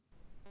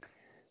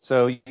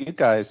So you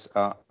guys,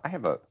 I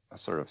have a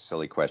sort of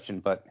silly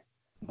question, but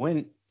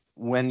when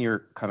you're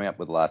coming up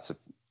with lots of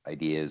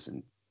ideas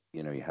and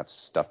you have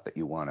stuff that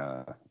you want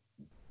to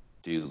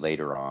do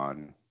later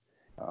on,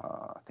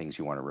 things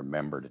you want to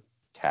remember to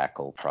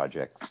tackle,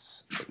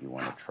 projects that you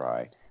want to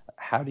try,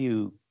 how do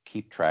you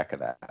keep track of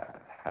that?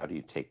 How do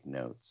you take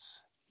notes?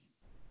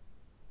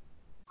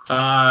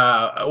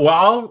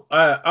 I'll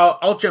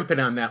jump in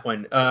on that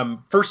one.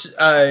 First,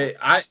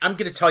 I'm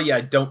going to tell you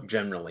I don't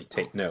generally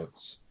take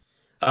notes.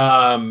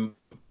 I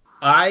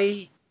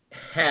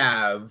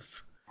have,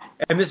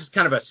 and this is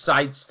kind of a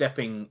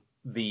sidestepping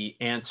the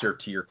answer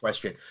to your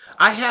question.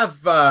 I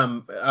have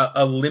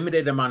a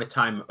limited amount of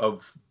time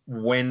of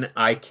when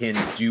I can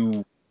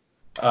do,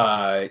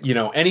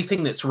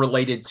 anything that's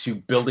related to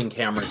building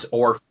cameras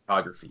or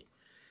photography.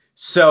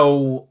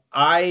 So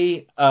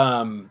I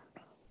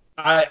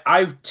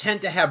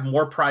tend to have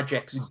more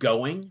projects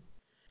going.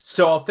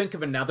 So I'll think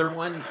of another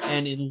one,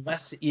 and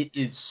unless it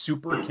is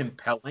super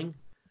compelling,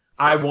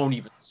 I won't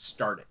even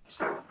start it.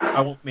 I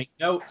won't make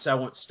notes. I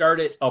won't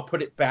start it. I'll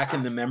put it back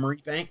in the memory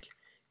bank,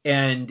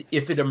 and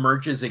if it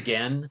emerges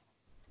again,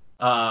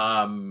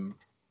 then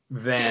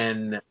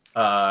I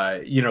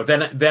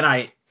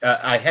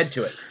head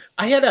to it.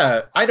 I had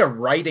a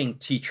writing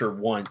teacher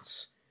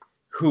once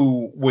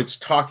who was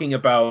talking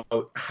about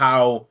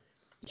how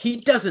he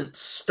doesn't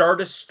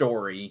start a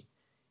story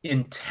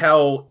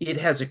until it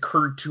has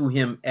occurred to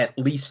him at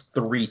least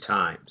 3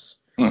 times.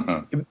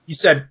 Mm-hmm. He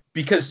said,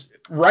 because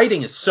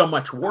writing is so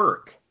much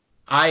work,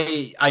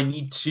 I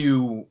need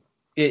to,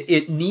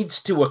 it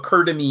needs to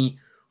occur to me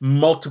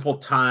multiple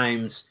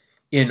times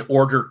in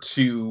order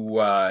for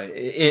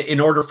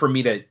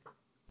me to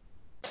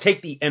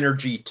take the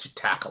energy to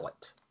tackle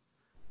it.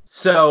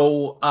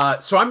 So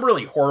I'm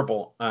really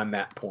horrible on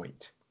that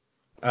point.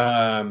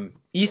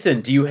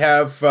 Ethan, do you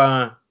have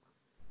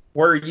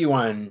where are you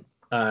on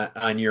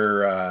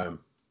your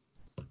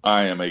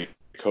I am a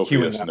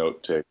copious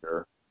note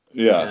taker.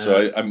 Yeah,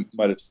 so I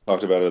might have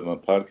talked about it on the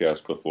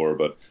podcast before,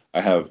 but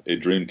I have a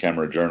Dream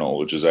Camera journal,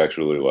 which is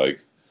actually like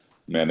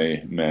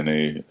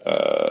many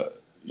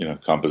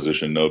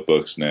composition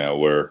notebooks now,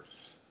 where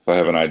if I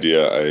have an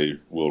idea, I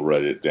will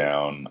write it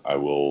down. I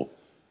will,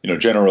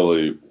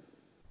 generally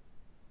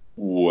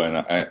when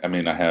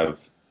I have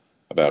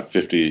about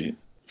 50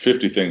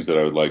 things that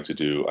I would like to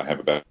do. I have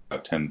about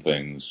 10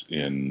 things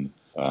in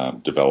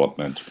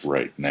development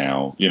right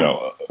now.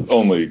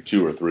 Only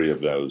 2 or 3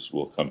 of those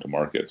will come to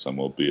market. Some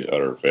will be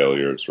utter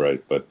failures,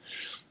 right? But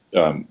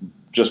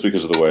just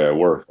because of the way I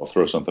work, I'll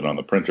throw something on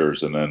the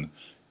printers, and then,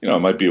 it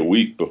might be a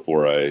week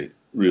before I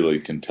really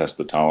can test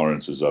the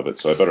tolerances of it.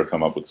 So I better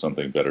come up with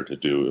something better to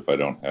do if I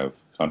don't have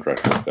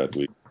contract work that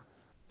week.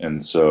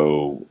 And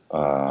so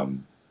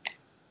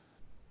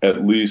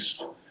at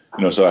least,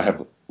 so I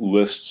have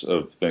lists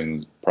of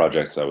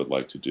projects I would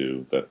like to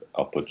do that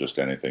I'll put just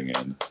anything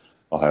in.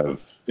 I'll have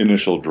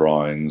initial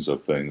drawings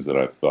of things that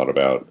I've thought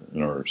about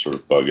and are sort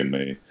of bugging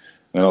me.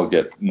 And I'll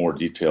get more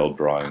detailed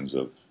drawings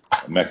of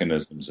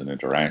mechanisms and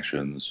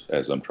interactions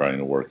as I'm trying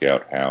to work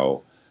out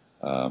how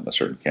a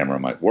certain camera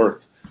might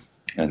work.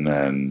 And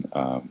then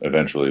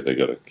eventually they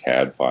go to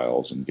CAD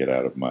files and get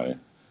out of my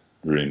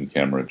Dream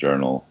Camera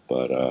journal.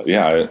 But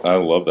I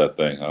love that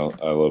thing.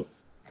 I love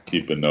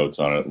keeping notes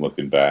on it,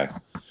 looking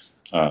back.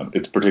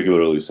 It's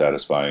particularly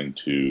satisfying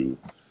to,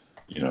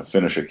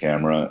 finish a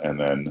camera and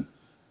then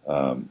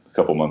a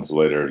couple months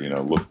later,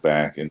 look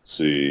back and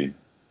see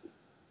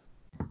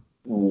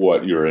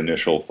what your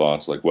initial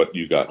thoughts, like what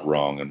you got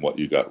wrong and what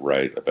you got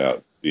right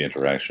about the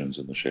interactions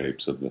and the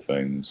shapes of the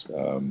things.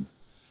 I'm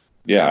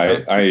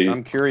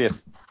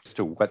curious as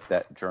to what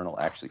that journal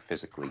actually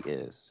physically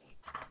is.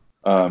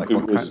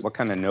 What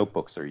kind of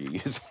notebooks are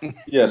you using?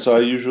 Yeah, so I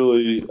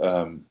usually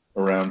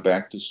around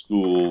back to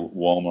school,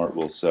 Walmart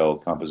will sell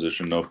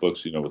composition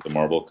notebooks, with the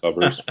marble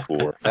covers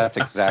for. That's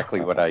exactly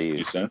what I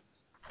use.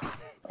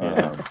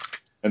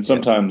 And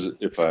sometimes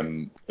if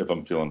I'm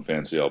feeling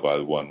fancy, I'll buy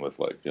one with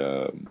like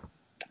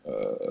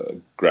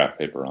graph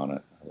paper on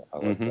it. I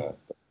like that.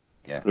 But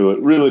yeah.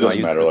 Really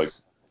doesn't matter. Like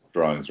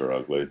drawings are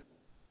ugly.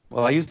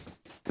 Well, I use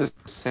the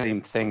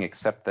same thing,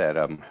 except that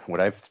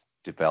what I've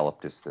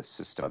developed is the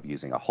system of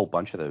using a whole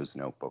bunch of those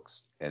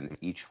notebooks, and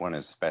each one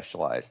is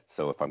specialized.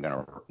 So if I'm going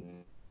to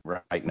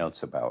write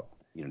notes about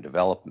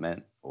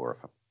development, or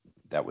if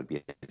that would be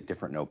a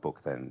different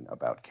notebook than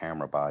about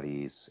camera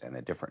bodies, and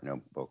a different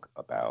notebook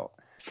about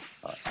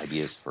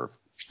ideas for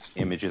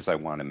images I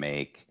want to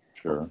make.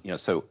 Sure.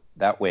 So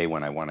that way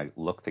when I want to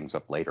look things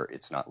up later,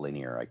 it's not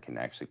linear. I can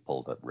actually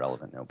pull the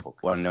relevant notebook.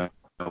 One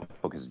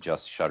notebook is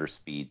just shutter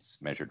speeds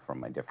measured from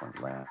my different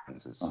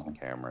lenses,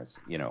 cameras.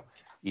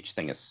 Each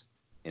thing is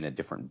in a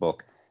different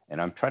book.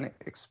 And I'm trying to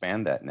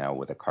expand that now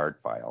with a card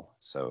file.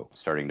 So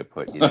starting to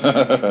put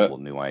individual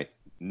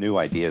new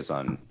ideas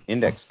on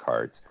index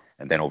cards.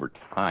 And then over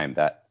time,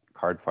 that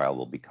card file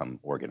will become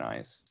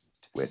organized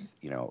with,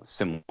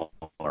 similar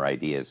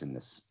ideas in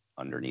this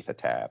underneath a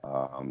tab.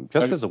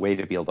 Just as a way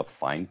to be able to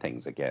find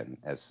things again,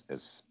 as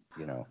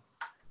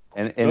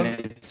And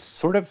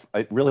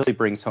it really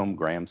brings home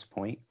Graham's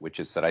point, which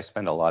is that I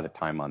spend a lot of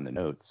time on the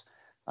notes.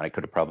 I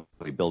could have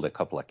probably built a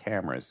couple of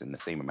cameras in the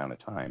same amount of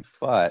time.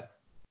 But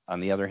on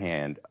the other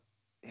hand,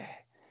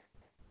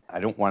 I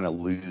don't want to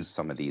lose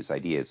some of these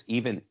ideas.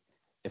 Even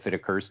if it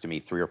occurs to me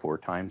 3 or 4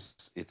 times,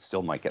 it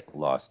still might get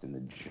lost in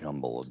the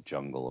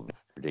jungle of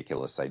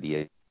ridiculous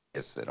ideas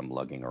that I'm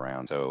lugging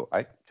around. So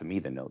to me,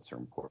 the notes are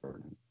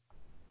important.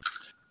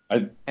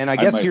 I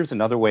guess here's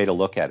another way to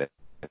look at it.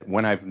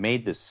 When I've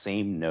made the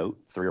same note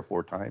 3 or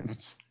 4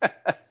 times,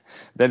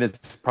 then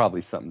it's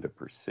probably something to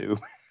pursue.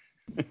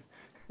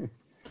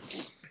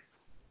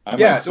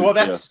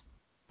 That's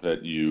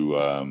that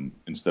you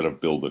instead of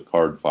build a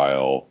card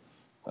file,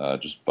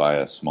 just buy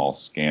a small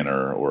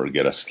scanner or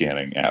get a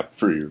scanning app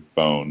for your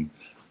phone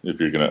if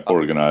you're going to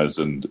organize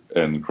and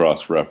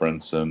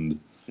cross-reference. And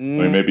I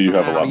mean, maybe you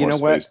have a lot more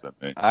space than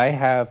me. I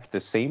have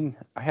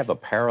a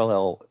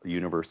parallel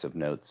universe of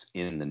notes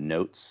in the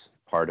notes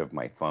part of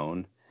my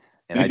phone.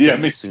 And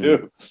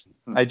too.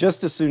 I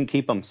just as soon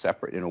keep them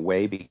separate in a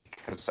way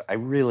because I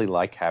really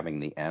like having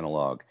the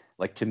analog.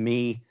 Like, to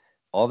me,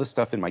 all the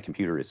stuff in my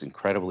computer is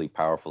incredibly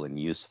powerful and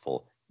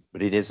useful,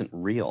 but it isn't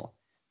real.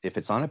 If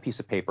it's on a piece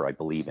of paper, I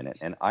believe in it,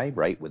 and I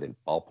write with a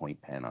ballpoint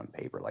pen on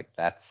paper. Like,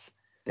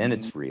 then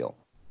it's real,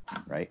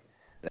 right?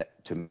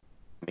 To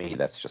me,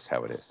 that's just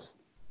how it is.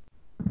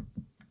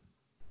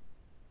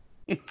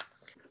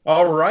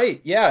 All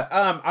right. Yeah.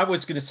 I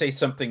was going to say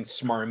something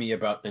smarmy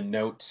about the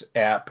Notes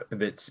app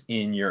that's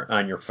on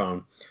your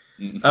phone.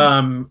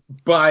 Mm-hmm.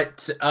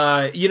 But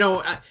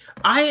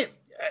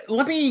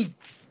let me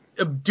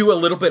do a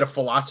little bit of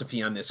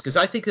philosophy on this, because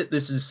I think that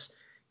this is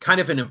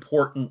kind of an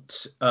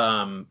important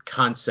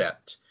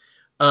concept.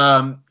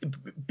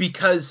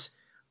 Because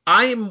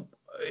I'm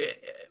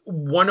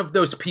one of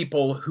those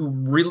people who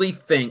really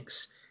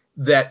thinks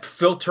that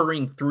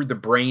filtering through the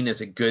brain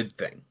is a good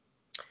thing.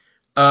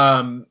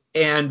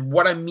 And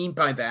what I mean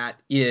by that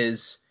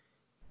is,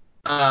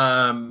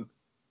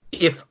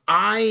 if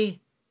I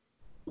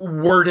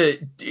were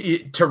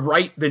to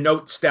write the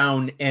notes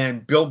down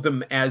and build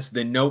them as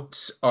the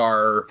notes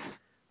are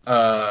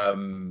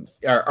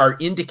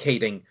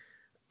indicating,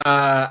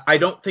 I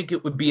don't think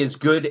it would be as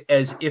good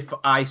as if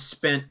I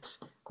spent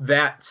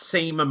that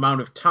same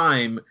amount of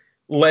time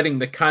letting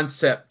the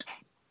concept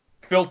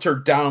filter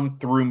down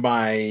through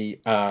my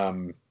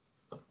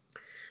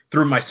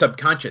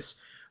subconscious.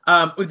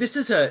 This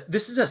is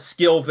a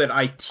skill that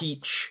I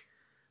teach,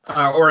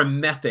 or a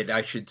method,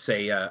 I should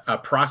say, a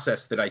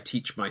process that I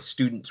teach my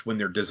students when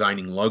they're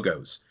designing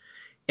logos.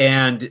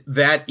 And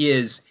that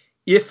is,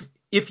 if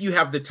you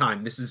have the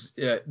time, this is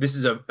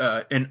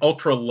an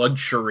ultra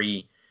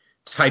luxury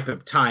type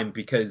of time,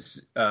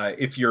 because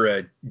if you're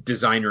a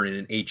designer in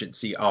an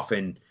agency,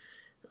 often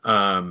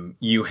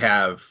you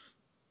have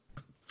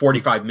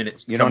 45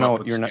 minutes to come up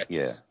with sketches.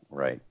 Yeah,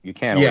 right. You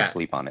can't always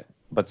sleep on it,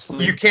 but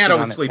you can't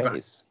always sleep on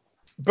it.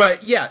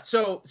 But yeah,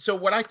 so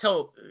what I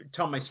tell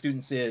my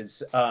students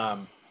is,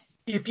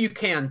 if you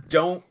can,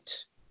 don't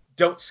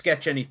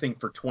sketch anything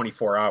for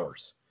 24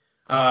 hours,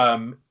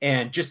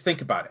 and just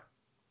think about it,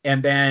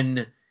 and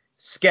then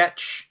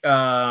sketch 3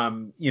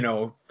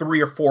 or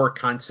 4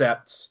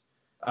 concepts,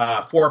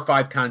 4 or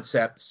 5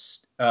 concepts,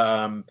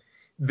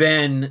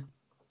 then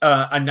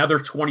another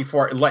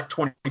 24. Let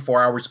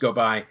 24 hours go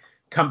by.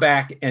 Come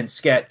back and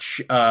sketch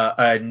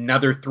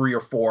another 3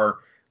 or 4.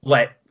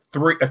 Let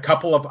a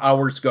couple of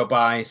hours go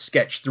by,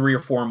 sketch 3 or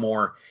 4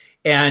 more,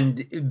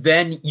 and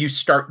then you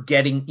start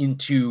getting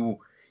into,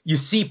 you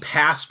see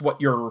past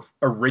what your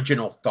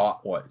original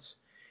thought was.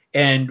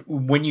 And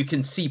when you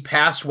can see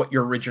past what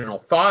your original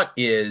thought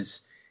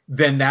is,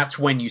 then that's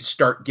when you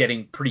start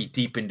getting pretty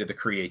deep into the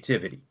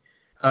creativity.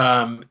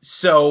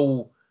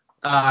 So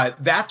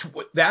that's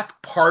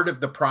part of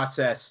the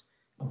process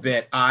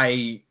that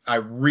I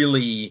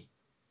really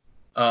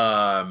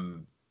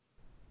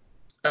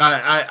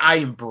I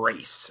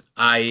embrace.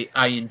 I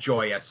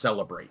enjoy. I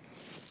celebrate.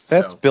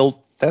 That's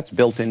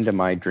built into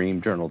my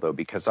dream journal, though,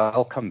 because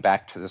I'll come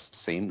back to the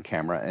same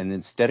camera, and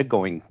instead of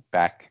going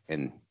back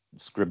and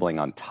scribbling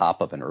on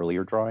top of an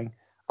earlier drawing,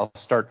 I'll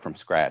start from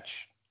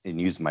scratch and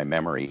use my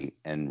memory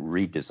and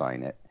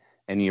redesign it.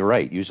 And you're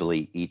right.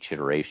 Usually each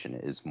iteration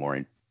is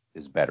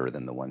better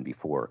than the one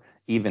before,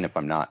 even if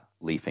I'm not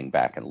leafing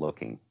back and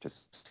looking to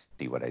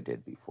see what I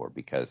did before,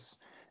 because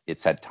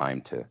it's had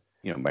time to,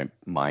 my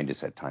mind has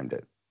had time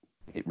to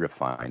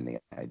refine the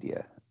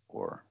idea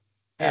or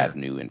add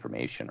new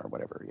information or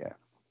whatever. Yeah.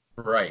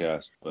 Right.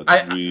 Yes, but go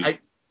ahead.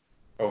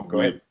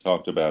 We've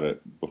talked about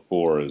it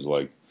before, is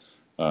like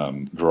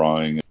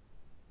drawing.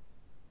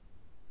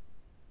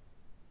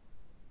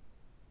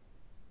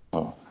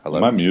 Oh, hello?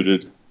 Am I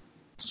muted?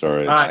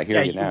 Sorry. I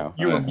hear you now.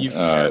 You were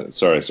muted.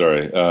 Sorry.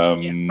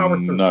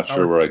 Not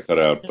sure where I cut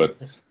out, but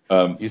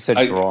you said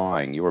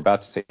drawing. You were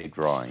about to say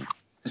drawing.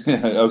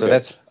 Okay. So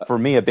that's, for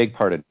me, a big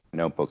part of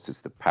notebooks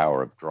is the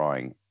power of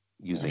drawing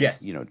using,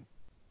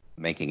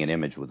 making an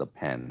image with a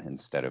pen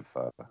instead of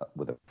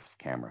with a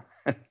camera.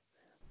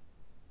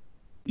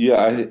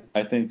 Yeah,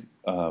 I think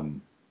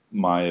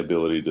my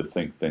ability to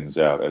think things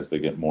out as they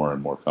get more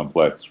and more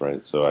complex,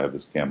 right? So I have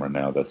this camera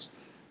now that's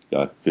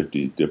got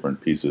 50 different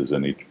pieces,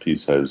 and each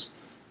piece has,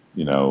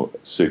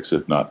 6,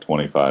 if not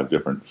 25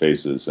 different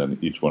faces,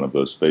 and each one of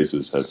those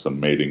faces has some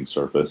mating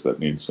surface that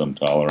needs some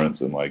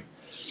tolerance. And like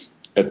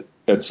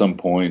at some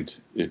point,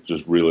 it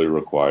just really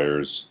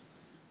requires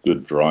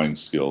good drawing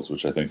skills,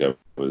 which I think I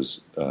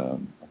was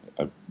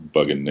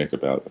bugging Nick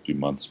about a few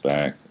months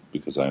back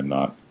because I'm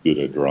not good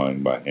at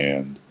drawing by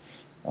hand.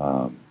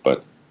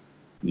 But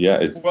yeah,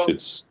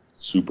 it's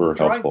super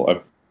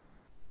helpful.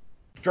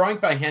 Drawing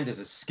by hand is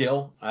a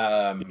skill.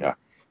 Yeah.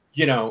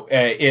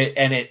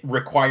 It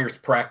requires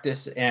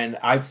practice. And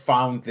I've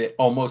found that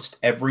almost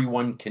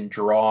everyone can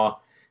draw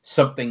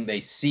something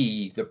they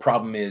see. The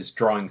problem is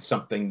drawing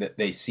something that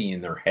they see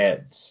in their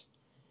heads.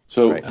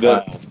 So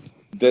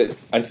that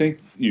I think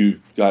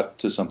you've got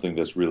to something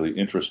that's really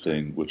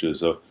interesting, which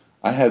is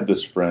I had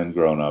this friend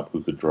growing up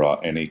who could draw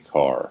any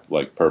car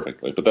like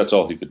perfectly, but that's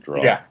all he could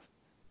draw. Yeah.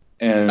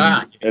 And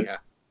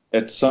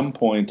at some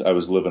point, I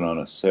was living on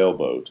a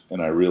sailboat, and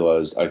I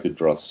realized I could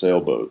draw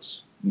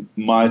sailboats,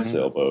 my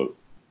sailboat,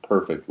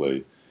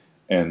 perfectly.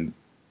 And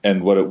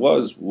what it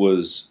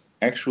was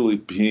actually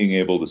being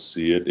able to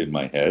see it in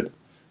my head,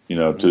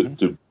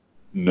 to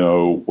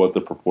know what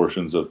the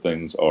proportions of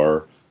things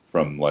are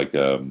from like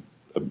a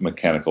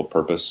mechanical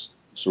purpose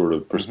sort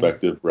of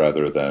perspective,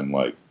 rather than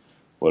like,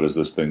 what does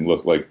this thing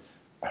look like?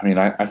 I mean,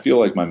 I feel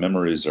like my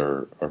memories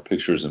are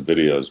pictures and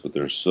videos, but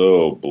they're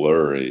so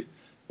blurry.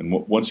 And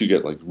once you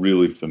get like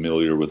really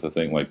familiar with a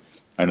thing, like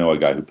I know a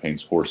guy who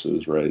paints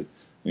horses, right?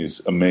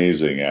 He's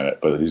amazing at it,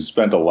 but he's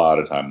spent a lot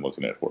of time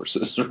looking at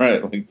horses,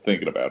 right? Like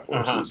thinking about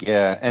horses.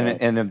 Yeah,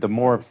 and the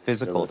more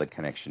physical the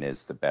connection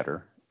is, the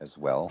better as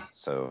well.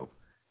 So,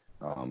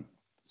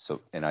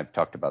 and I've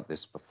talked about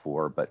this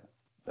before, but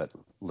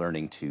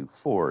learning to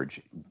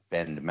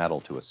bend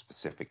metal to a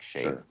specific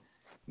shape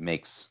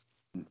makes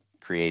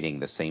creating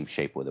the same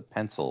shape with a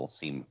pencil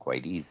seem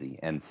quite easy.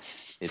 And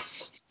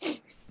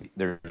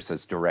there's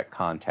this direct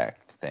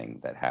contact thing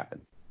that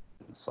happens.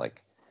 It's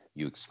like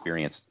you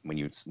experience when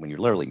you're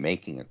literally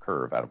making a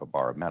curve out of a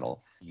bar of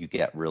metal, you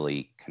get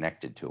really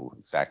connected to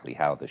exactly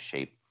how the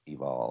shape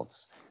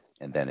evolves,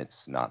 and then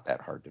it's not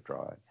that hard to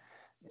draw it.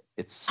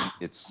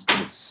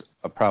 It's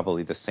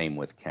probably the same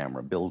with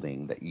camera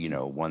building, that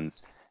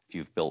once if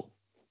you've built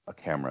a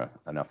camera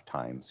enough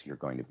times, you're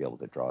going to be able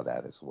to draw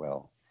that as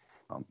well.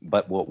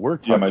 But what we're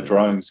talking my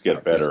drawings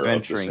get better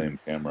of the same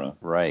camera.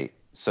 Right.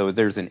 So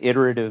there's an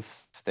iterative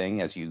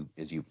thing as you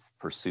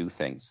pursue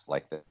things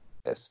like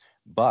this.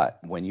 But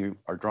when you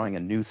are drawing a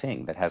new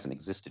thing that hasn't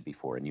existed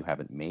before and you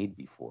haven't made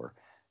before,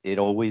 it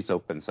always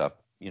opens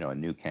up, a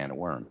new can of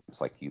worms.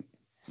 It's like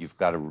you've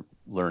got to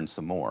learn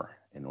some more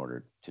in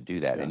order to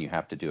do that. Yeah. And you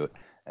have to do it,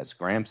 as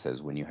Graham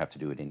says, when you have to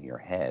do it in your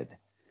head,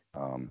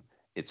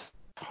 it's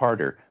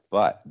harder.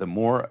 But the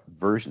more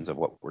versions of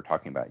what we're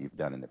talking about you've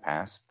done in the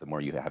past, the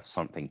more you have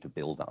something to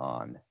build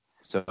on.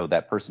 So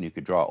that person who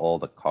could draw all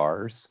the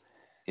cars,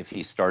 if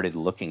he started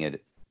looking at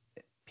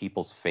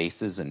people's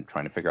faces and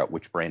trying to figure out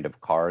which brand of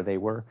car they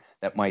were,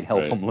 that might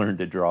help him learn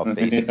to draw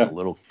faces a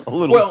little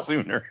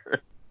sooner.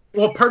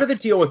 Well, part of the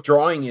deal with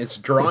drawing is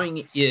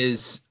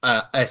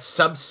a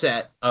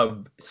subset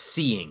of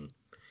seeing.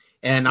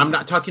 And I'm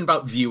not talking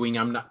about viewing.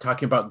 I'm not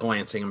talking about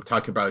glancing. I'm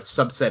talking about a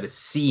subset of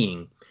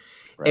seeing.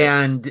 Right.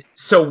 And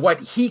so what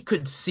he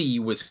could see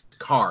was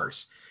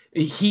cars.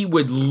 He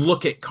would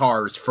look at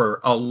cars for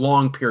a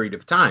long period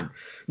of time.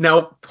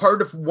 Now,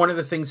 one of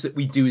the things that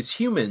we do as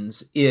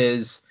humans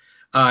is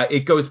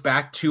it goes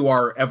back to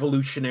our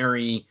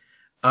evolutionary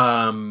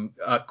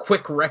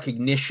quick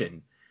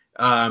recognition.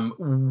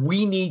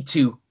 We need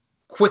to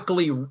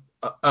quickly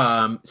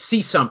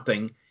see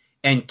something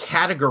and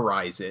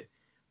categorize it.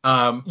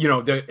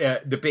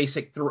 The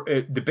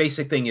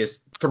basic thing is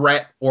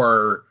threat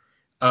or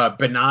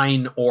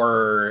benign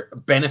or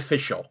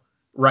beneficial,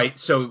 right?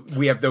 So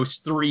we have those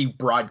three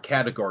broad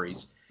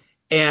categories.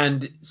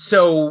 And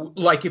so,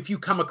 like, if you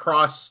come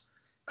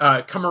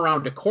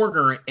around a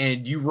corner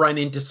and you run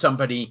into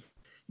somebody,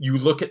 you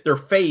look at their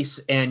face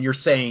and you're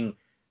saying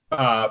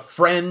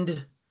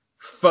friend,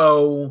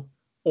 foe,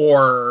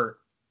 or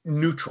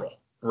neutral,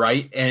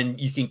 right? And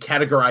you can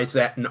categorize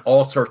that in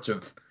all sorts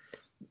of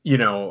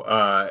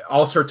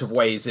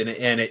ways, and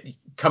it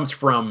comes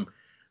from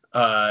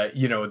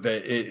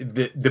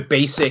the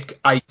basic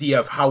idea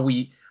of how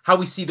we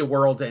see the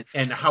world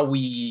and how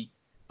we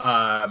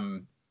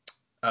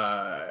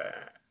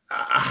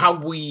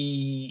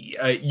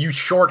use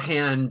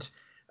shorthand.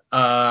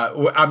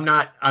 I'm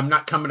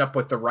not coming up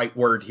with the right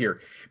word here,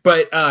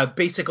 but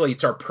basically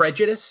it's our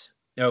prejudice.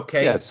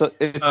 Okay. Yeah. So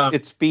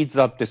it speeds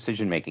up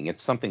decision making.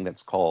 It's something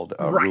that's called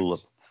a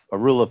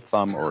rule of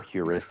thumb or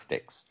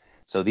heuristics.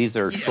 So these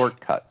are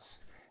shortcuts,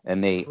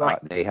 and they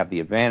have the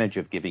advantage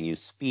of giving you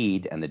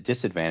speed and the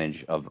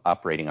disadvantage of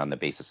operating on the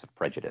basis of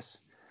prejudice.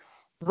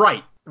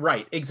 Right,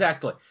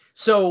 exactly.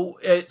 So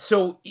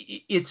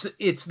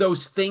it's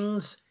those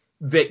things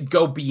that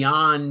go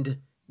beyond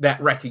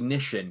that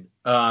recognition.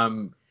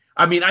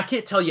 I mean, I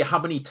can't tell you how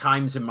many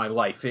times in my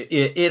life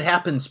it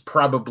happens,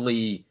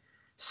 probably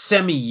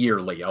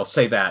semi-yearly, I'll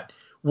say that,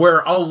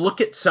 where I'll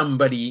look at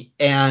somebody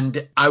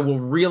and I will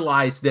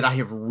realize that I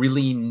have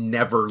really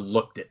never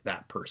looked at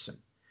that person.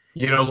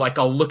 Like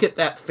I'll look at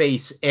that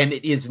face and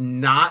it is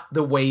not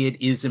the way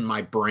it is in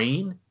my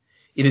brain.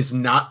 It is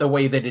not the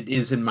way that it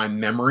is in my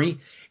memory.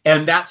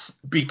 And that's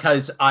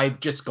because I've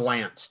just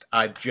glanced.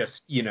 I've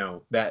just,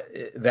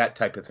 that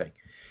type of thing.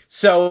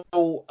 So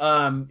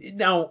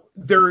now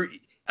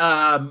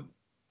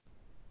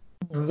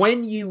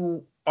when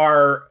you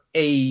are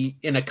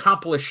an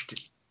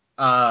accomplished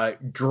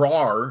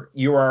drawer,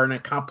 you are an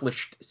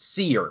accomplished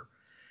seer.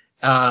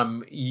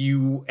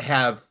 You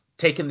have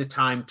taken the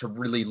time to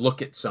really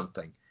look at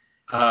something.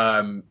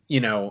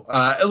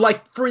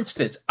 Like for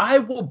instance, I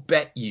will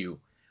bet you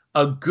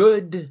a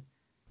good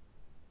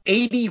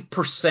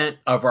 80%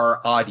 of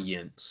our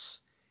audience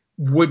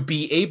would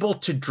be able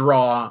to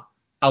draw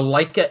a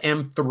Leica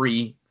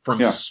M3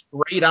 from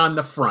straight on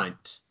the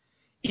front,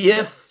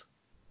 if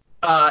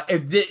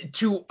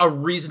to a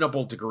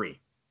reasonable degree.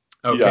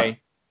 Okay.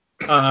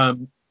 Yeah.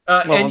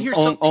 And here's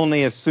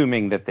only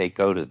assuming that they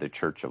go to the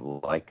Church of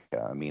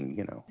Leica. I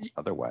mean,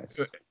 otherwise.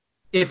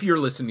 If you're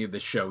listening to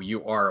this show,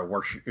 you are a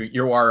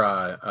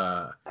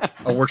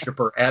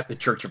worshiper at the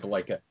Church of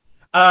Leica.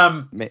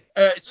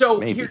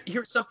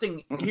 Here's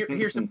something.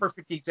 Here's a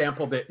perfect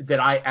example that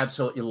I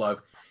absolutely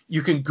love.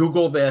 You can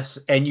Google this,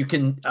 and you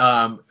can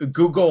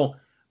Google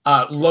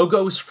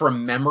logos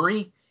from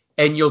memory,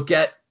 and you'll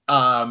get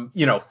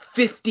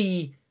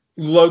 50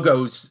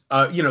 logos.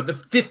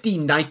 The 50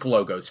 Nike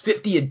logos,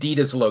 50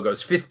 Adidas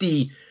logos,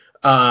 50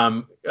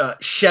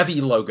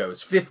 Chevy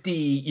logos,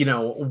 50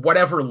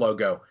 whatever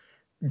logo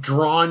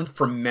drawn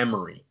from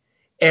memory,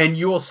 and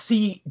you'll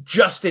see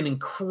just an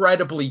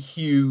incredibly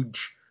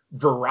huge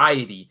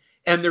variety.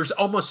 And there's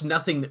almost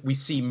nothing that we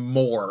see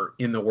more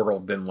in the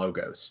world than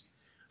logos.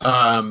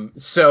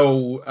 It's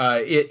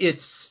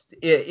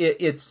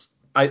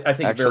I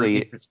think actually, a very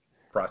interesting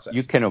process.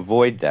 You can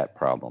avoid that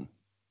problem.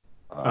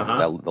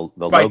 The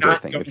logo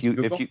thing.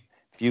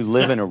 If you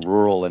live in a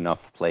rural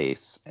enough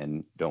place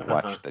and don't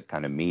watch the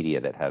kind of media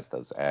that has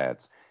those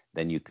ads,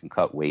 then you can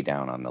cut way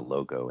down on the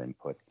logo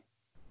input.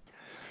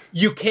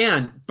 You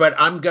can, but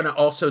I'm going to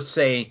also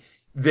say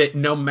that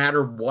no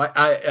matter what,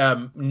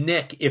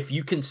 Nick, if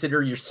you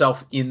consider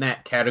yourself in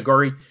that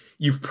category,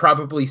 you've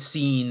probably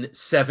seen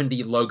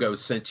 70 logos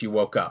since you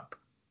woke up.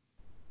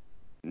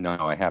 No,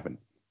 I haven't.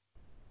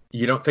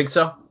 You don't think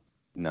so?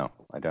 No,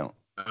 I don't.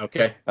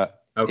 Okay.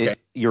 Okay.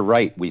 You're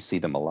right. We see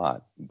them a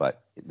lot,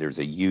 but there's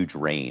a huge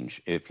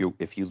range. If you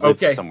live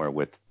somewhere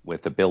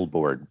with a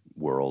billboard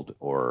world,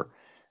 or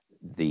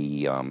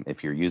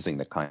if you're using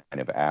the kind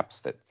of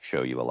apps that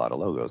show you a lot of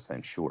logos,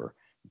 then sure,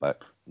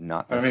 but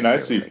not necessarily. I mean,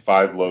 I see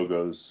 5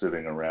 logos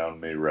sitting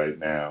around me right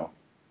now.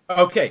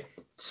 Okay.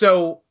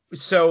 So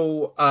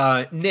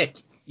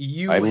Nick,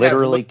 I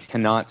literally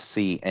cannot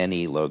see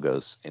any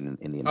logos in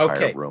the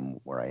entire room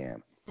where I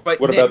am. But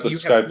what Nick, about the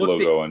Skype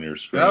logo on your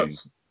screen?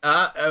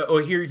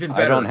 Here even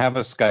better. I don't have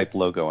a Skype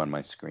logo on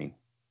my screen.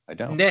 I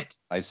don't. Nick,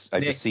 I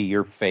just see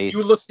your face.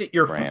 You looked at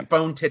your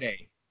phone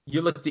today.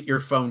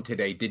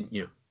 Didn't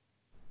you?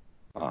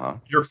 Uh-huh.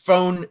 Your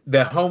phone,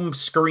 the home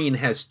screen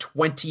has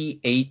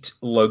 28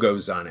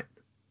 logos on it.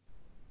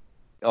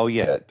 Oh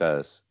yeah, it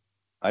does.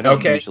 I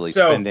don't usually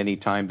spend any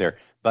time there.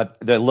 But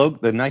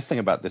the nice thing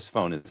about this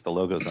phone is the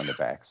logo's on the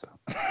back. So.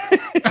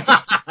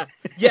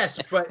 Yes,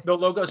 but the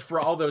logo's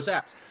for all those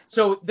apps.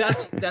 So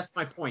that's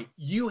my point.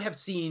 You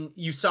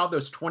saw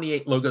those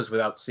 28 logos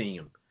without seeing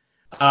them.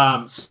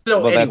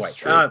 Anyway, that's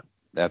true.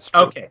 That's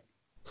true. Okay.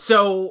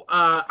 So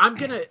I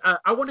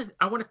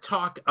want to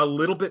talk a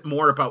little bit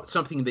more about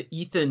something that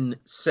Ethan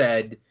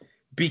said,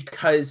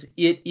 because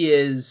it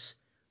is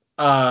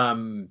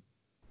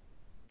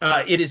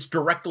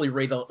directly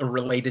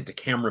related to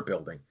camera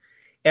building.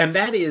 And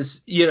that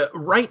is,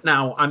 right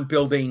now I'm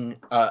building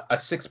a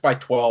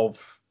 6x12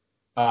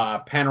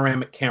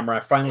 panoramic camera.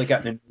 I finally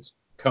got a nose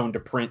cone to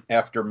print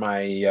after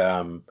my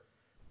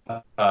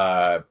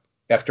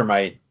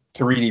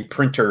 3D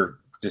printer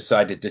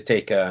decided to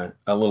take a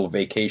little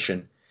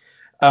vacation,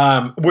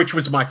 which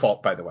was my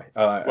fault, by the way.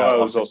 It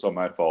was also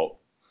my fault.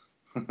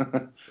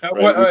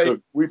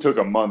 We took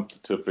a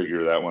month to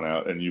figure that one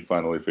out, and you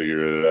finally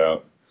figured it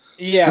out.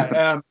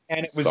 Yeah,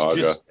 and it was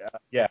Saga.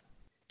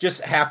 just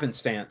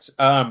happenstance.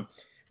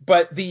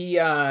 But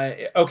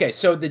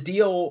so the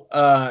deal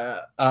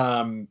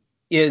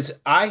is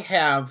I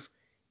have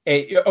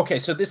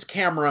so this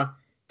camera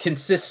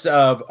consists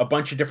of a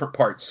bunch of different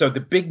parts. So the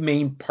big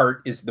main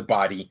part is the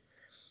body.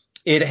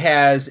 It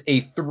has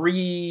a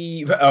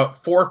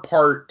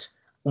 4-part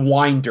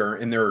winder,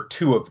 and there are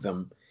 2 of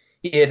them.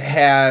 It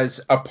has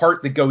a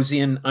part that goes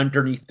in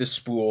underneath the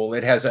spool.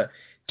 It has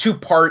 2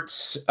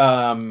 parts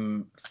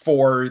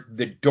for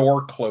the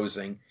door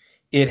closing.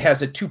 It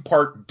has a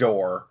 2-part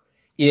door.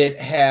 It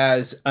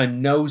has a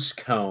nose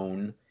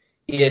cone.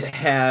 It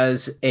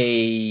has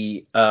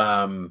and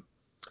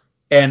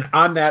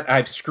on that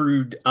I've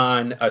screwed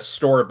on a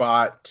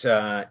store-bought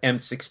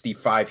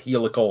M65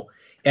 helical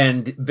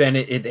and then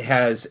it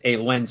has a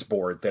lens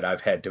board that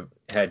I've had to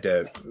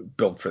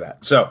build for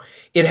that. So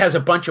it has a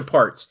bunch of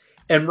parts.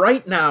 And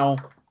right now,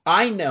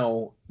 I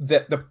know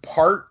that the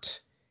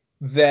part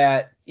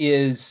that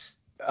is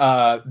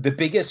the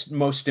biggest,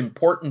 most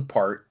important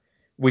part,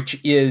 which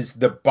is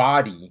the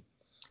body,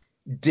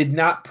 did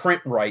not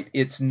print right.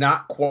 It's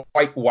not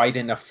quite wide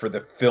enough for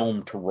the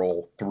film to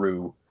roll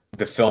through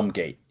the film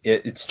gate.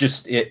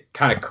 It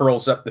kind of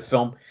curls up the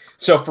film.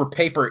 So for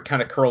paper, it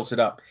kind of curls it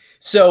up.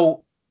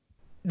 So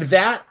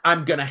that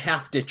I'm going to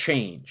have to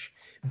change.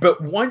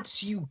 But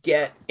once you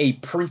get a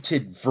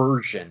printed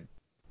version,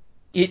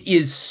 it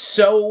is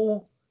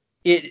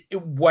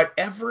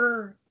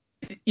whatever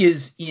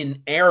is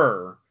in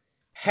error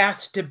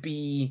has to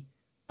be,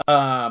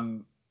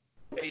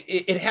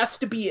 it has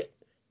to be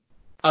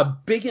a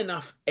big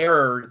enough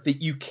error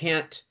that you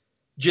can't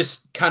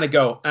just kind of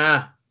go,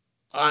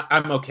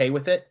 I'm okay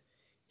with it.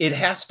 It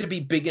has to be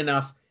big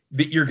enough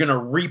that you're going to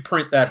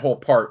reprint that whole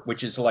part,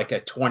 which is like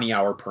a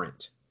 20-hour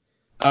print.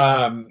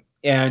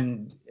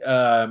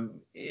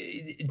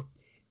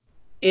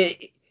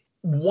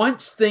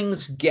 Once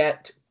things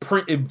get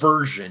printed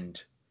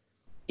versioned,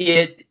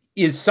 it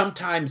is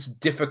sometimes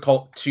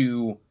difficult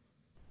to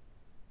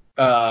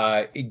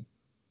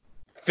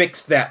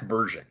fix that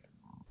version.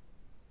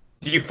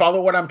 Do you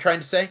follow what I'm trying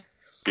to say?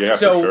 Yeah, for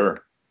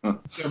sure.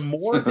 The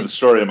more the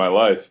story of my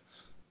life.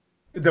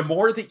 The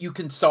more that you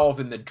can solve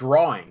in the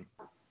drawing,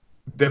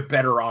 the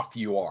better off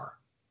you are.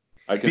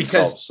 I can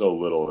solve so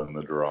little in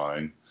the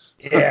drawing.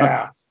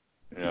 Yeah.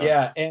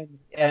 Yeah,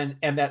 and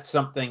that's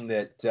something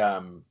that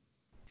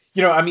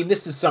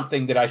this is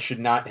something that I should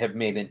not have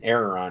made an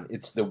error on.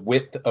 It's the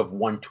width of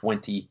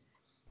 120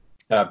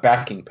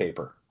 backing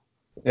paper.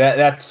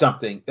 That's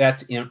something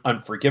that's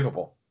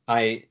unforgivable.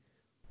 I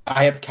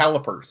have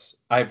calipers,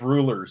 I have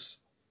rulers,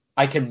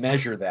 I can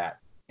measure that,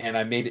 and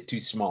I made it too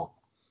small.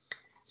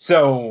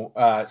 So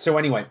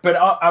anyway, but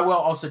I will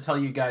also tell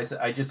you guys,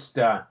 I just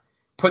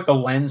put the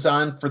lens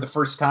on for the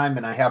first time,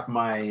 and I have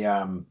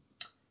my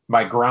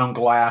ground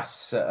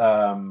glass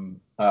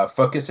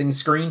focusing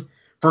screen.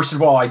 First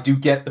of all, I do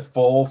get the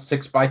full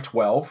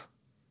 6x12,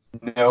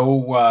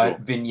 no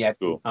vignette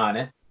on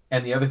it.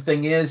 And the other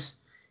thing is,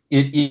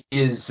 it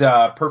is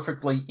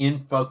perfectly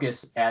in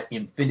focus at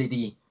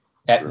infinity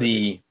at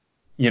the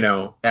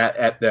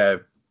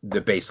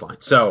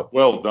baseline. So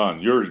well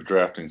done. Your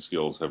drafting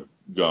skills have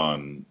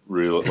gone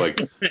real. I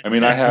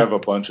have a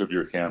bunch of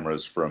your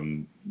cameras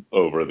from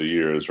over the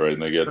years, right?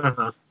 And they get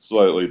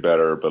slightly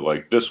better,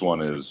 but this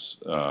one is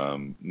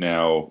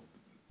now.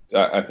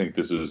 I think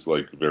this is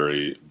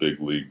very big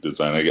league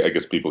design. I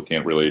guess people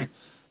can't really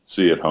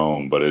see at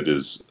home, but it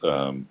is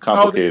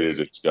complicated.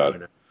 It's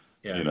got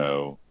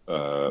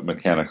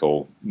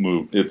mechanical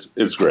move.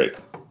 It's great.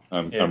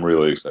 I'm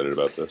really excited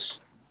about this.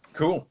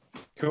 Cool.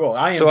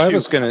 I am. So go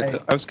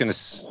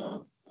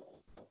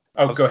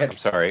ahead. I'm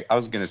sorry. I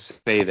was going to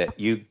say that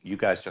you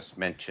guys just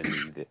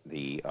mentioned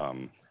the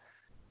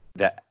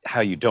that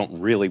how you don't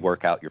really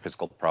work out your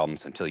physical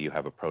problems until you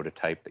have a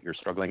prototype that you're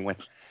struggling with.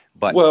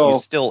 But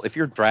if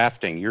you're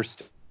drafting, you're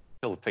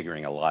still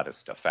figuring a lot of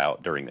stuff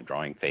out during the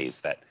drawing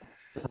phase that,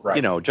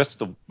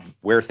 just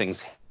where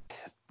things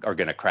are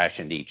going to crash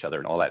into each other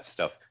and all that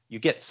stuff. You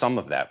get some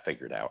of that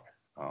figured out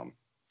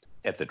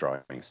at the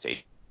drawing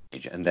stage.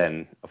 And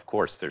then, of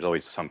course, there's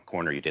always some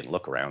corner you didn't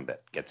look around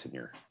that gets in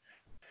your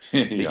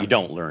that you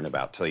don't learn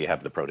about till you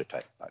have the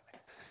prototype.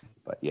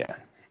 But yeah.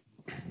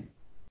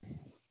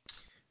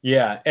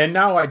 Yeah, and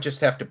now I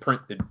just have to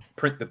print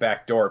the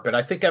back door, but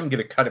I think I'm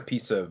going to cut a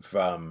piece of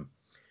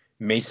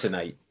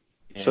masonite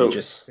and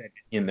just set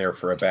it in there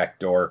for a back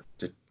door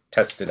to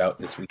test it out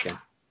this weekend.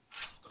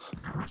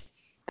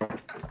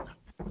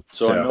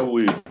 So I know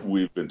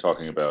we've been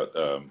talking about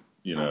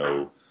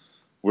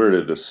where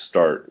did this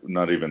start?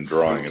 Not even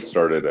drawing. It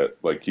started at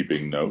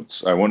keeping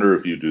notes. I wonder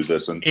if you do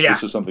this, and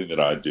this is something that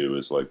I do.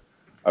 Is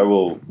I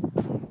will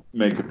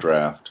make a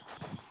draft,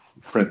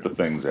 print the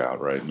things out.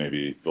 Right?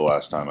 Maybe the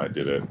last time I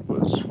did it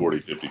was 40,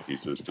 50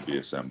 pieces to be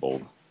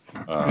assembled.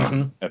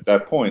 At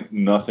that point,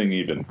 nothing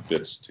even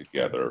fits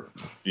together.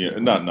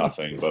 Not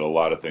nothing, but a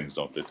lot of things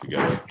don't fit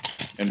together.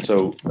 And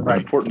so, an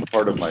important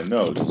part of my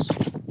notes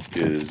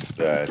is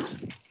that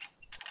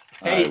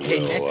I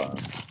will.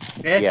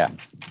 Nick?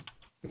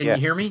 Can you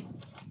hear me?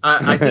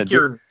 I think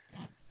you're.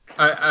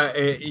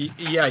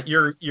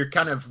 You're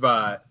kind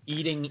of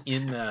eating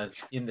in the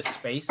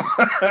space.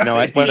 No,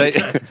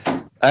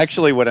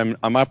 actually,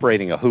 I'm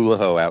operating a hula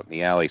ho out in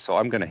the alley, so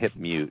I'm going to hit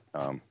mute.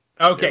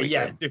 Okay, do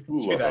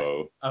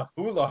that. A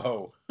hula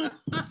ho.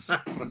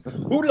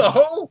 Hula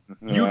ho?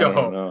 Hula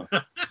ho.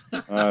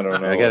 I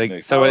don't know.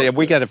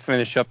 We got to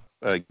finish up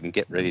and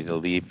get ready to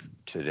leave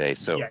today.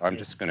 So I'm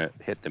just going to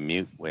hit the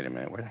mute. Wait a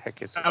minute. Where the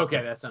heck is it?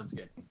 Okay, that sounds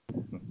good.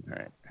 All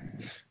right.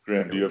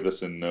 Graham, do you have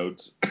this in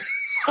notes?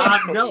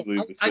 No,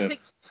 I think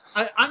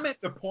I'm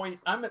at the point.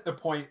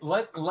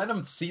 Let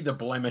them see the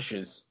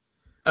blemishes.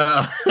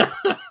 Okay.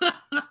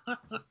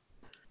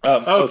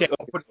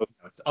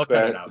 I'll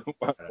cut it out.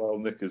 While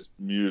Nick is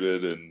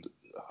muted and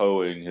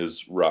hoeing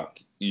his rock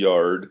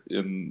yard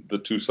in the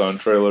Tucson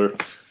trailer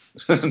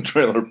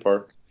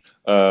park.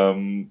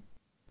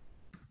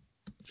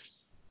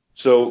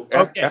 So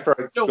after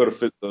I go to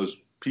fit those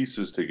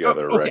pieces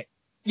together, right?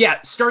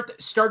 Yeah, start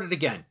it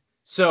again.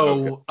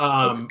 So,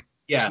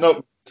 yeah.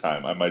 No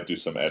time. I might do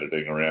some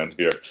editing around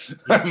here.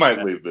 I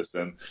might leave this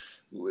in.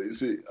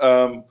 Lazy.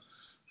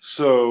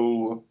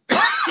 So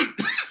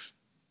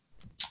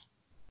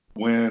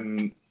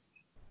when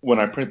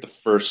I print the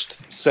first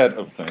set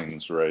of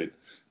things, right,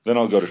 then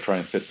I'll go to try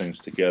and fit things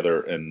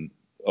together, and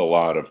a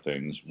lot of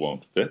things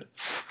won't fit.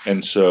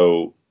 And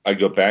so I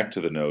go back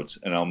to the notes,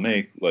 and I'll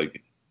make,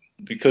 like,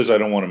 because I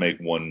don't want to make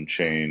one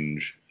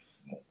change,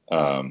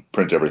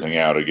 print everything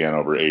out again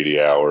over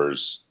 80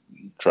 hours,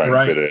 try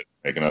and fit it,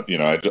 make enough,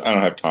 I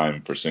don't have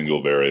time for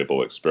single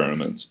variable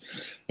experiments.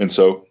 And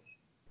so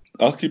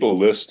I'll keep a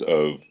list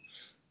of,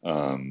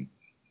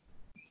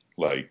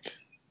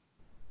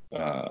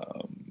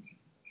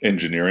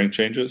 engineering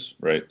changes,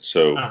 right?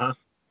 So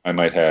I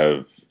might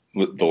have,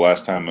 the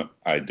last time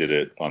I did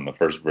it on the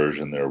first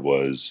version, there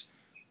was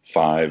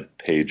 5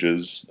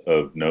 pages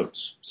of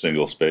notes,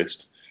 single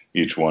spaced.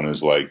 Each one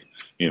is like,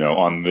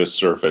 on this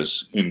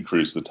surface,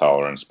 increase the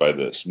tolerance by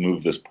this,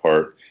 move this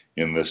part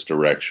in this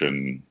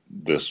direction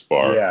this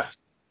far. Yeah.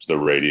 It's the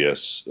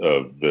radius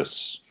of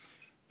this,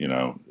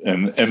 and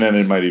then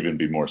it might even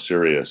be more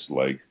serious,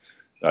 like,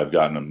 I've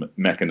gotten a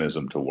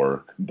mechanism to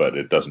work, but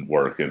it doesn't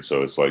work. And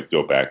so it's like,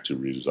 go back to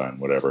redesign,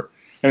 whatever.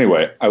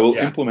 Anyway, I will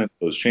implement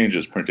those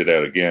changes, print it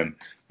out again,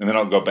 and then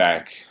I'll go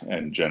back,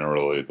 and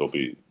generally they'll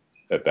be,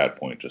 at that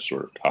point, just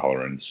sort of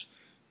tolerance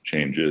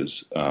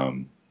changes.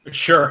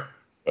 Sure.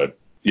 But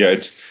yeah,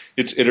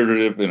 it's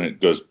iterative, and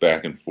it goes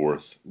back and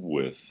forth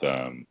with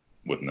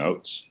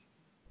notes.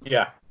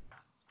 Yeah.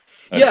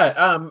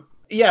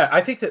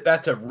 I think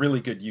that's a really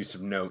good use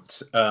of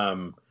notes.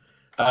 And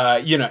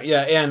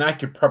I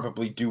could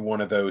probably do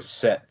one of those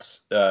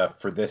sets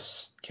for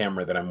this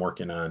camera that I'm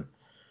working on.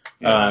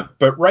 Yeah.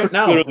 But right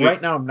now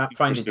I'm not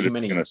finding too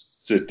many. You're going to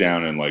sit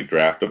down and like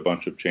draft a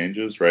bunch of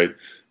changes, right?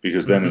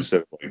 Because then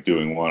instead of like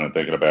doing one and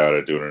thinking about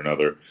it, doing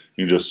another,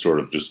 you just sort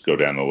of just go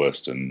down the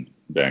list and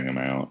bang them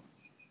out.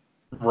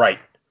 Right,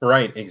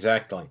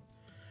 exactly.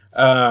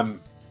 I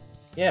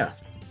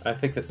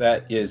think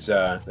that is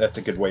that's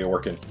a good way of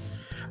working.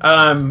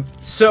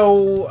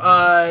 So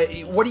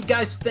what do you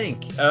guys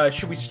think?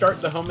 Should we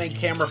start the Homemade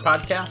Camera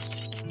podcast?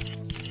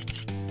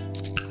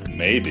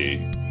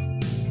 Maybe.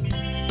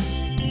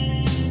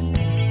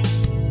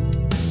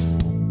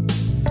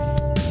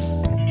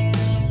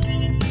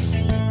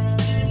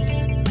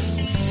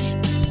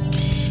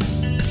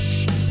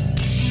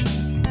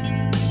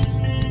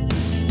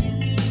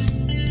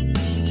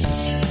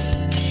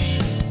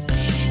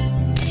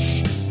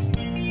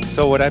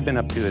 So what I've been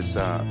up to is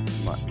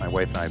my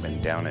wife and I have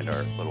been down at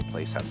our little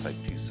place outside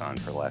Tucson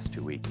for the last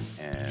 2 weeks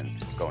and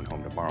going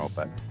home tomorrow.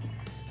 But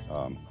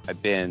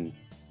I've been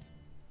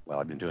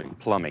doing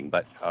plumbing,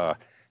 but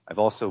I've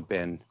also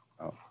been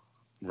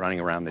running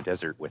around the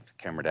desert with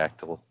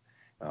Cameradactyl,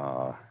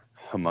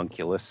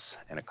 Homunculus,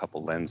 and a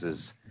couple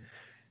lenses,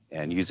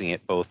 and using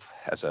it both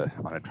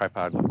on a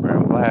tripod with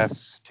ground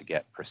glass to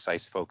get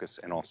precise focus,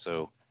 and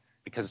also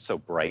because it's so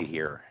bright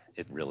here,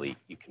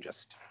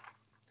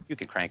 you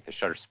can crank the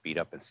shutter speed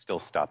up and still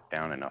stop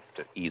down enough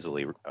to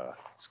easily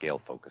scale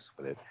focus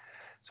with it.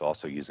 So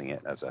also using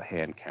it as a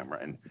hand camera.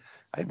 And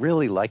I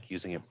really like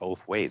using it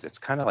both ways. It's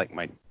kind of like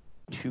my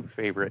 2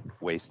 favorite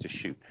ways to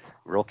shoot.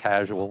 Real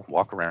casual,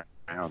 walk around,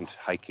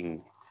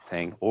 hiking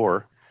thing,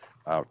 or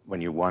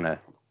when you want to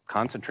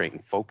concentrate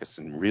and focus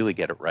and really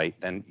get it right,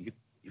 then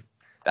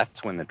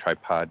that's when the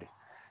tripod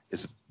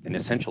is an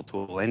essential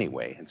tool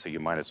anyway. And so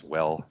you might as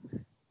well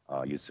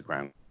use the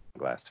ground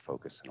glass to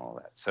focus and all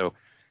that. So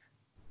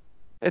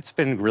it's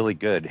been really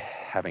good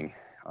having,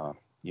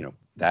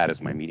 that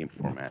as my medium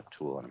format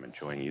tool, and I'm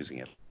enjoying using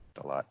it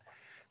a lot.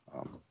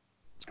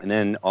 And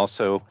then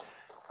also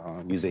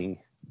using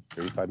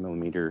 35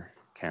 millimeter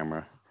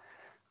camera,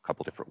 a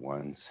couple different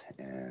ones,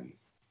 and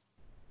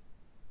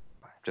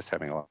just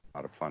having a lot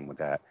of fun with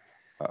that.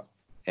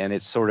 And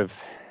it's sort of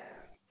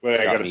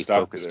I got to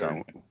stop you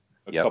there.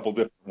 A couple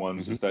different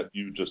ones. Is that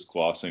you just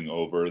glossing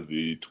over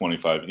the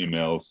 25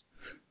 emails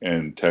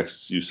and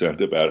texts you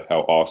sent about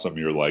how awesome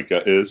your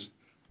Leica is?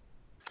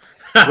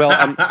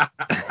 Well,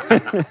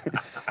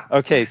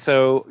 okay,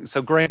 so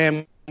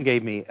Graham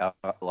gave me a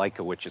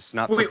Leica, which is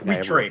not something I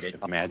ever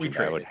imagined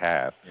I would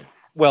have. Yeah.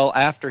 Well,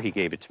 after he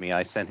gave it to me,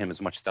 I sent him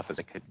as much stuff as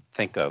I could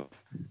think of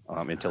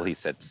until he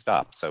said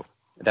stop. So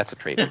that's a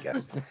trade, I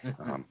guess.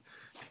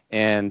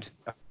 And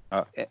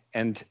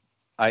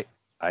I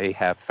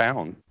have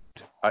found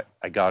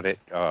I got it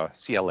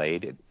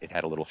CLA'd. It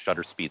had a little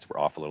shutter speeds were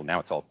off a little. Now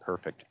it's all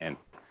perfect, and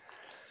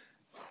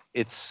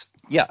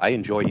I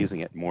enjoy using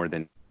it more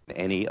than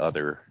any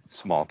other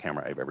small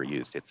camera I've ever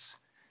used. It's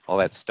all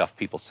that stuff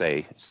people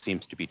say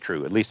seems to be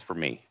true, at least for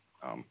me.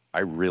 I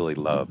really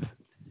love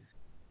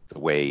the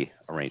way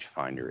a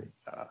rangefinder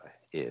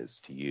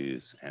is to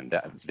use, and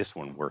this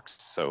one works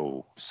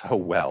so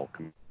well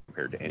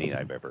compared to any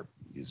I've ever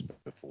used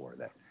before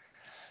that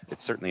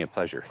it's certainly a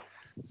pleasure.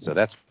 So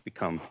that's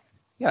become,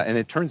 yeah. And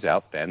it turns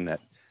out then that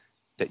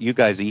you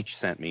guys each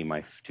sent me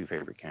my two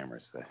favorite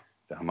cameras,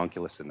 the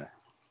Homunculus and the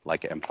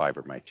Leica M5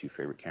 are my two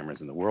favorite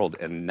cameras in the world,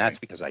 and that's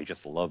because I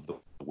just love the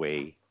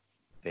way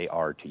they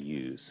are to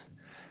use.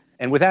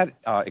 And with that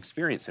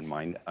experience in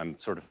mind, I'm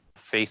sort of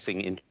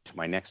facing into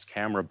my next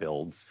camera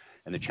builds,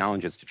 and the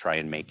challenge is to try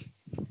and make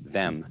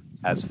them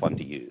as fun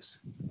to use.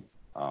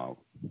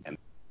 And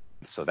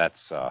so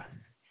that's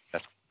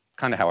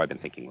kind of how I've been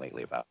thinking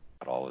lately about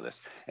all of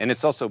this. And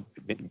it's also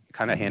been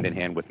kind of hand in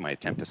hand with my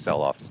attempt to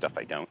sell off stuff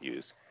I don't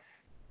use.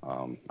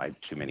 I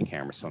have too many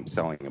cameras, so I'm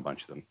selling a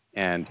bunch of them.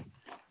 And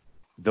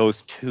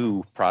those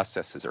two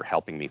processes are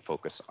helping me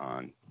focus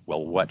on,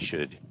 well, what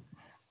should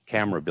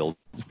camera builds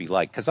be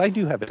like? Because I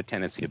do have a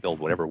tendency to build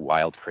whatever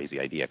wild, crazy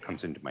idea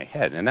comes into my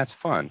head, and that's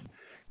fun.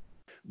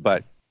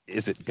 But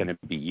is it going to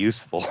be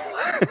useful?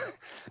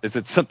 Is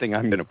it something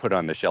I'm going to put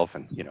on the shelf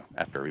and,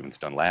 after everyone's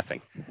done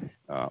laughing?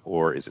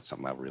 Or is it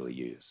something I'll really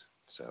use?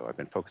 So I've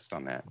been focused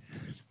on that.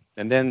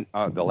 And then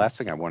the last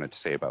thing I wanted to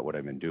say about what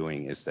I've been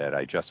doing is that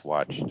I just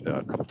watched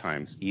a couple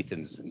times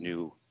Ethan's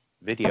new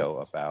video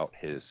about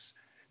his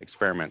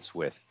experiments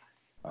with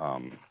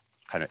kind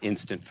of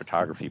instant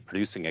photography,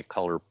 producing a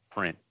color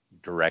print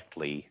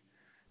directly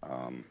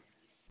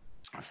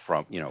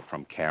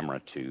from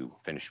camera to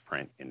finished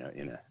print in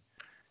a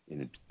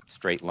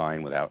straight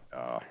line without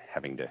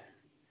having to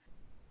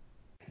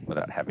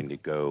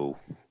go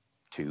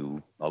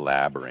to a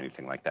lab or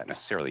anything like that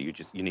necessarily.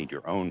 You need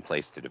your own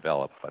place to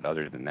develop, but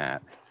other than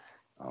that,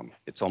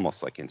 it's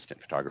almost like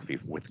instant photography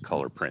with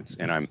color prints.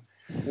 And I'm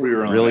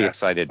really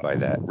excited by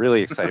that.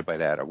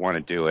 I want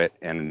to do it,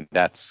 and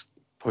that's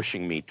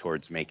pushing me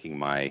towards making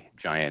my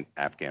giant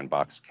Afghan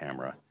box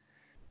camera,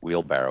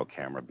 wheelbarrow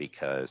camera,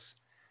 because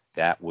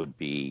that would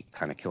be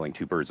kind of killing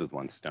two birds with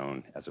one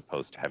stone, as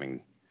opposed to having,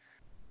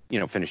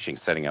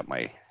 setting up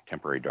my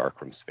temporary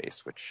darkroom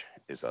space, which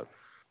is a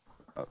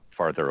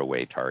farther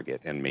away target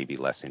and maybe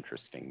less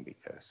interesting,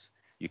 because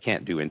you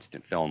can't do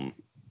instant film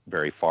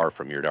very far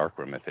from your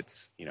darkroom if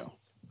it's,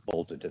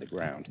 bolted to the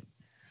ground.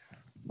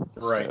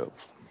 Right. So,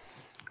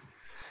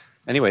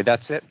 anyway,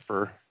 that's it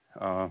for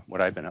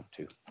what I've been up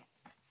to.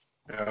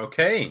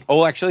 Okay.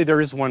 Oh, actually, there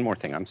is one more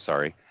thing. I'm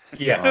sorry.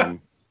 Yeah.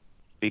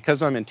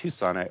 Because I'm in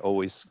Tucson, I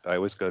always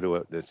go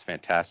to this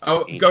fantastic.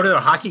 Oh, go to the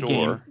hockey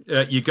store.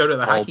 game. You go to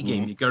the hockey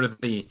game. You go to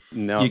the.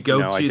 No, you go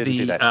no, to I didn't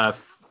do that.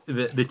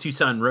 The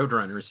Tucson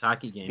Roadrunners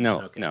hockey game.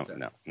 No, okay, no,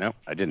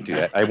 I didn't do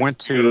that. I went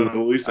to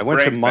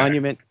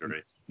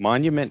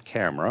Monument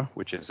Camera,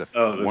 which is a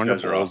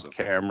wonderful old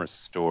camera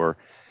store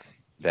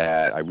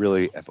that I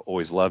really have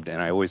always loved, and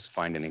I always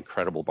find an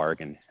incredible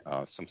bargain,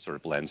 some sort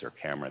of lens or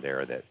camera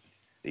there that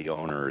the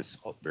owner is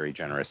very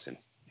generous in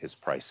his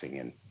pricing,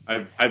 and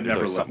I've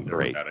never looked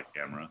at a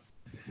camera.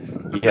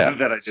 Yeah.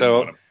 that I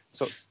didn't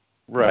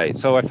Right.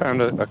 So I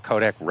found a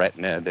Kodak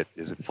Retina that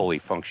is a fully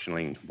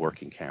functioning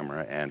working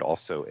camera, and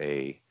also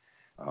a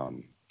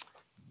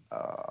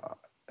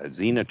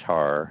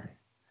Zenitar,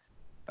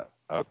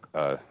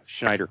 a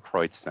Schneider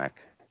Kreuznach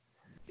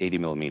 80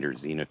 millimeter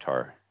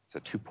Zenitar. It's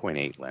a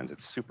 2.8 lens.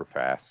 It's super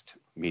fast,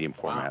 medium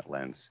format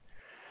lens.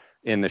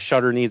 And the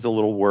shutter needs a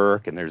little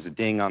work, and there's a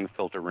ding on the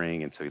filter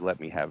ring, and so he let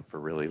me have it for a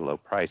really low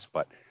price.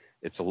 But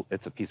it's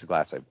a piece of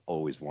glass I've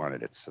always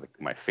wanted. It's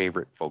my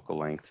favorite focal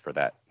length for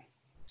that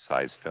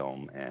size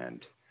film,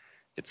 and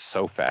it's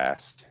so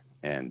fast,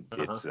 and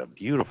it's a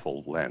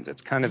beautiful lens.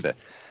 It's kind of the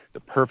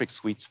perfect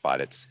sweet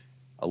spot. It's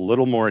a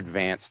little more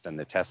advanced than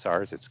the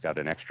Tessars. It's got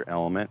an extra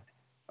element,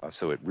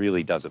 so it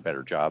really does a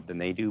better job than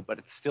they do, but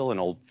it's still an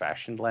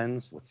old-fashioned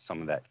lens with some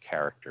of that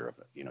character of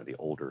the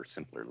older,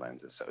 simpler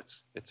lenses. So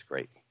it's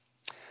great.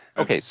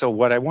 Okay, so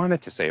what I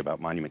wanted to say about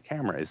Monument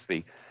Camera is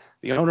the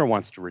owner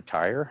wants to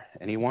retire,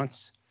 and he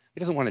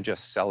doesn't want to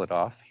just sell it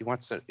off. He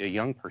wants a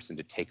young person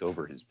to take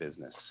over his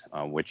business,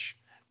 which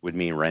would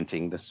mean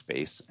renting the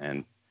space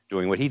and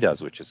doing what he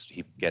does, which is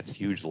he gets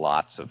huge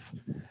lots of,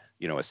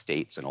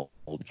 estates and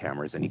old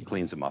cameras, and he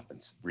cleans them up and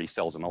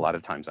resells them a lot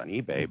of times on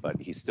eBay. But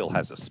he still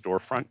has a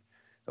storefront,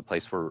 a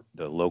place for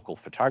the local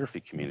photography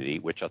community,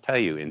 which I'll tell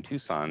you, in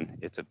Tucson,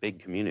 it's a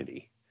big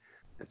community.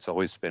 It's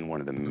always been one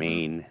of the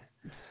main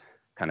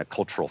kind of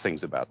cultural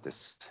things about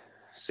this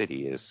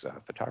city is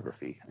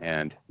photography.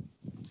 And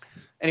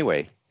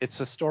anyway,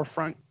 it's a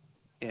storefront,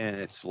 and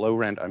it's low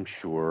rent, I'm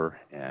sure,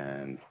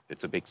 and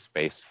it's a big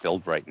space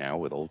filled right now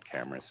with old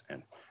cameras.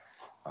 And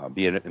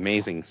be it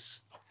amazing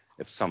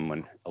if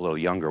someone a little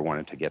younger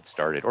wanted to get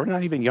started, or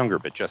not even younger,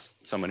 but just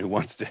someone who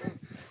wants to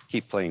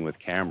keep playing with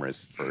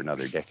cameras for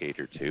another decade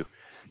or two.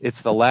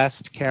 It's the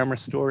last camera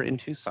store in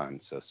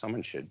Tucson, so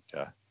someone should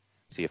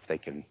see if they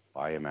can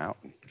buy them out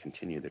and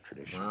continue the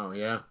tradition. Oh,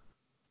 yeah.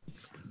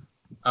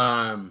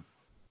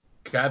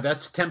 God,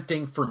 that's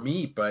tempting for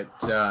me, but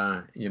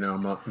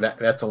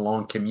that's a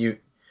long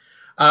commute.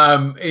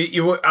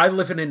 I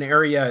live in an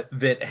area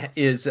that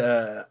is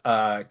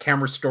a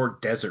camera store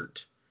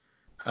desert.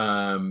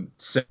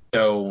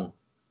 So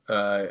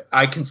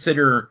I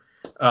consider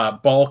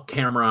ball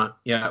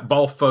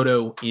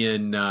photo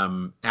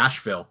in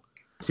Asheville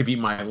to be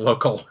my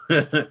local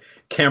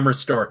camera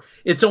store.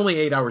 It's only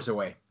 8 hours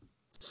away.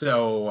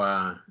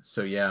 So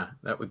yeah,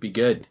 that would be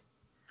good.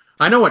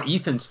 I know what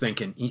Ethan's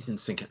thinking.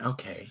 Ethan's thinking,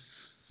 okay,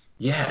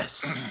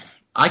 yes,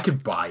 I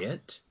could buy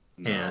it.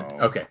 No.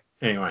 And okay,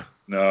 anyway.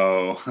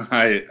 No,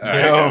 I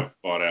have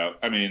bought out.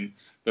 I mean,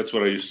 that's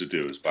what I used to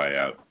do, is buy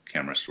out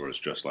camera stores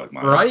just like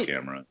my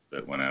camera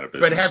that went out of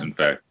business. In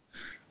fact,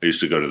 I used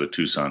to go to the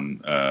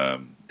Tucson.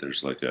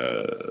 There's like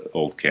a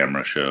old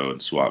camera show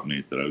and swap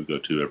meet that I would go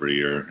to every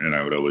year, and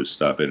I would always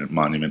stop in at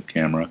Monument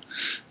Camera.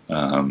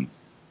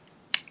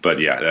 But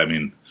yeah, I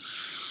mean,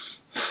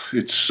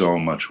 it's so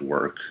much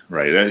work,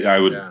 right? I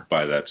would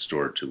buy that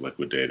store to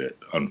liquidate it.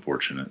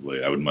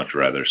 Unfortunately, I would much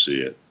rather see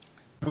it.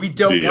 We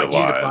don't want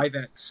you to buy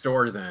that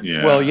store then.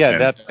 Yeah, well, yeah,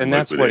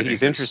 that's what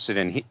he's interested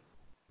in.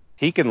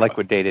 He can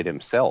liquidate it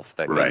himself.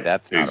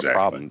 That's not a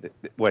problem.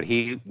 What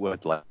he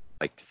would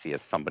like to see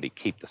is somebody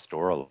keep the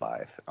store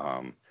alive.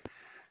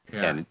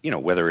 And,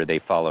 whether they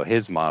follow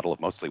his model of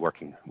mostly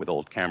working with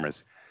old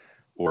cameras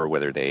or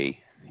whether they,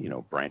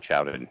 branch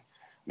out and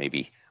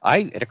maybe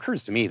it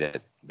occurs to me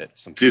that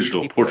some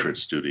digital portrait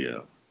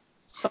studio.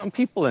 Some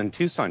people in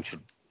Tucson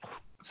should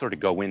sort of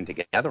go in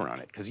together on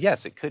it, because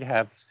yes, it could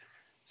have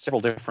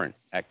several different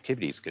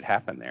activities could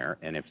happen there.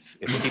 And if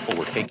people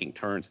were taking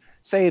turns,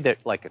 say that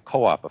like a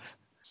co-op of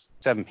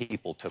 7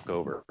 people took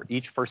over,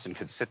 each person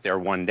could sit there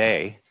one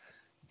day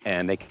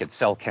and they could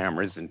sell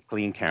cameras and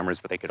clean cameras,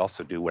 but they could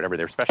also do whatever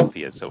their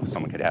specialty is. So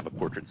someone could have a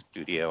portrait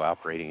studio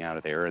operating out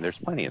of there, and there's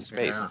plenty of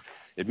space. Yeah.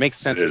 It makes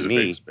sense to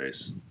me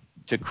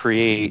to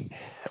create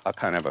a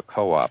kind of a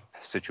co-op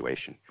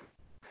situation.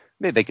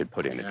 Maybe they could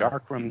put in a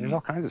dark room. There's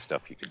all kinds of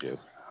stuff you could do.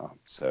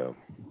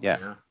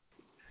 Yeah.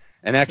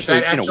 And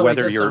actually,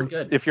 whether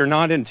if you're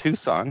not in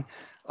Tucson,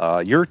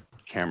 your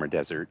camera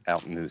desert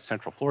out in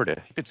Central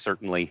Florida, you could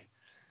certainly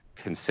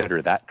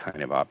consider that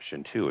kind of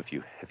option too. If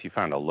you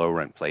found a low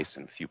rent place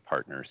and a few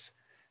partners,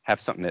 have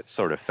something that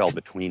sort of fell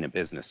between a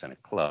business and a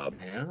club,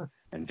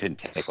 and didn't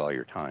take all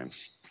your time.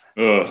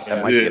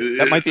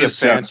 That might be a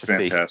fantasy.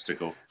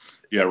 Fantastical.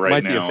 Yeah,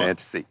 right now. Might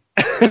be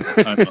a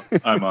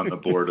fantasy. I'm on the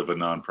board of a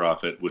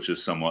nonprofit, which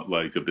is somewhat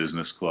like a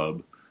business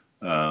club.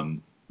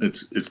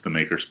 It's the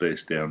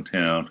Makerspace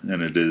downtown,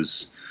 and it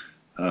is.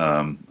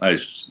 Being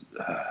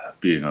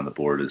on the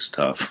board is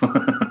tough.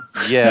 Don't.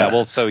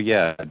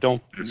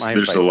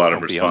 There's a lot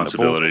of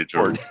responsibility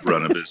to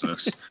run a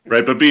business,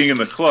 right? But being in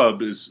the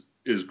club is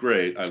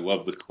great. I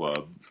love the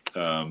club,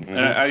 and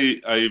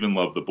I even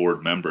love the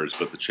board members.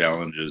 But the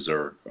challenges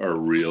are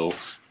real,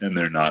 and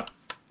they're not.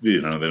 They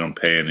don't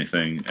pay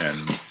anything,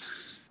 and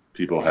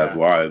people have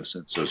lives,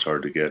 and so it's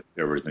hard to get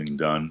everything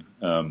done.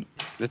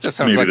 It just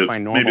sounds like my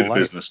normal maybe the life.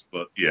 Business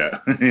club,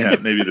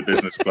 maybe the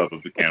business club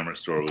of the camera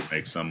store would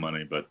make some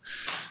money, but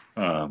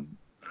I'm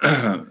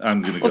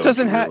going to go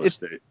into real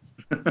estate.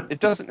 It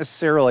doesn't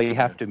necessarily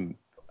have to.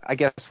 I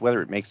guess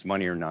whether it makes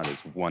money or not is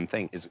one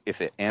thing. Is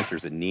if it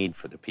answers a need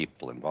for the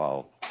people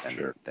involved,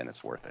 then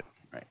it's worth it,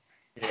 right?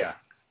 Yeah.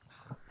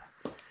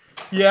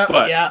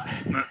 Yeah.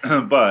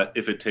 But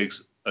if it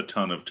takes a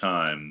ton of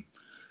time,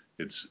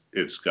 it's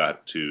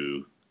got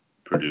to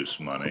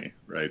produce money,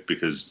 right?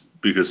 Because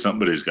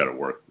somebody's got to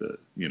work the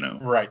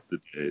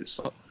days.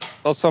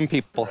 Well, some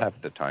people have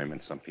the time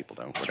and some people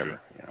don't. Whatever.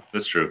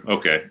 That's true.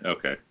 Okay.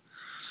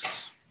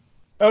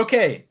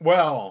 Okay.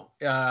 Well,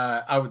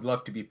 I would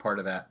love to be part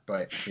of that,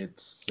 but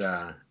it's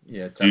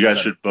it's. You guys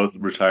should both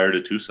retire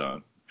to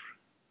Tucson.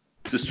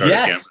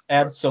 Yes,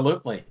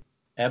 absolutely.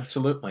 That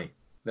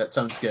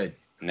sounds good.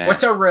 Nah,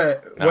 what's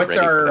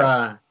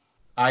our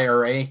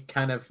IRA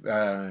kind of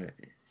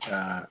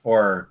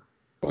or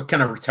what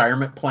kind of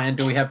retirement plan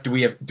do we have? Do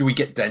we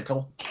get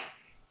dental?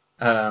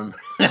 Well,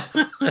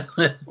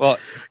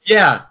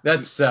 yeah,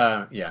 that's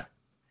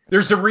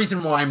There's a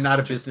reason why I'm not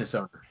a business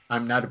owner.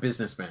 I'm not a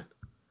businessman.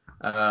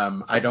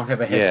 I don't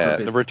have a head for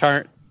business.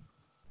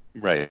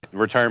 The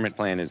retirement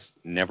plan is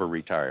never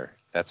retire.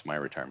 That's my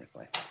retirement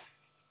plan.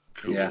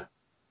 Cool. Yeah.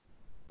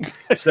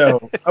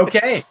 So,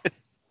 okay.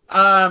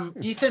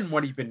 Ethan,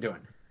 what have you been doing?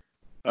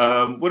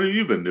 What have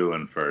you been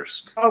doing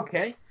first?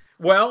 Okay.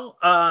 Well,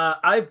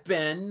 I've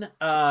been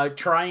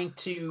trying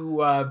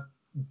to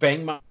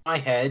bang my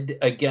head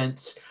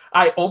against.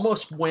 I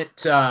almost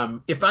went.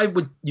 If I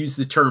would use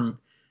the term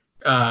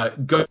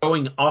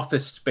going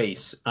office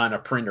space on a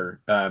printer,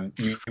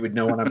 you would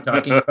know what I'm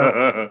talking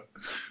about.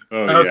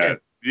 Okay.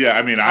 Yeah.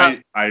 I mean,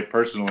 I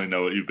personally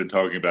know what you've been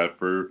talking about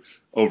for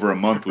over a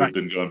month. We've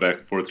been going back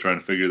and forth trying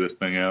to figure this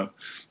thing out.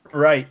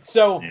 Right.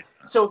 So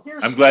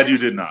here's. I'm glad you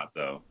did not,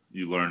 though.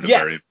 You learned a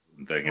very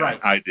important thing. Right.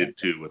 I did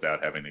too,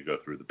 without having to go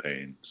through the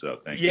pain. So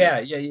thank you.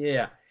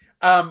 Yeah.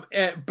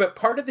 But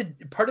part of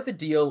the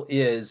deal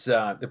is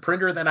the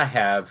printer that I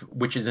have,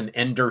 which is an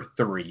Ender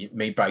 3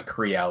 made by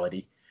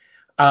Creality.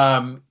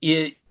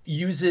 It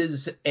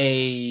uses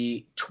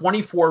a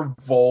 24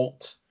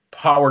 volt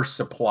power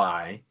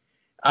supply,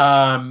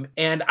 and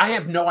I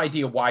have no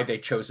idea why they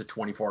chose a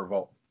 24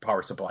 volt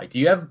power supply. Do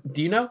you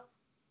know?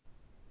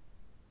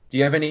 Do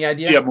you have any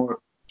idea? Yeah, more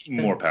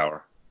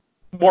power.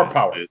 More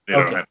power. They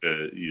don't have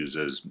to use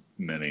as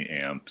many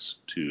amps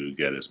to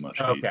get as much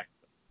heat.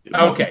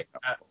 Okay.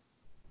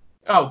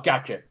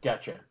 Gotcha.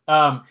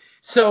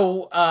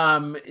 So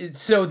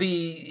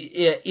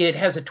it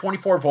has a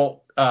 24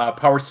 volt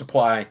power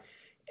supply,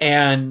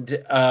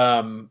 and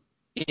I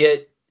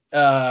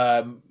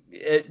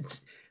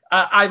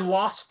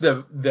lost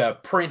the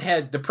print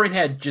head. The print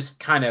head just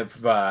kind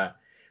of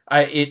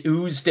it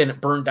oozed and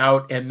it burned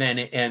out,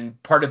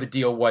 and part of the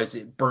deal was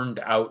it burned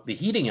out the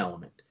heating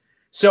element.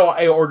 So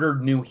I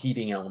ordered new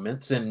heating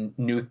elements and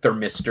new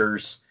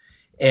thermistors,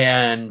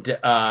 and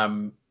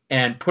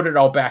put it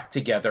all back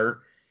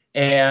together,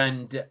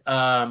 and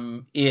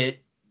it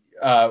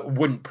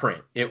wouldn't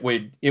print. It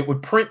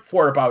would print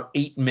for about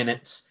 8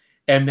 minutes,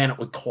 and then it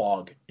would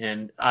clog.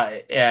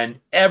 I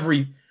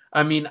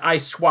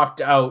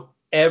swapped out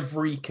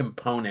every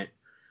component.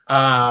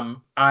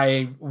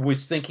 I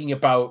was thinking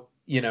about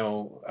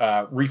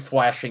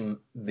reflashing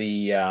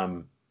the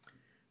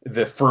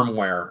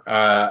firmware.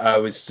 I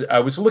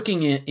was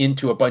looking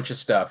into a bunch of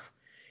stuff.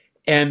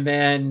 And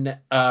then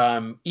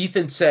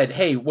Ethan said,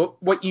 "Hey,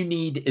 what you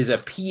need is a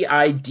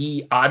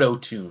PID auto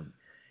tune,"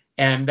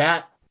 and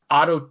that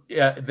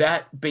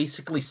that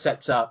basically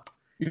sets up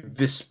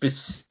the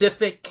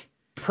specific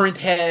print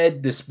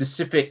head, the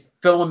specific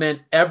filament,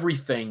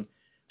 everything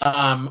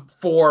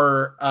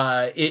for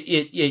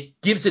it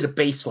gives it a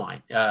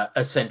baseline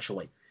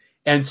essentially,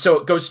 and so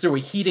it goes through a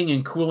heating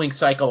and cooling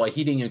cycle, and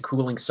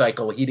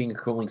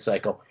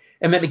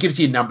then it gives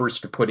you numbers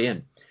to put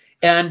in.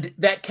 And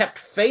that kept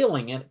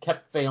failing, and it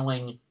kept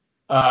failing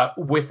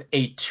with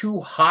a too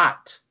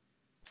hot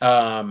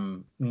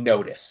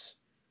notice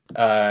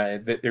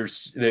that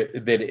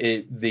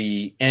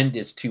the end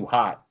is too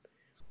hot.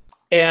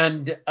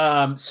 And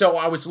so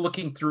I was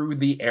looking through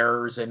the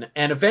errors, and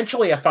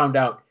eventually I found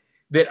out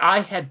that I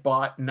had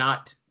bought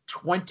not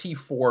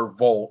 24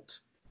 volt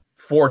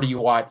 40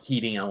 watt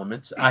heating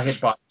elements. I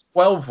had bought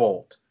 12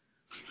 volt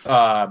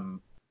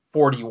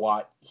 40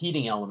 watt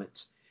heating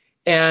elements.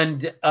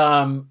 And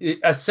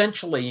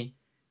essentially,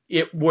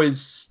 it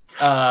was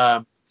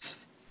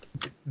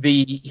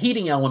the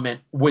heating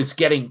element was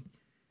getting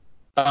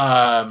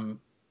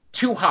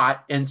too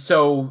hot, and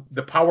so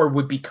the power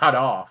would be cut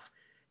off,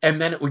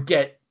 and then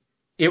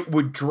it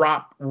would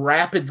drop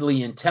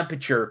rapidly in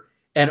temperature,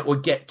 and it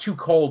would get too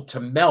cold to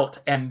melt,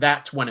 and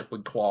that's when it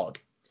would clog.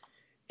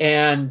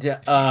 And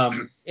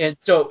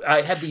so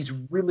I had these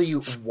really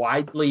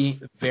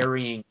widely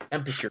varying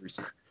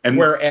temperatures. And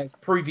whereas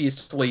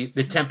previously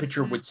the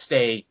temperature would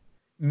stay,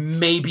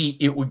 maybe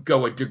it would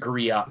go a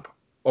degree up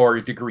or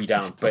a degree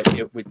down, but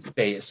it would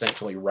stay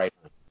essentially right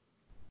on.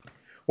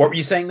 What were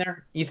you saying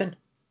there, Ethan?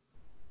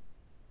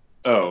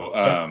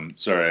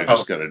 Sorry, I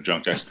just got a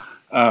junk text.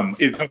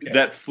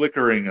 That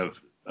flickering of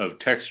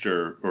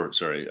temperature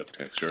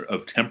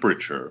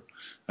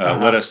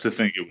led us to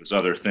think it was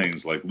other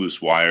things like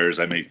loose wires.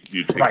 I made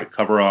you take the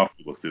cover off.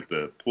 We looked at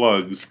the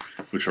plugs,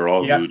 which are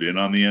all glued in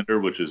on the ender,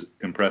 which is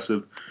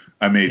impressive.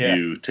 I made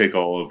you take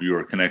all of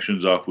your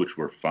connections off, which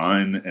were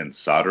fine, and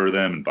solder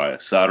them and buy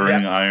a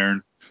soldering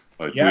iron.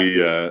 Like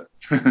we it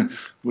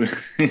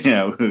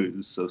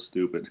was so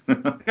stupid.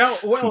 No,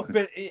 well,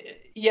 but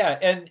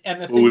and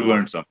the thing we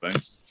learned something.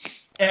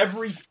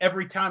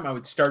 Every time I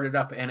would start it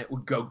up, and it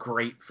would go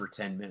great for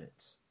 10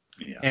 minutes.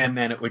 Yeah. And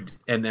then it would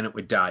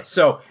die.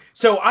 So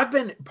I've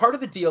been part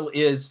of the deal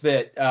is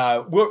that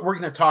we're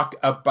going to talk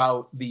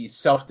about the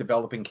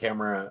self-developing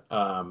camera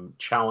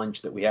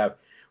challenge that we have.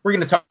 We're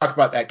going to talk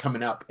about that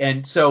coming up.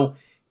 And so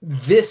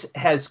this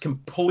has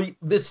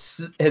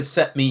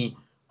set me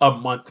a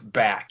month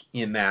back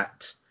in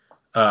that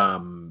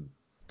in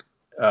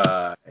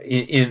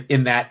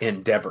that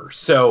endeavor.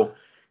 So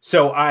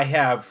I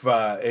have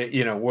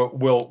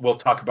we'll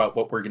talk about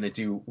what we're going to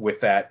do with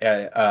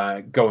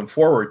that going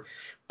forward.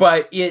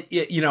 But it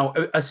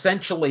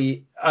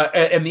essentially,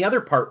 and the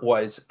other part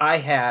was I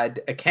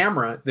had a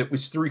camera that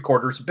was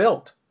 3/4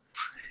 built.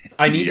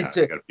 I needed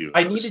to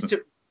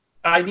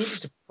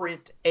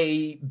print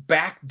a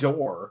back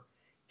door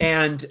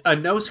and a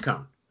nose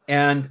cone,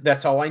 and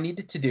that's all I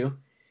needed to do.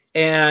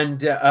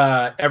 And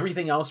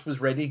everything else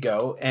was ready to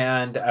go,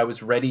 and I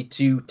was ready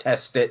to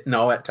test it and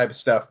all that type of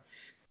stuff.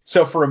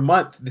 So for a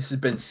month, this has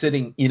been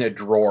sitting in a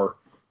drawer.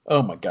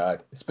 Oh my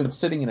God, it's been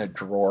sitting in a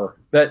drawer.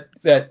 That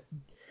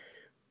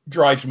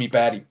drives me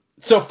batty.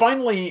 So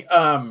finally,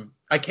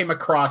 I came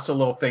across a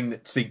little thing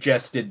that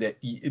suggested that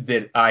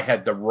I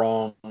had the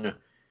wrong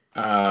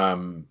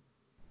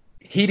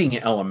heating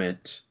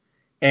element,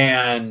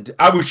 and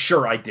I was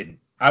sure I didn't.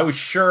 I was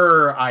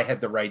sure I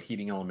had the right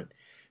heating element,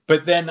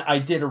 but then I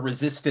did a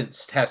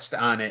resistance test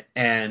on it,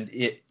 and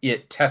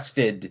it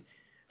tested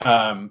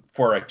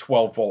for a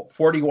 12 volt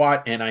 40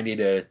 watt, and I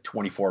need a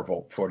 24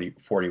 volt 40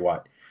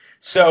 watt.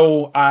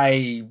 So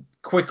I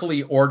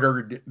quickly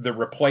ordered the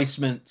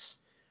replacements.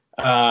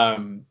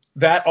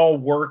 That all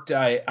worked.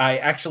 I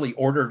actually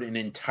ordered an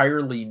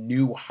entirely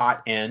new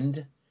hot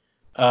end,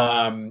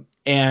 and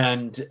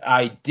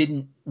I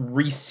didn't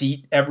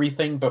reseat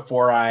everything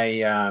before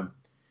I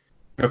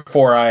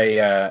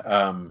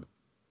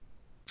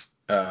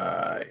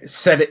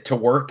set it to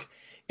work.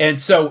 And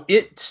so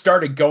it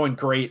started going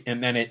great,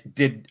 and then it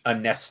did a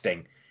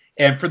nesting.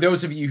 And for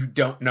those of you who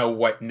don't know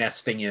what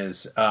nesting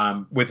is,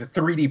 with a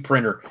 3D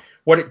printer,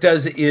 what it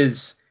does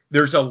is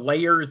there's a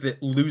layer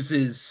that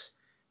loses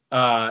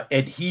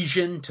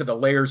adhesion to the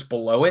layers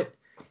below it.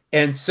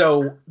 And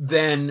so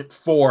then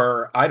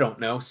for, I don't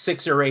know,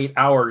 6 or 8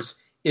 hours,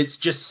 it's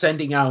just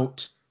sending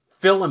out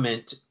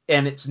filament,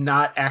 and it's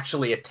not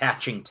actually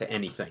attaching to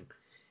anything.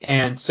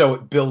 And so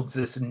it builds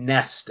this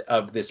nest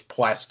of this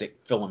plastic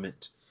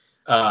filament,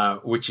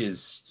 which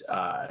is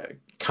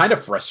kind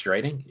of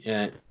frustrating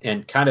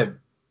and kind of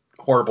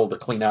horrible to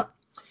clean up.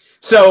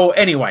 So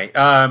anyway,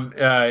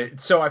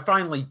 so I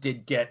finally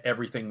did get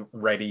everything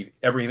ready,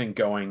 everything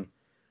going,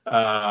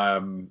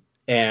 and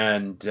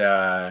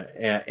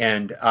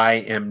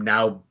I am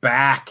now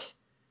back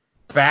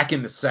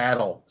in the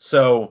saddle.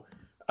 So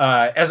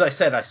as I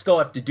said, I still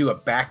have to do a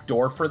back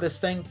door for this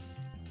thing,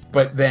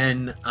 but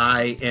then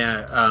I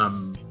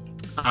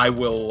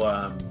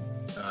will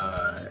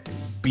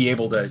be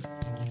able to.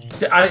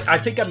 I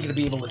think I'm going to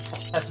be able to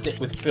test it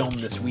with film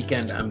this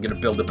weekend. I'm going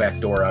to build a back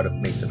door out of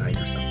masonite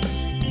or something.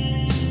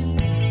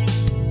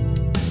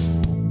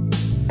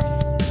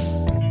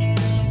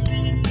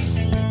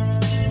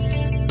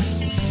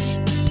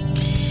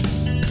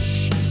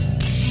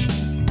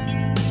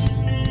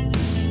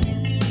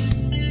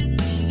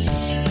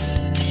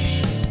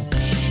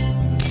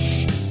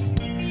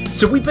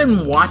 So we've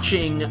been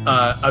watching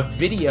a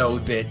video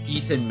that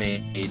Ethan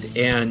made,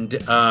 and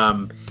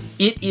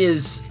it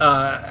is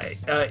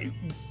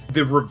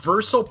the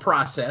reversal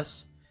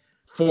process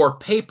for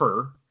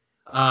paper,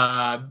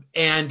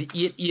 and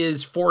it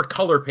is for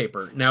color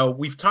paper. Now,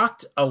 we've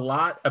talked a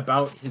lot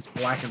about his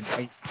black and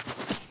white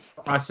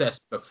process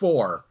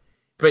before,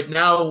 but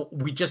now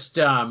we just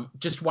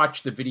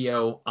watched the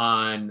video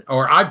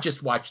I've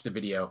just watched the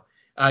video.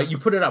 You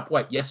put it up,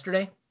 what,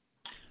 yesterday?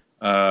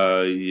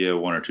 Yeah,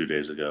 1 or 2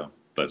 days ago,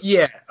 but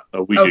yeah,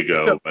 a week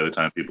ago by the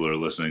time people are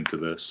listening to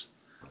this.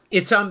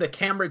 It's on the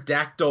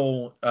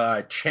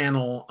Cameradactyl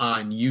channel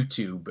on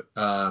YouTube,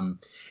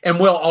 and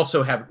we'll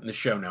also have it in the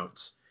show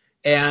notes.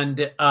 And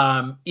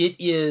it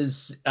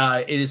is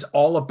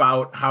all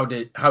about how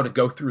to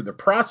go through the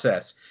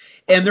process.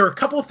 And there are a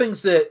couple of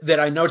things that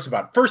I noticed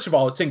about it. First of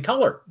all, it's in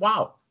color.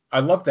 Wow,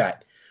 I love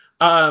that.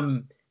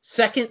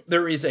 Second,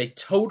 there is a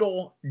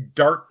total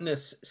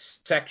darkness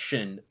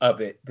section of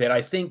it that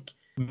I think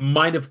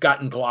might have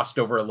gotten glossed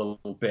over a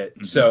little bit.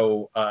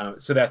 Mm-hmm.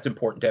 So that's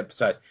important to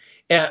emphasize.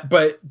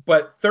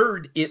 But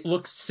third, it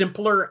looks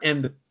simpler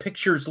and the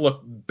pictures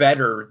look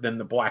better than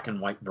the black and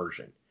white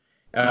version.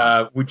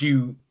 Would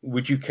you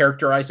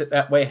characterize it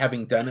that way,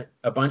 having done it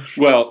a bunch?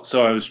 Well,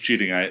 so I was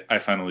cheating. I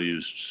finally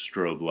used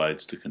strobe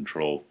lights to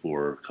control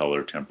for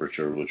color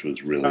temperature, which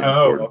was really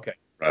important okay.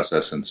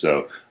 process. And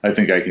so I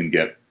think I can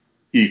get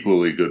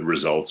equally good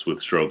results with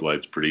strobe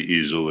lights pretty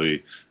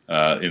easily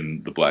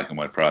in the black and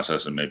white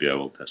process, and maybe I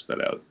will test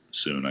that out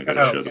soon. I got to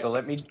show them. So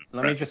let me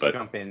just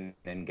jump in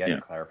and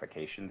get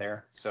clarification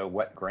there. So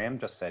what Graham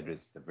just said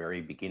is the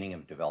very beginning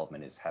of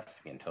development has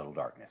to be in total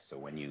darkness. So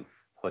when you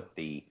put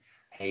the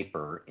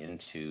paper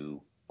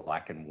into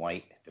black and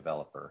white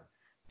developer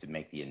to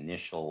make the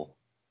initial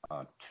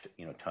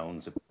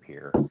tones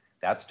appear,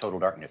 that's total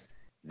darkness.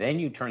 Then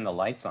you turn the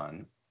lights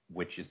on,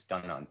 which is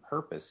done on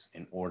purpose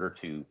in order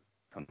to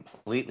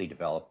completely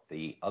develop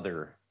the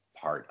other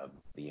part of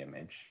the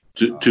image.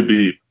 To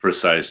be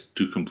precise,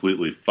 to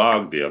completely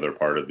fog the other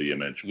part of the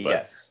image,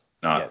 but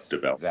not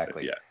develop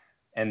exactly. it yet.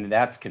 And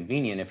that's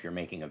convenient if you're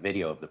making a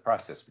video of the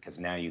process, because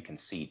now you can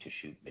see to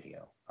shoot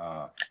video.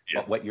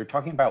 But what you're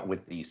talking about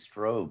with the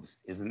strobes,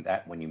 isn't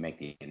that when you make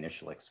the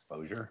initial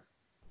exposure?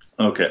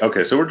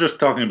 Okay. So we're just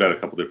talking about a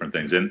couple different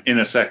things. And in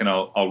a second,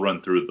 I'll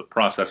run through the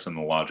process and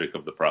the logic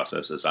of the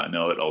process as I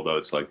know it, although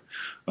it's like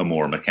a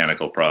more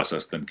mechanical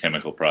process than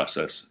chemical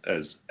process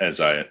as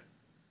I,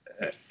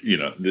 at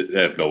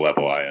the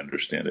level I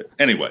understand it.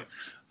 Anyway,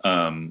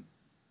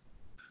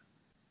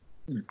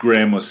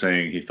 Graham was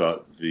saying he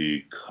thought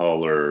the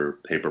color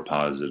paper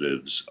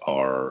positives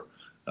are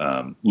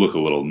look a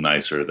little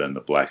nicer than the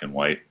black and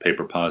white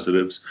paper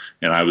positives.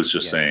 And I was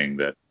just saying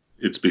that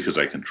it's because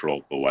I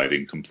controlled the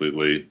lighting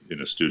completely in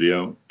a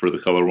studio for the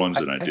color ones,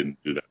 and I didn't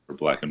do that for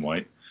black and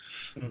white.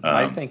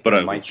 I think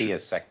there might be a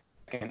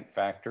second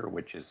factor,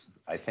 which is,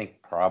 I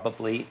think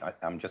probably,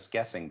 I'm just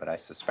guessing, but I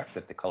suspect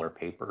that the color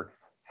paper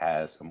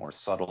has a more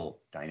subtle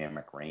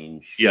dynamic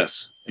range.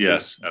 Yes,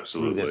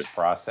 absolutely. Through this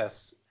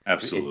process.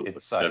 Absolutely.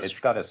 It's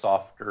got a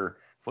softer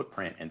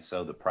footprint, and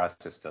so the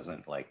process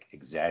doesn't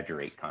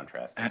exaggerate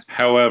contrast.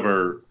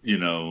 However,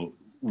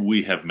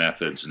 we have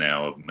methods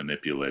now of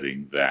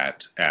manipulating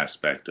that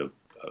aspect of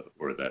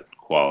or that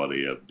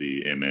quality of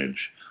the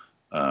image,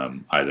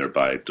 either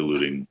by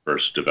diluting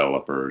burst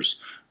developers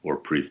or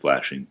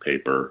pre-flashing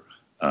paper.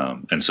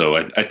 And so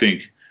I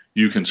think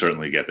you can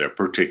certainly get there,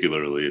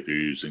 particularly if you're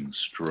using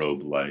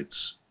strobe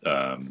lights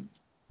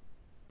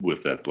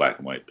with that black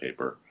and white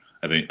paper.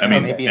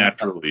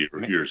 Naturally,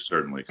 you're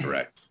certainly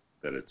correct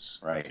that it's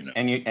right.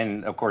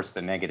 And of course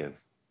the negative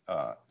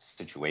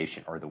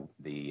situation, or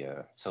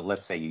so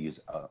let's say you use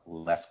a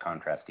less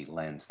contrasty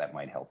lens, that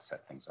might help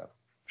set things up.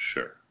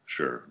 Sure,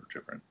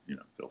 different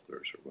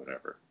filters or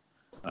whatever.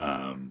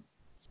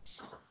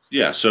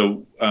 Yeah,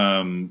 so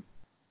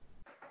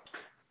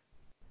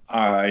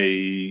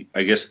I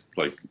guess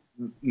like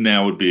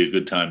now would be a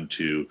good time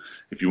to,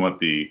 if you want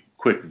the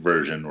quick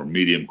version or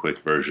medium quick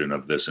version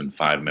of this in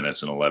 5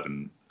 minutes and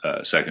 11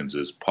 seconds,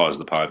 is pause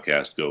the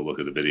podcast, go look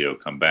at the video,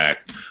 come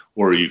back,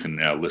 or you can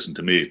now listen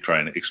to me try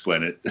and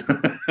explain it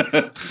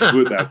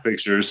without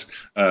pictures.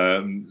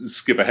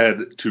 Skip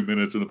ahead 2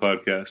 minutes in the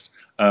podcast.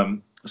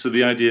 So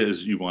the idea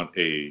is you want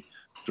a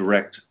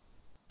direct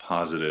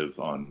positive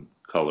on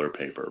color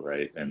paper,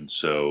 right? And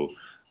so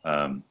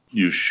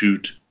you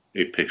shoot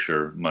a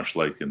picture, much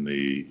like in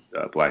the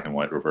black and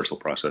white reversal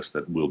process,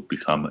 that will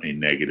become a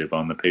negative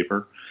on the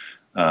paper.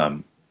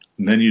 And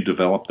then you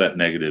develop that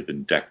negative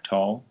in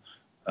Dectal,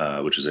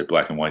 which is a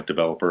black and white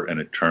developer, and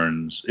it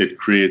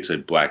creates a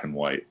black and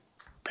white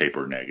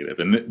paper negative.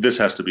 And this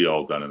has to be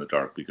all done in the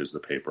dark because the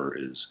paper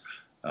is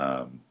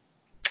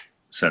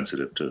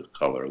sensitive to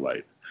color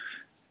light.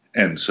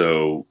 And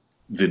so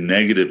the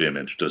negative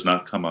image does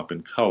not come up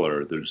in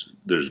color.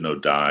 There's no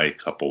dye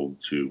coupled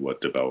to what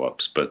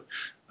develops, but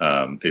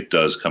it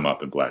does come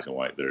up in black and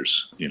white.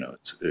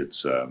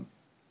 It's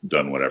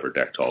done whatever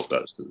Dectal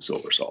does to the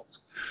silver salts.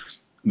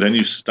 Then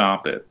you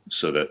stop it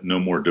so that no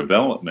more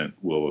development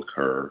will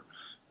occur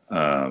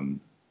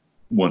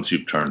once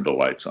you've turned the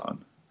lights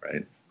on,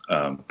 right?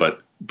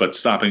 But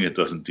stopping it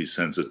doesn't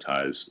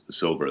desensitize the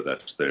silver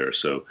that's there,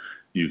 so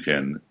you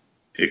can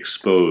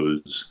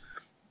expose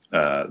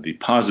the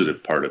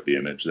positive part of the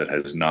image that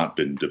has not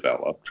been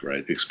developed,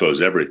 right? Expose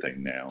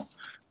everything now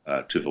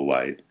to the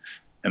light,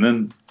 and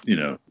then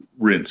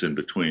rinse in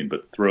between,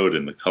 but throw it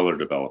in the color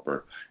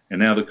developer.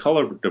 And now the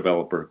color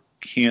developer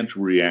can't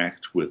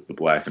react with the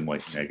black and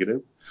white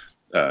negative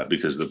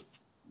because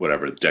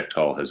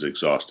Dectal has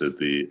exhausted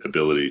the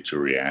ability to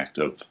react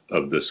of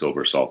the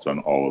silver salts on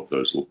all of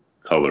those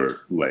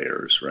color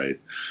layers, right?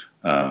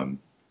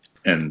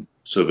 And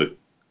so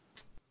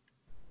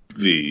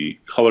the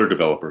color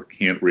developer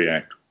can't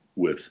react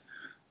with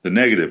the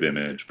negative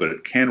image, but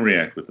it can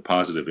react with the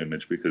positive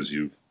image because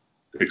you've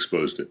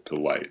exposed it to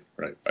light,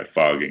 right, by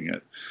fogging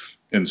it.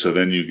 And so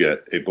then you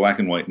get a black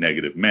and white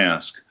negative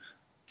mask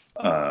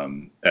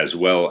as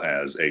well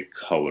as a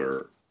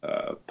color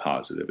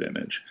positive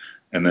image.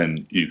 And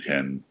then you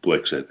can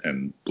Blix it,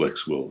 and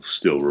Blix will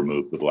still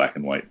remove the black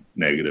and white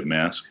negative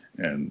mask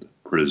and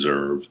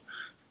preserve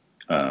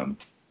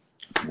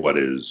what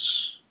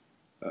is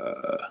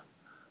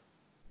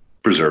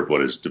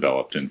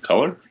developed in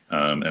color,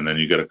 and then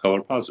you get a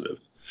color positive.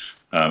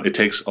 It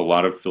takes a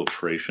lot of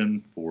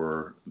filtration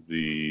for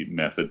the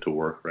method to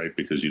work, right?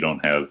 Because you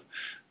don't have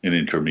an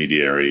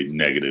intermediary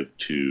negative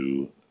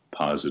to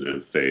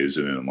positive phase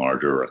in an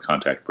enlarger or a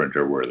contact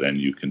printer where then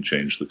you can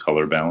change the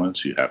color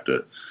balance. You have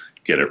to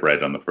get it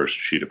right on the first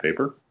sheet of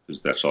paper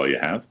because that's all you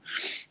have.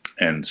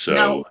 And so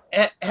now,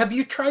 have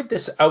you tried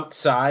this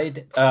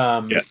outside?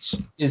 Yes.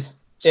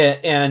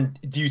 And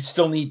do you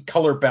still need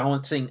color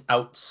balancing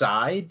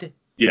outside?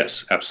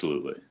 Yes,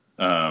 absolutely.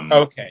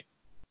 Okay.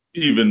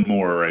 Even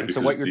more, right? And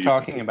so what you're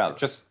talking about,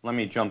 just let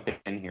me jump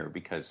in here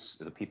because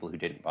the people who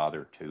didn't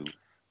bother to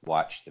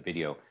watch the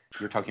video,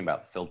 you're talking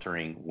about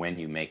filtering when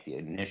you make the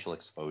initial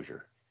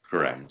exposure.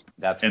 Correct.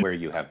 That's where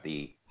you have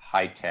the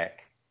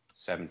high-tech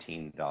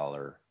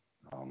 $17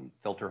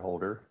 filter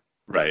holder.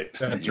 Right.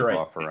 That's you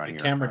offer on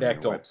your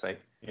website.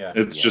 Yeah.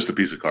 It's just a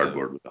piece of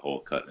cardboard with a hole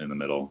cut in the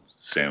middle,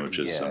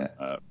 sandwiches some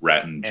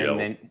rattan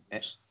gel.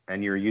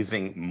 And you're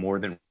using more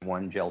than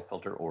one gel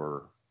filter,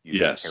 or you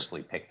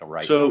carefully pick the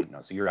right one?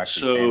 No, so you're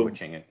actually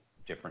sandwiching it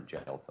different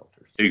gel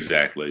filters.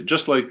 Exactly.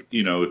 Just like,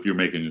 if you're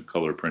making a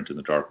color print in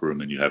the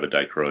darkroom and you have a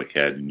dichroic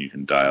head and you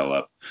can dial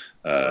up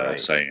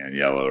cyan,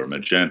 yellow, or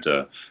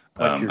magenta.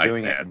 But you're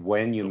doing it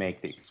when you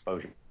make the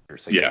exposure.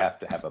 So you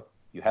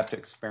have to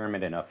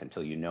experiment enough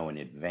until you know in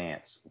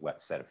advance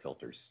what set of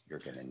filters you're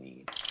going to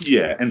need.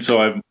 Yeah, and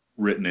so I've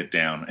written it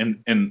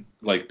down, and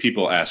like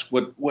people ask,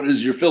 what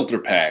is your filter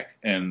pack?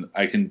 And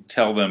I can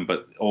tell them,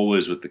 but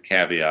always with the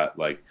caveat,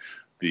 like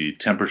the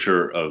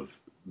temperature of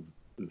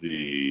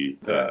the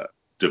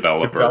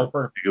developer,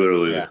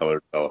 particularly the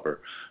color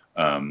developer,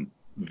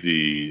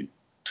 the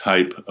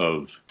type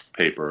of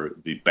paper,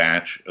 the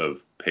batch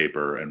of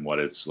paper, and what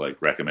its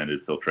like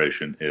recommended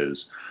filtration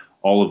is.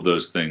 All of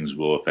those things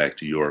will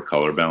affect your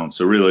color balance.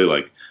 So really,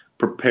 like,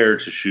 prepare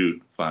to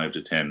shoot 5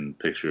 to 10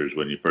 pictures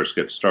when you first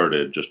get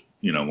started, just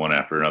one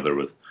after another,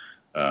 with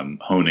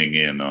honing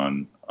in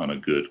on a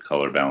good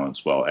color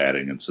balance while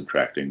adding and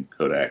subtracting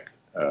Kodak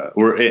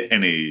or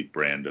any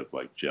brand of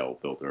like gel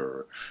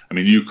filter.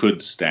 You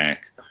could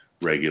stack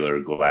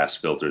regular glass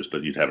filters,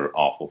 but you'd have an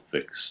awful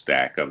thick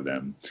stack of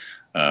them.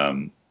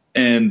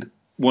 And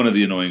one of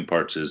the annoying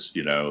parts is,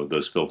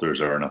 those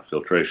filters are enough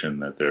filtration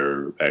that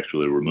they're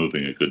actually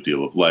removing a good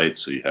deal of light,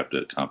 so you have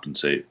to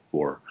compensate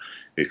for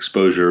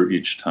exposure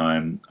each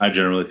time. I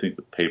generally think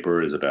the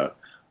paper is about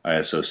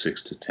ISO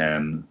 6 to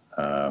 10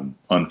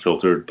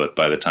 unfiltered, but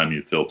by the time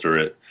you filter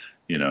it,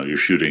 you're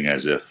shooting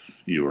as if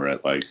you were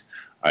at like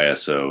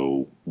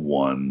ISO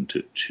 1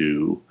 to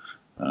 2.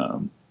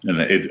 And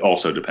it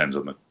also depends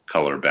on the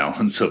color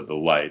balance of the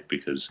light,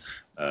 because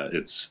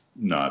it's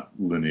not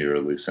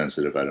linearly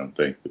sensitive, I don't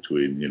think,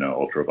 between,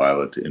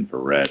 ultraviolet to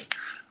infrared.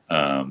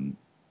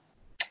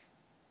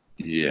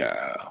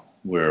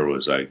 Where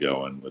was I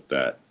going with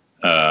that?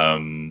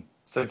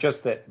 So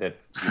just that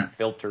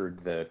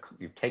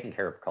you've taken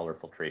care of color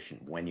filtration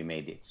when you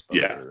made the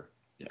exposure.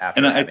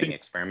 After having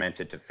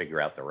experimented to figure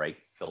out the right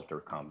filter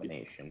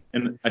combination.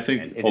 And I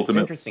think it's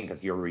interesting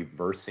because you're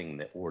reversing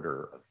the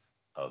order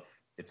of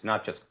it's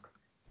not just,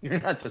 you're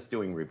not just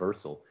doing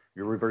reversal,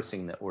 you're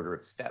reversing the order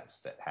of steps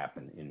that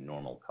happen in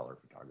normal color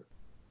photography.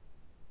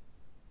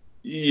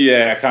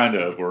 Yeah, kind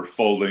of. Or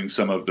folding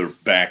some of the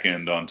back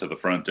end onto the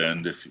front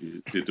end,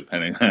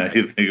 depending on how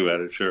you think about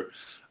it. Sure.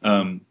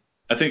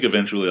 I think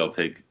eventually I'll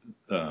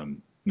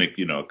make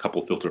a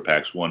couple filter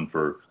packs, one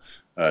for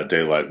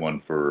daylight, one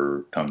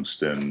for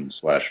tungsten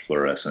 /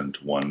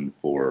 fluorescent, one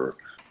for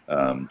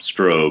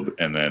strobe,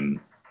 and then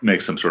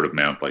make some sort of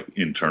mount like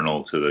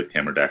internal to the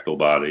camera dactyl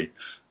body,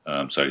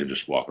 so I can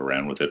just walk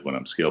around with it when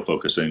I'm scale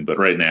focusing. But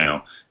right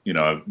now,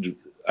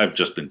 I've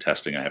just been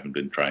testing. I haven't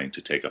been trying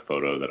to take a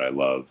photo that I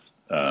love,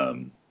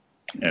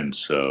 and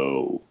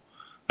so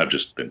I've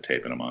just been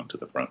taping them onto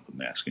the front with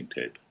masking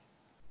tape.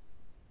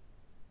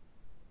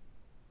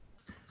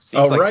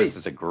 Seems like this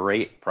is a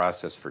great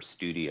process for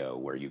studio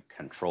where you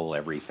control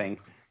everything.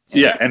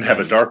 And have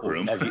a dark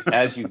room.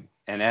 as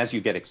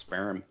you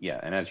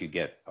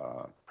get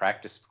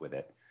practiced with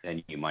it,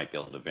 then you might be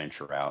able to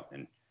venture out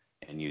and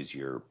use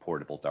your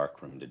portable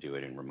darkroom to do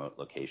it in remote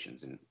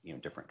locations and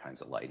different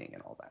kinds of lighting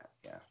and all that.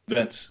 Yeah.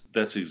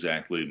 That's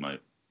exactly my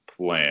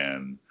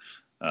plan.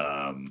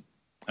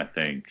 I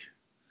think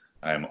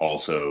I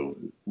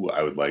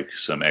would like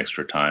some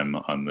extra time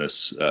on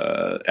this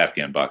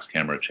Afghan box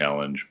camera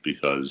challenge,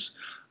 because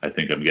I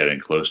think I'm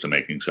getting close to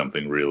making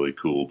something really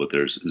cool, but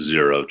there's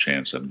zero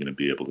chance I'm going to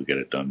be able to get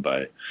it done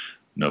by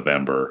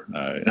November.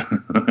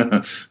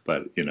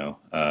 But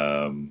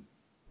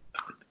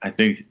I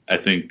think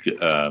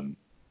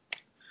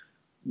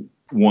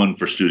one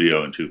for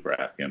studio and two for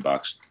Afghan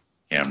box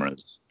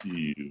cameras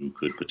you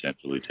could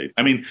potentially take.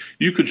 I mean,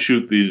 you could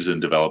shoot these and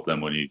develop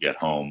them when you get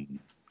home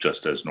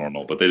just as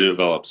normal, but they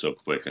develop so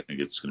quick. I think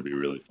it's going to be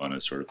really fun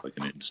as sort of like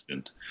an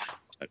instant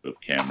type of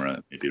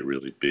camera, maybe a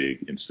really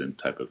big instant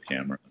type of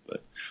camera.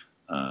 But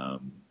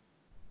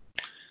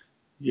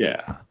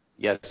yeah.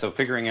 So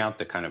figuring out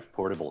the kind of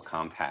portable,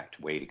 compact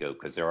way to go,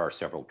 because there are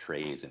several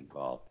trays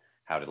involved.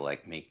 How to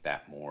make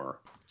that more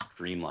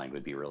streamlined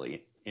would be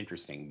really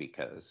interesting,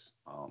 because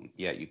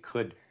you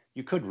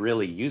could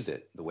really use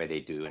it the way they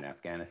do in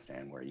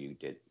Afghanistan, where you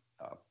did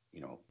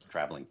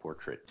traveling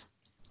portrait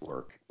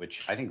work,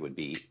 which I think would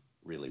be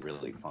really,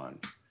 really fun.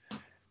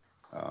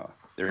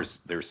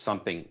 There's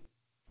something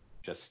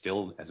just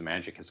still as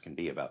magic as can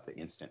be about the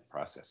instant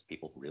process.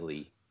 People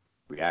really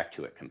react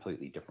to it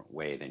completely different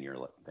way than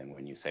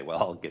when you say, well,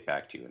 I'll get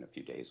back to you in a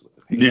few days with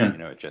the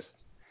picture. It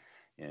just,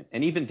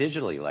 and even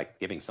digitally, like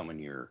giving someone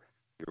your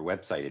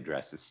website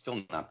address is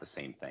still not the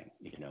same thing.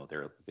 They can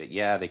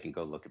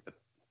go look at, but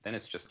then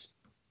it's just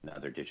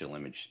another digital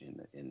image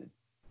in the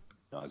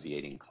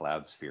nauseating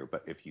cloud sphere.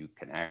 But if you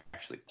can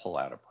actually pull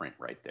out a print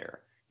right there,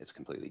 it's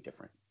completely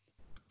different.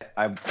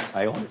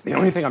 The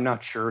only thing I'm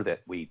not sure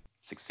that we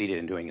succeeded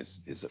in doing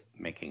is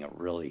making a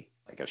really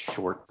a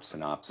short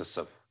synopsis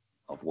of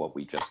what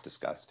we just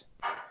discussed.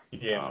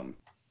 Yeah.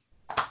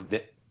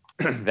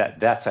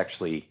 That's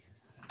actually,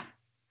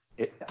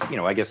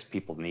 I guess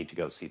people need to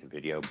go see the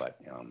video, but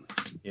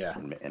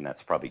and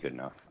that's probably good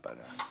enough. But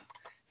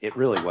it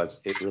really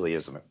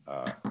is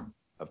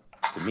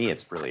to me,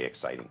 it's really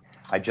exciting.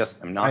 I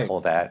just am not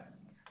all that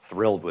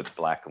thrilled with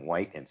black and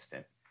white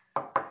instant.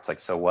 It's like,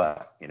 so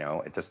what?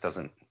 It just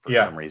doesn't, for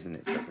some reason,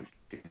 it doesn't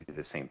do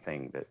the same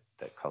thing that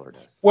color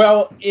does.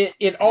 Well,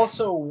 it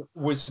also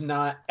was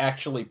not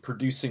actually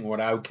producing what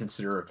I would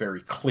consider a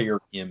very clear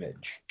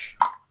image.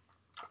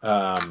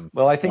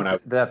 Well, I think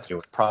that's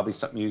probably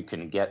something you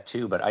can get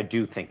to, but I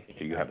do think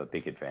you have a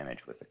big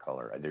advantage with the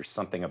color. There's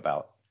something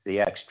about the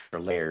extra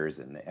layers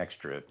and the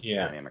extra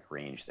dynamic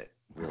range that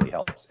really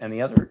helps. And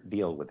the other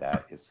deal with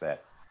that is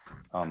that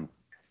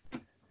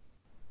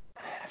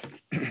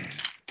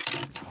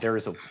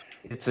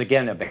it's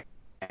again a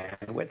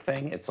bandwidth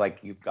thing. It's like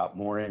you've got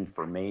more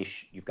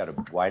information, you've got a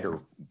wider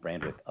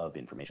bandwidth of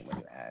information when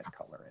you add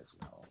color as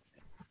well.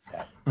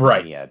 That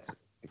really adds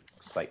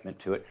excitement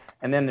to it.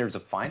 And then there's a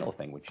final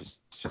thing, which is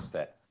just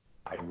that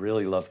I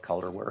really love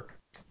color work,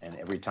 and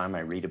every time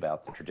I read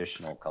about the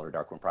traditional color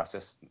darkroom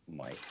process,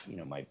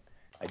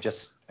 I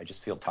just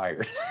feel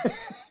tired.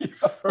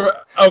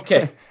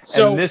 Okay.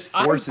 So and this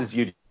forces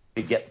you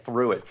to get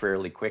through it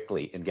fairly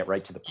quickly and get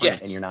right to the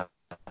point, and you're not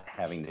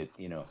having to,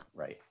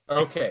 right.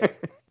 Okay.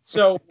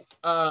 So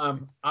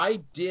I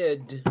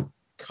did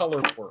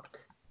color work.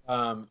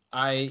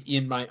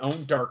 In my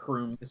own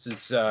darkroom, this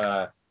is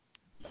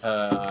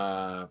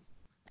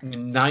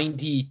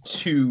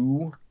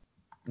 92,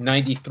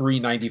 93,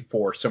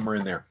 94, somewhere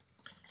in there.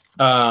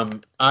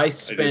 I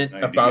spent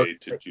about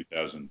 98 to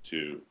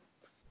 2002.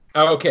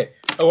 Okay.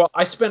 Well,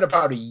 I spent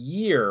about a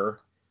year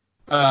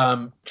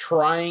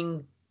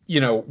trying,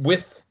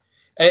 with,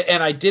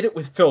 and I did it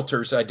with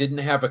filters. I didn't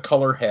have a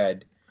color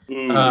head.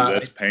 Ooh,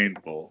 that's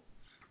painful.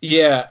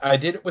 Yeah, I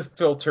did it with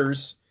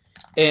filters,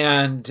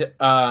 and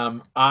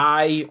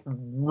I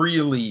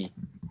really,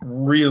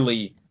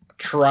 really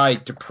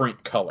tried to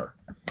print color,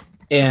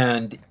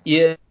 and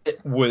it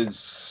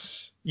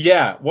was,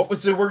 yeah. What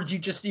was the word you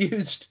just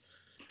used?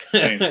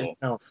 Painful.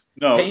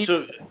 No,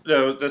 So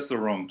no, that's the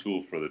wrong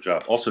tool for the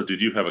job. Also,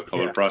 did you have a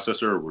color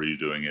processor, or were you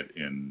doing it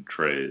in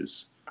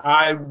trays?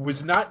 I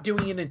was not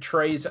doing it in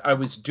trays. I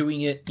was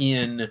doing it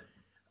in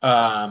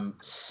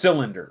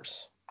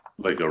cylinders.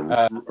 Like a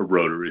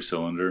rotary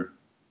cylinder?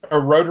 A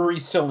rotary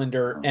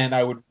cylinder, and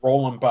I would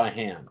roll them by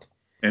hand.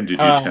 And did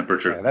you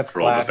temperature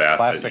control the bath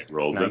classic that you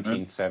rolled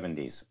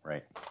 1970s,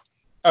 right?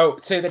 Oh,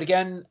 say that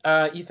again,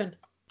 Ethan?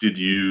 Did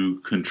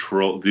you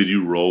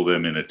roll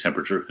them in a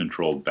temperature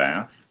controlled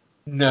bath?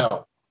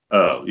 No.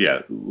 Oh, yeah.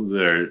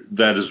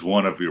 That is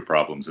one of your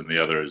problems, and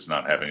the other is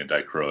not having a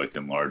dichroic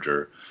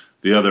enlarger.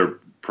 The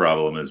other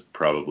problem is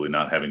probably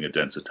not having a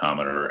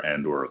densitometer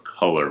and or a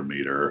color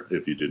meter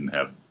if you didn't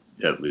have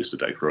at least a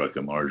dichroic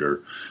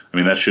enlarger. I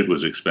mean, that shit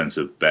was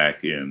expensive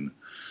back in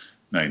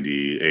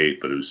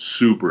 98, but it was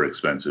super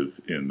expensive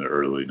in the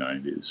early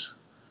 90s.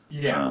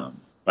 Yeah.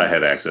 I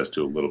had access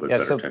to a little bit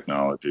better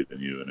technology than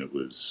you, and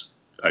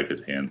I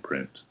could hand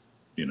print,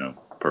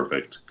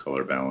 perfect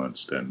color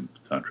balanced and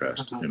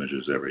contrast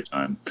images every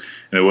time.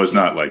 And it was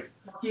not like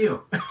Fuck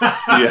you.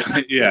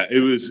 yeah.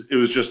 It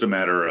was just a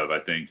matter of, I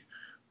think,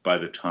 by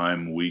the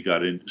time we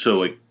got in, so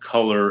like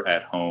color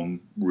at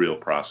home real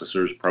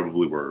processors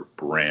probably were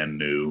brand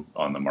new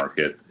on the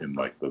market in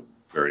like the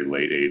very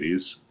late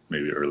 80s,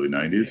 maybe early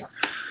 90s. Yeah.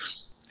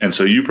 And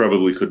so you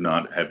probably could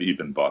not have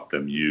even bought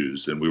them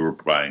used, and we were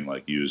buying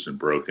like used and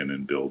broken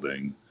and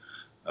building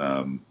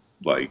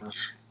like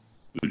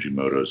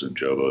Fujimoto's and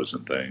Jovos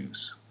and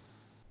things.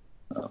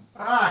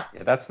 Yeah,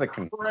 that's the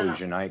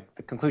conclusion.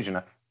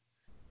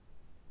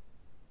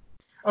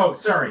 Oh,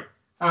 sorry.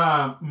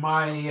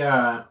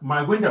 My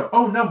window.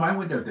 Oh no, my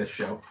window does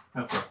show.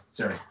 Okay,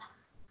 sorry.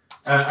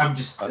 I'm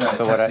just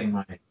testing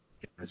my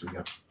as we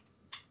go.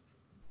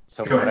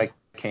 So what I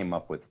came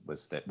up with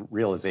was that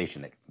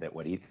realization that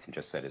what Ethan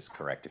just said is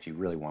correct. If you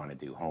really want to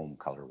do home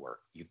color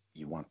work,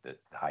 you want the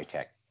high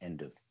tech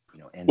end of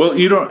well,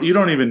 you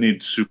don't even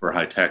need super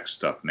high tech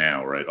stuff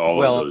now, right?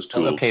 All of those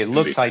tools. Okay, it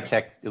looks high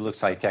tech. It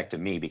looks high tech to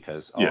me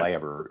because all I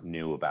ever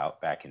knew about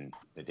back in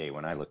the day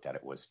when I looked at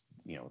it was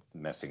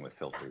messing with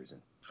filters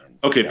and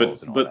okay,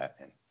 and all that.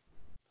 And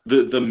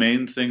the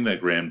main thing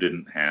that Graham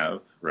didn't have,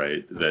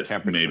 right? That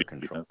temperature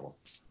control.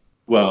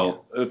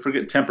 Well,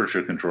 forget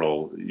temperature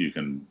control. You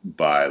can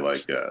buy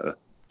like a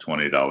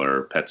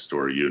 $20 pet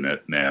store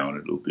unit now,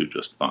 and it'll do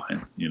just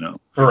fine.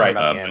 Right.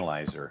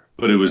 Analyzer.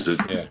 But it was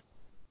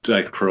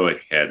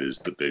dichroic head is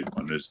the big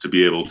one. Is to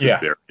be able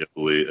to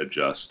variably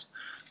adjust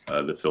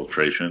the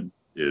filtration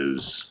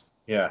is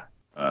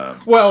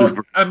well,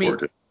 super I mean,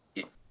 important.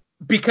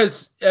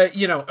 Because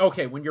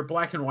when you're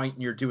black and white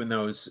and you're doing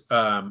those,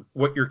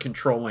 what you're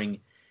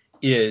controlling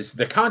is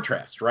the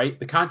contrast, right?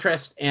 The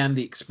contrast and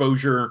the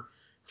exposure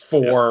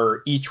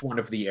for each one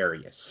of the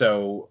areas.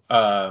 So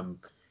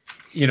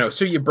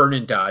so you burn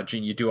and dodge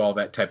and you do all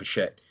that type of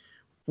shit.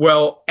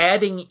 Well,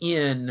 adding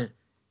in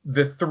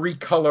the three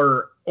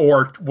color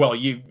the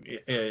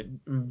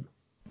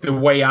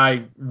way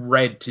I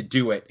read to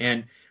do it,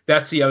 and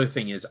that's the other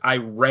thing is I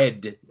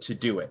read to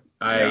do it.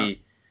 I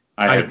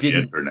have the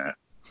internet.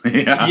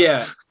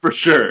 Yeah, for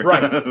sure.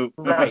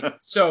 Right.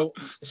 So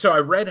I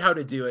read how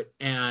to do it,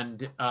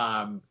 and it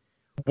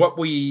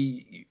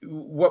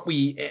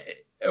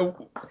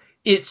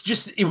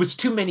was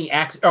too many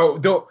axes.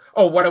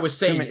 What I was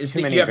saying is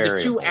that you have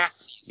variables. The two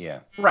axes. Yeah.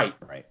 Right.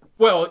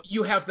 Well,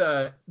 you have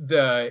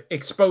the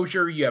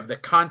exposure, you have the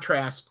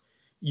contrast,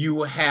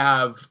 you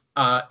have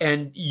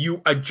and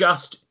you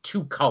adjust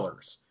two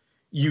colors.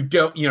 You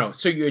don't,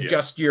 so you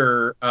adjust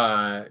your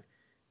oh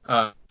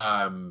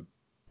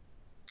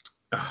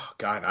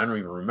God, I don't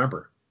even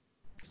remember.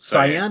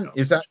 Cyan?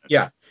 Is that?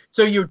 Yeah.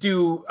 So you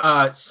do,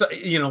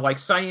 like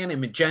cyan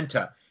and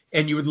magenta,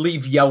 and you would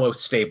leave yellow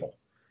stable.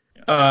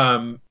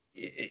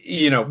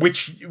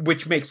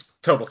 Which makes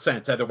total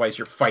sense. Otherwise,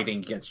 you're fighting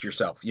against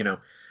yourself.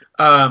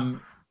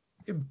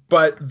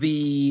 But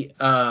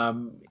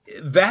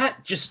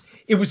that just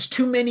it was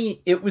too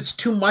many. It was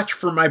too much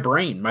for my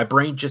brain. My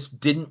brain just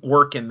didn't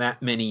work in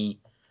that many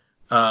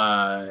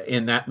areas.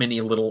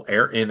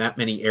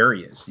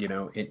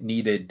 It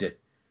needed.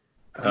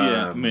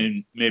 I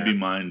mean, maybe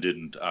mine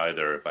didn't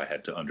either if I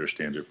had to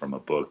understand it from a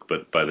book.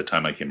 But by the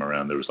time I came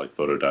around, there was like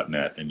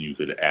photo.net, and you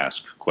could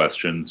ask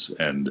questions,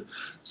 and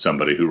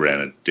somebody who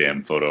ran a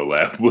damn photo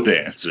lab would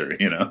answer.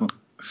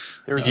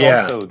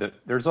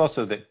 There's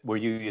also that. Were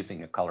you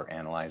using a color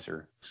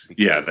analyzer?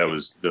 Yeah, that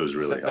was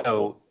really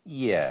helpful.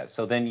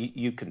 So then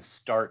you can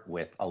start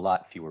with a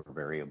lot fewer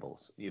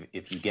variables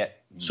if you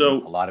get a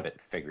lot of it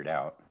figured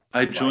out.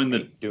 I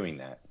joined doing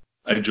that.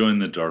 I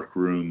joined the dark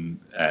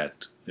room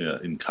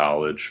in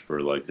college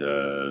for like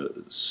a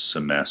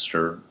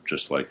semester,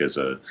 just like as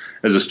a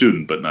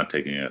student, but not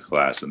taking a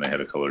class. And they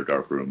had a color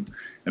dark room,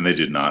 and they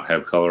did not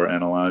have color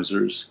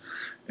analyzers.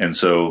 And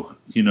so,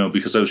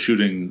 because I was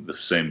shooting the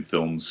same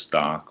film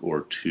stock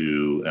or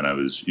two, and I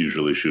was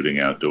usually shooting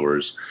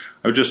outdoors,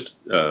 I would just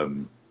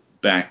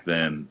back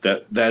then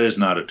that is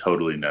not a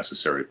totally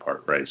necessary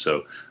part, right?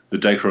 So the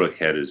dichroic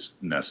head is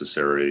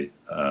necessary,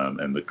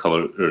 and the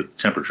color or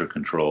temperature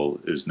control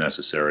is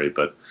necessary,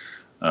 but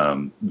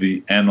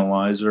the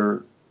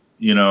analyzer,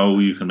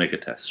 you can make a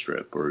test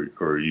strip,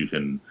 or you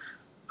can,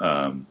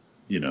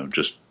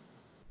 just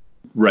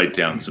write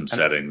down some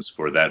settings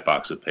for that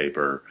box of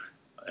paper,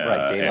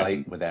 right,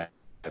 daylight with that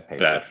paper,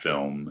 that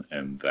film,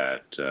 and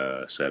that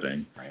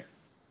setting. Right.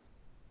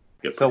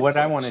 So what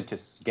I wanted to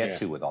get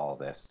to with all of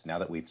this, now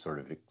that we've sort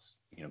of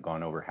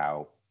gone over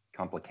how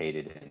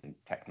complicated and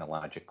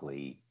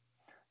technologically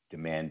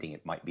demanding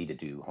it might be to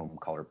do home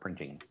color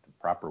printing the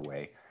proper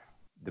way,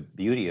 the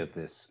beauty of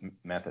this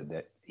method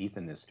that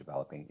Ethan is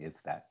developing is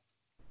that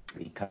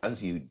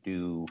because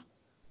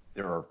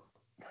there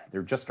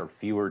just are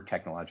fewer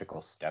technological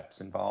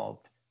steps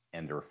involved,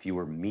 and there are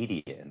fewer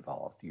media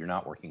involved. You're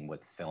not working with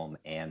film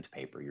and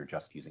paper, you're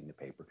just using the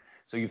paper.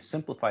 So you've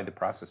simplified the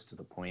process to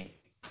the point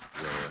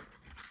where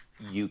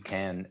you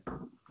can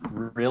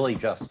really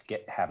just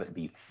have it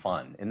be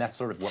fun. And that's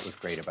sort of what was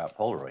great about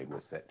Polaroid,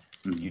 was that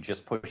you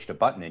just pushed a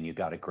button and you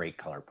got a great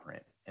color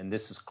print. And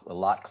this is a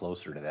lot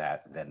closer to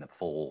that than the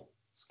full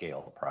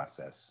scale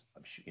process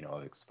of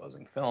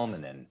exposing film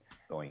and then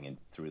going in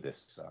through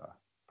this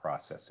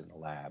process in the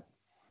lab.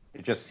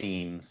 It just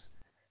seems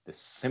the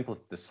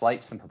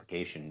slight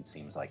simplification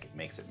seems like it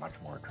makes it much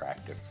more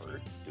attractive for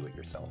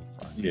do-it-yourself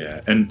process.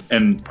 Yeah,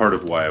 and part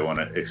of why I want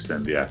to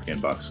extend the Afghan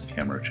Box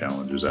Camera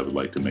Challenge is I would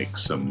like to make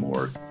some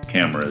more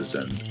cameras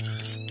and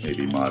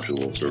maybe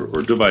modules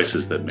or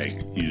devices that make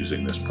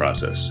using this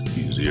process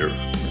easier.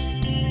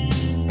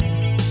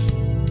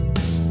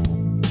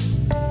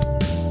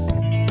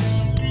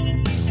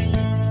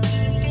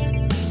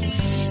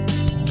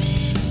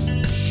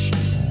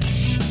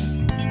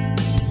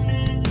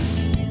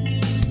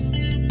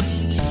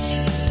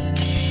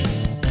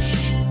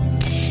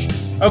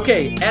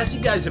 Okay, as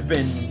you guys have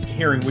been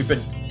hearing, we've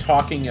been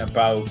talking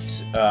about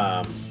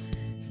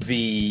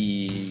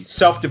the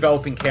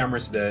self-developing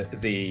cameras,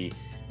 the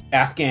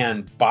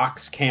Afghan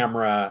box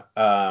camera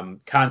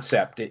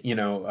concept. We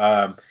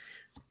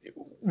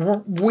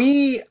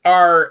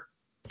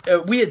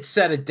had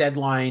set a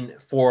deadline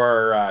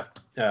for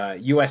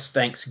U.S.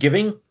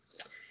 Thanksgiving,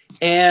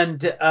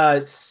 and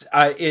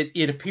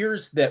it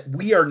appears that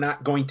we are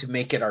not going to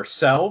make it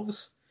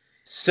ourselves.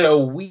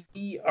 So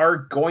we are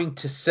going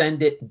to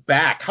send it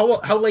back. How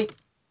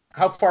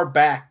far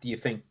back do you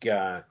think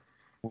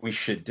we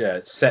should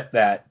set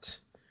that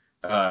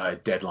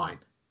deadline?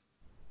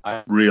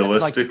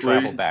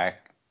 Realistically,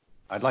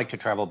 I'd like to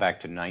travel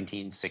back to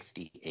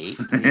 1968.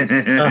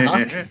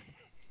 Uh-huh.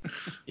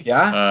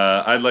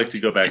 Yeah. I'd like to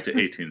go back to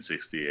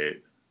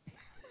 1868.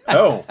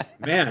 Oh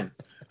man,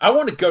 I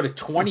want to go to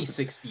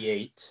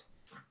 2068,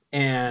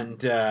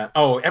 and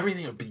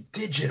everything would be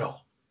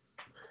digital.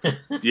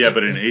 Yeah,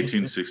 but in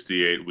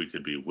 1868 we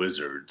could be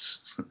wizards.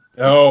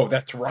 Oh,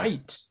 that's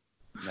right.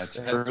 That's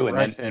true,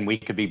 right. And we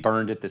could be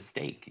burned at the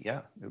stake.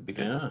 Yeah, it would be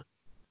good. Yeah,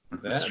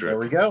 that's true. There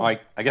we go. I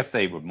guess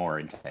they were more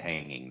into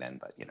hanging then,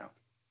 but Yeah.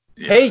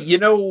 Hey,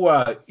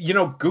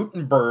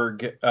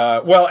 Gutenberg.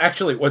 Well,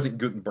 actually, it wasn't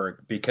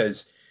Gutenberg,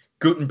 because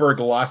Gutenberg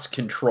lost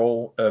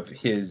control of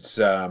his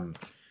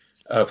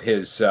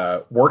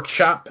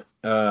workshop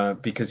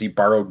because he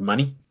borrowed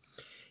money,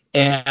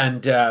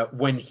 and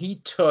when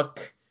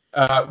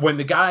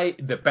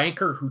the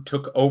banker who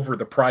took over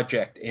the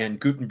project and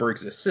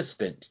Gutenberg's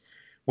assistant,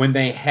 when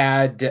they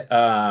had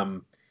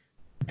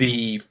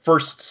the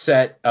first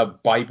set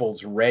of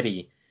Bibles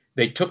ready,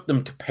 they took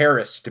them to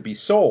Paris to be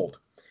sold.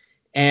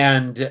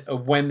 And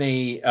when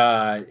they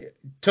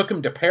took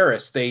them to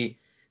Paris, they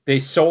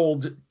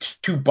sold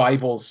 2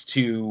 Bibles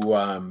to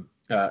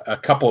a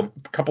couple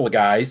of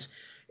guys,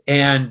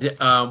 and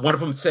one of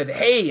them said,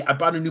 "Hey, I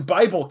bought a new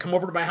Bible. Come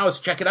over to my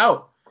house, check it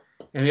out."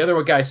 And the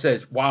other guy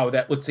says, "Wow,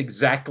 that looks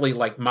exactly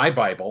like my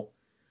Bible."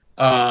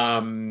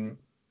 And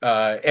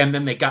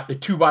then they got the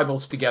 2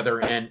 Bibles together,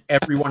 and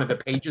every one of the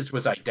pages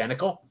was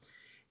identical.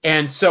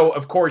 And so,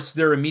 of course,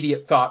 their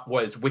immediate thought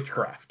was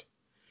witchcraft,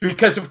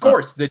 because, of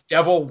course, the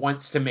devil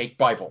wants to make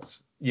Bibles.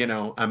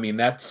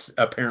 That's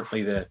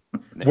apparently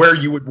where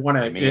you would want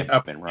to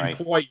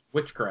employ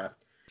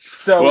witchcraft.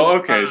 So, well,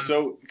 okay.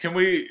 So can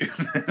we?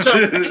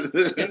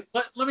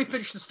 Let me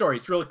finish the story.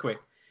 It's really quick.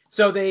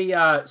 So they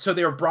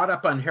were brought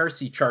up on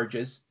heresy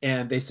charges,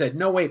 and they said,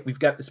 "No, wait, we've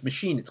got this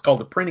machine. It's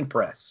called a printing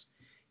press,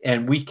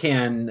 and we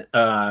can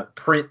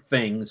print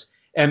things."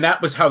 And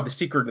that was how the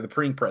secret of the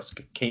printing press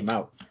came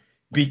out,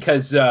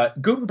 because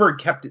Gutenberg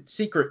kept it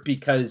secret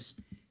because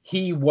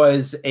he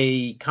was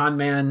a con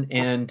man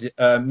and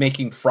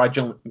making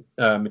fraudulent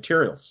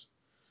materials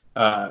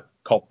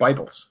called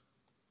Bibles.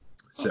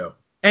 So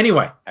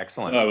Anyway.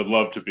 Excellent. I would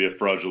love to be a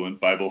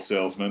fraudulent Bible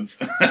salesman.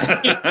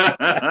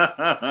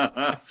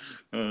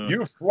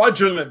 You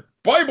fraudulent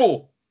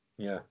Bible.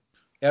 Yeah,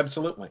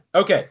 absolutely.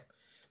 Okay.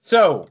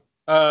 So,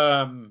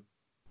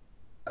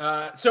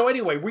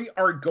 anyway, we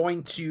are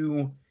going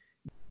to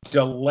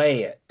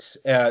delay it.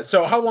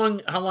 So how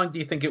long do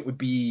you think it would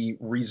be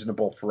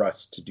reasonable for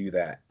us to do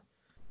that?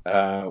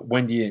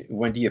 When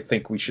do you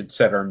think we should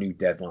set our new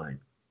deadline?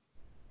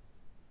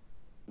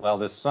 Well,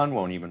 the sun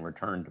won't even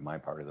return to my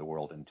part of the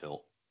world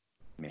until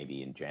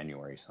maybe in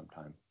January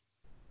sometime.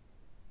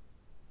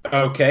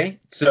 Okay,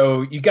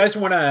 so you guys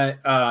want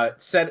to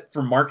set it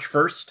for March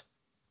 1st?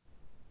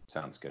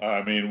 Sounds good.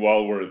 I mean,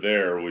 while we're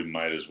there, we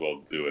might as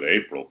well do it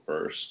April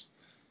 1st.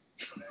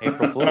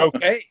 April Fool.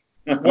 Okay.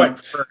 What,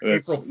 for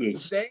April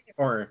Fool's Day?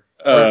 Or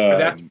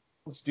that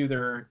let's do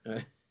their...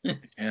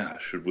 Yeah,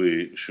 should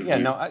we? Yeah,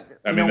 no,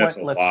 I mean, that's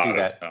let's do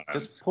that.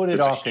 Just put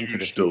it off into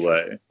the future.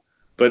 Delay.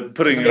 But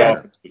putting it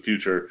off into the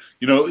future,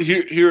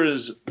 here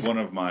is one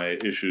of my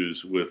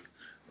issues with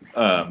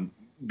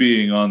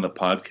being on the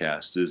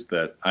podcast is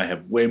that I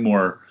have way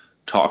more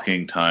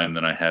talking time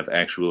than I have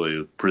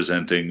actually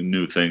presenting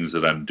new things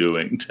that I'm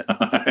doing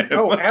time.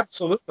 Oh,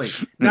 absolutely.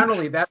 Not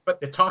only that,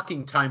 but the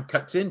talking time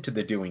cuts into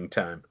the doing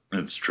time.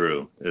 It's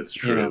true. It's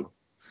true.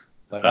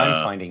 But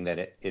I'm finding that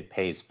it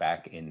pays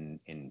back in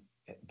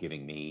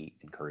giving me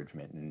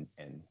encouragement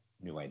and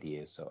new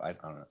ideas. So I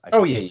don't know.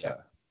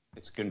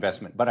 It's a good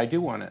investment. But I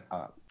do want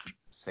to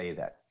say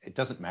that it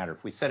doesn't matter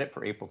if we set it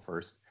for April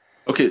 1st.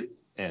 Okay.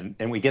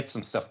 And we get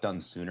some stuff done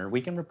sooner.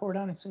 We can report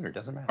on it sooner. It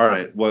doesn't matter. All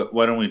right.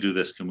 Why don't we do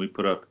this? Can we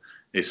put up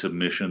a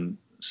submission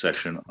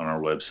section on our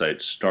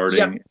website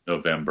starting in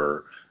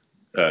November,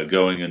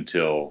 going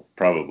until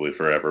probably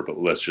forever, but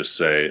let's just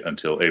say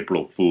until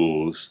April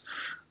Fools.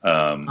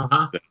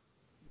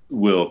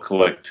 We'll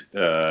collect,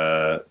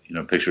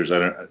 pictures.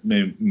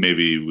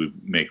 Maybe we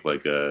make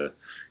like a,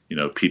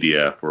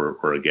 PDF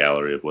or a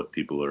gallery of what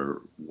people are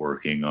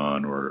working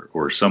on,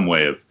 or some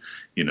way of,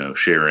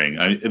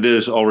 sharing.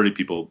 There's already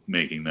people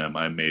making them.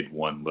 I made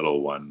one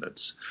little one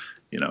that's,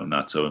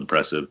 not so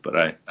impressive,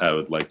 but I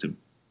would like to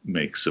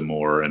make some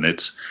more. And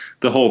it's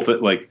the whole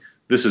thing. Like,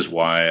 this is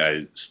why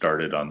I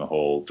started on the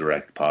whole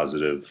direct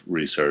positive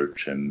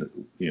research and,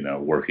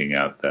 working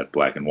out that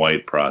black and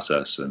white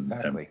process and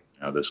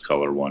this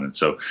color one. And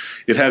so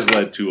it has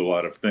led to a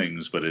lot of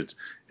things, but it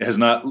has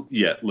not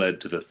yet led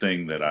to the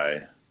thing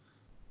that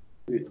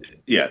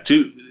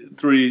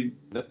three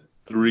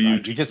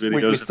videos.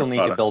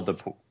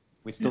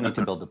 We still need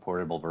to build the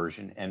portable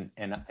version. And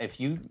if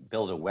you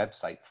build a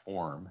website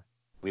form,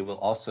 we will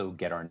also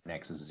get our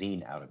next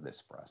zine out of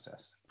this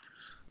process.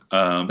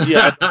 I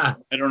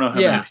don't know how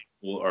many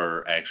people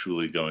are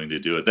actually going to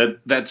do it.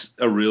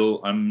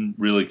 I'm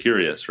really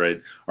curious,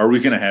 right? Are we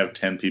going to have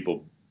 10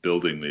 people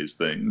building these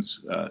things?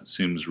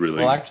 Seems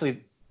really... Well,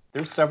 actually,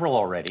 there's several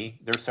already.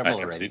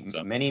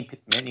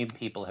 Many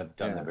people have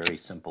done the very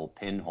simple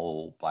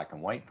pinhole black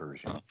and white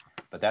version,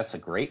 but that's a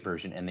great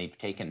version, and they've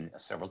taken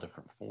several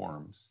different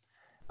forms.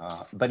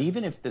 But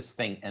even if this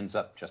thing ends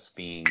up just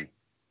being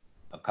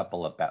a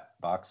couple of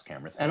box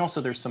cameras, and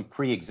also there's some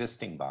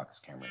pre-existing box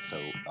cameras.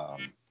 So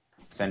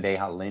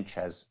Sandeha Lynch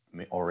has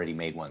already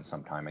made one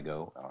some time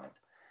ago,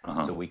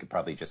 so we could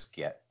probably just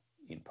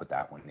put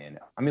that one in.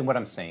 I mean, what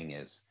I'm saying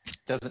is, it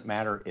doesn't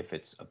matter if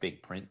it's a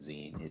big print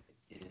zine.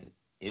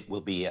 It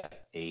will be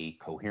a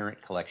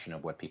coherent collection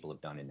of what people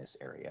have done in this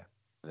area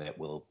that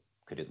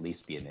could at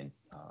least be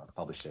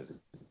published as in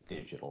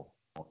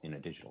a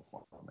digital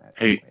format.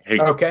 Hey,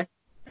 okay.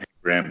 Hey,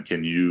 Graham,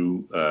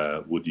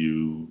 would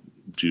you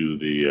do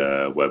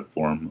the web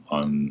form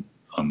on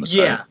the site?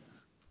 Yeah,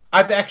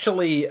 I've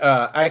actually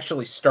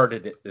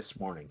started it this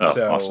morning.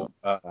 Awesome.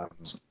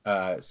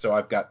 So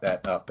I've got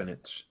that up and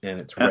it's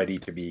ready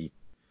to be.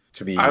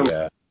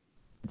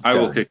 I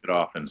will kick it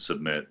off and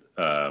submit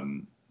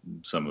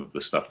some of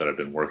the stuff that I've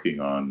been working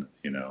on,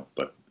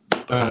 but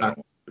I don't want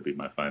it to be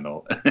my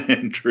final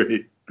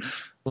entry.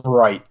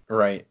 Right.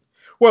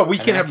 Well, we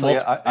can actually,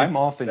 have. I'm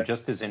often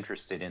just as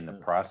interested in the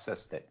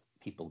process that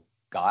people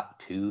got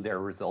to their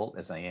result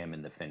as I am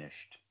in the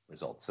finished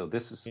result. So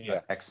this is an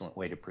excellent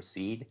way to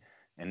proceed.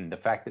 And the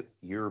fact that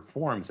your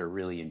forms are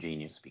really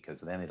ingenious,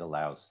 because then it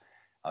allows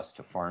us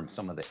to farm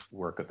some of the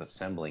work of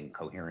assembling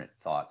coherent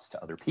thoughts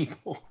to other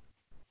people.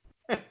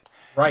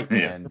 Right.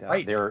 And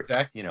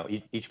they're,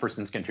 each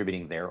person's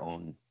contributing their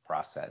own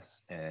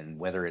process, and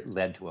whether it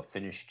led to a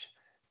finished,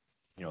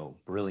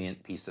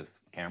 brilliant piece of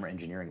camera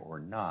engineering or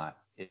not,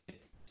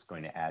 it's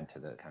going to add to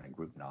the kind of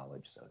group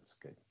knowledge. So it's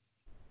good.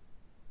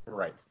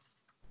 Right.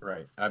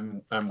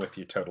 I'm with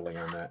you totally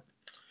on that.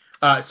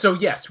 So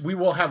yes, we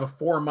will have a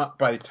form up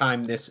by the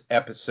time this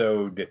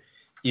episode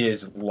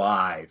is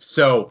live.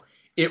 So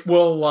it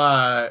will,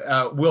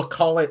 we'll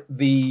call it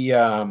the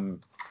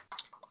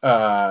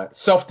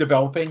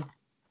self-developing.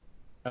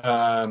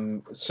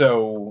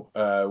 So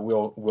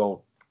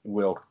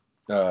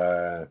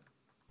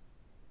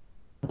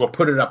we'll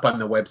put it up on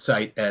the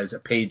website as a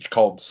page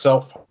called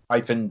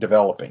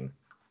self-developing.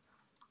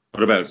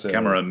 What about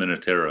Camera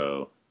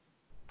Minotero?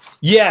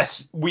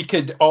 Yes, we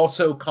could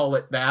also call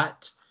it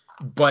that,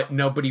 but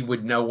nobody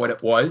would know what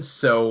it was.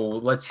 So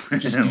let's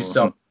just do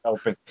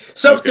self-developing.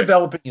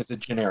 Self-developing is a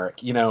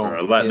generic, you know. For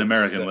our Latin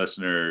American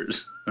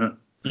listeners.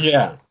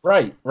 Yeah,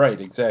 right,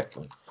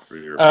 exactly. For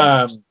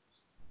Europeans.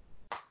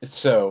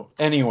 So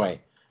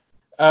anyway,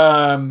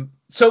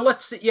 so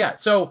let's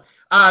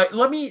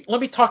let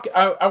me talk.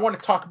 I want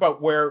to talk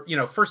about where, you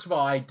know, first of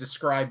all, I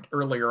described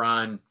earlier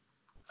on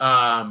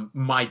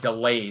my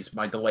delays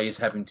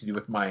having to do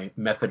with my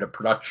method of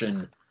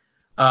production.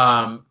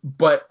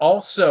 But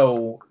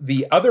also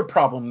the other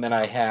problem that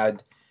I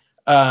had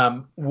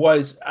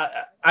was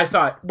I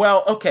thought,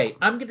 well, okay,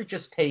 I'm going to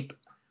just take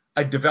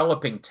a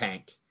developing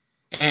tank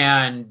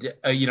and,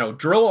 you know,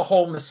 drill a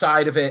hole in the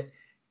side of it.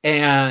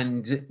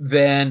 And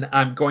then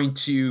I'm going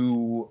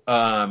to,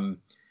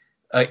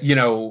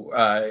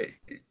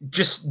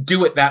 just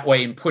do it that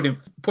way and put in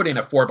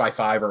a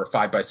 4x5 or a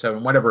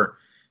 5x7, whatever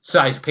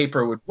size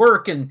paper would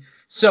work. And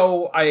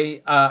so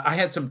I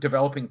had some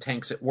developing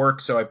tanks at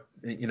work, so I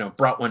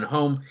brought one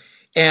home,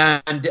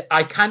 and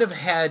I kind of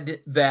had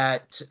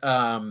that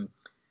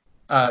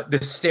the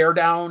stare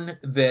down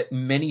that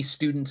many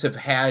students have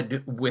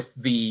had with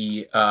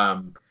the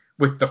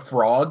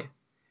frog.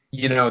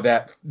 You know,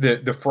 that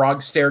the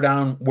frog stare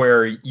down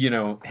where, you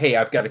know, hey,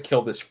 I've got to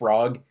kill this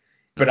frog,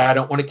 but I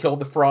don't want to kill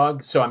the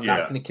frog, so I'm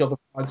not going to kill the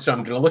frog. So I'm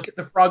going to look at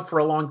the frog for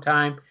a long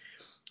time,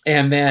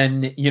 and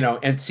then, you know,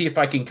 and see if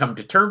I can come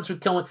to terms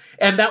with killing.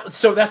 And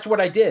that's what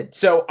I did.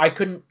 So I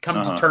couldn't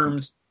come to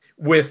terms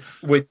with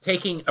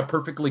taking a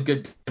perfectly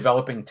good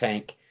developing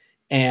tank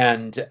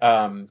and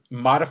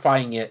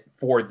modifying it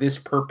for this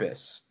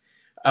purpose.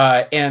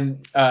 So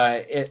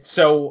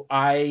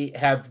I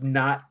have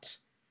not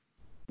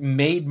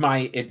made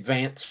my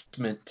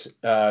advancement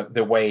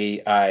the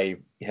way I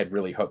had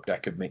really hoped I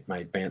could make my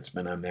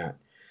advancement on that.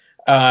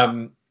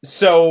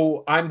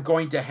 So I'm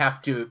going to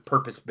have to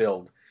purpose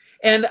build,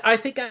 and I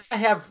think I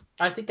have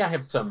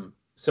some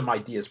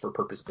ideas for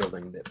purpose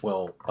building that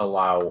will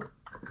allow.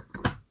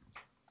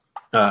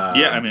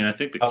 I mean, I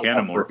think the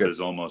Canamorph is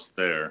almost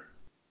there.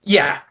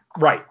 Yeah,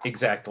 right,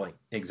 exactly.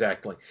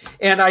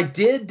 And I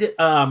did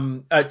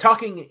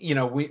talking. You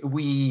know,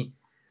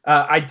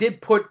 I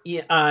did put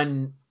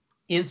on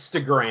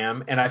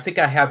Instagram, and I think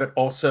I have it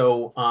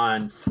also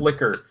on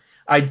Flickr.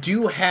 I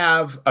do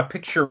have a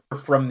picture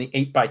from the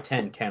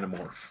 8x10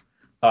 Canamorph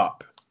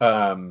up.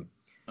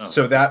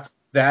 So that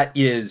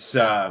is.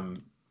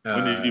 When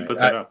did you put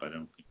that up? I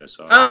don't think I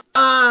saw it.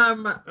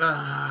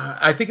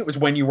 I think it was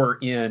when you were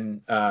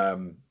in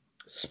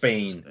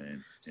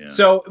Spain. Yeah.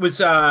 So it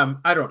was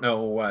I don't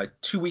know,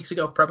 2 weeks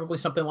ago, probably,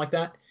 something like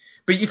that.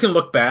 But you can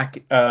look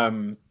back.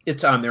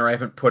 It's on there. I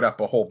haven't put up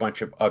a whole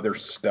bunch of other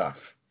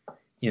stuff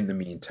in the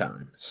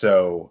meantime.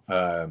 So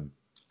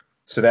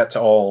that's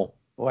all.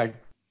 Well,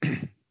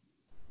 you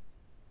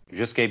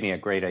just gave me a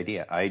great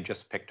idea. I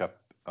just picked up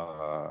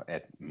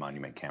at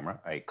Monument Camera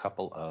a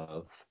couple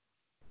of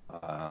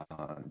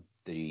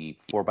the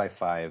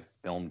 4x5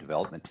 film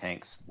development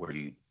tanks where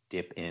you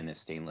dip in a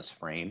stainless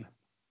frame.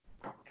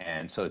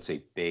 And so it's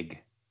a big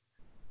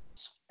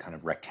kind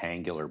of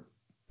rectangular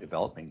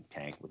developing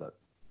tank with a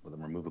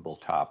removable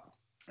top.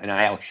 And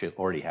I actually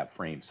already have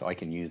frames, so I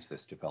can use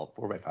this to develop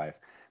 4x5.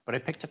 But I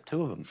picked up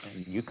two of them,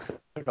 and you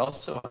could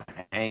also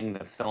hang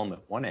the film at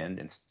one end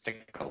and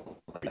stick a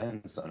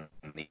lens on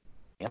the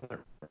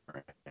other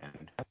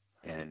end,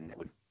 and it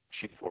would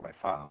shoot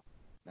 4x5.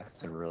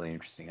 That's a really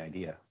interesting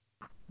idea.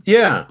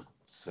 Yeah.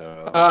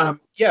 So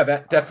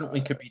that definitely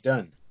could be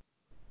done.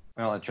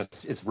 Well,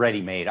 it's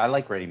ready-made. I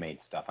like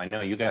ready-made stuff. I know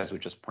you guys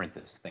would just print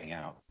this thing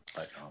out,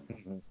 but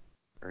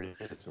there it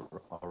is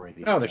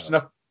already. No, there's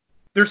nothing.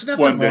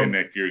 One day,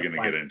 Nick, you're going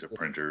to get into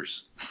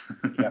printers.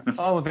 Yeah.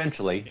 Oh,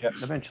 eventually. Yeah.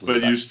 Eventually.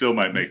 But you still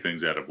might make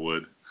things out of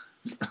wood.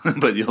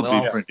 But you'll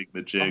be printing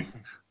the jig.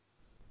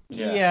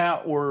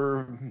 Yeah,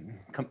 or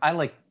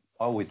I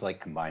always like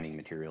combining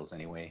materials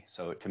anyway.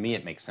 So to me,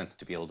 it makes sense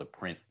to be able to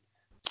print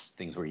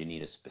things where you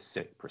need a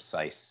specific,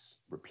 precise,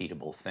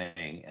 repeatable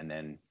thing, and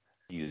then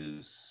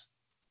use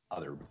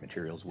other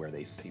materials where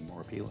they seem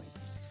more appealing.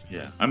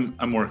 Yeah,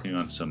 I'm working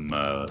on some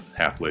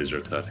half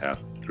laser cut, half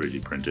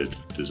 3D printed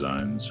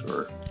designs,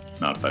 or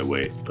not by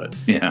weight, but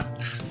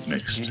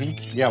mixed.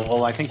 Mm-hmm. Yeah,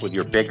 well, I think with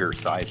your bigger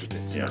sizes,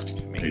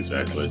 it makes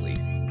exactly.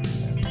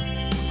 Sense.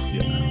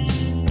 Yeah.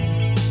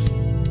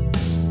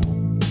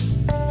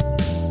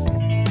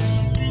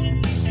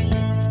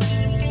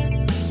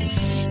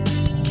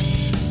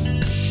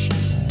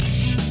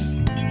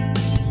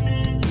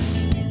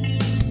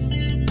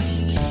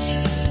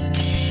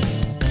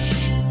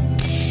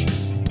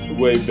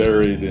 Way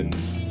buried in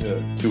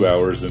 2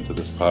 hours into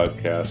this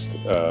podcast.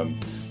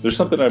 There's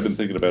something I've been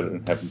thinking about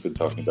and haven't been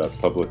talking about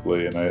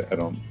publicly, and I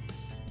don't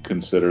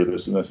consider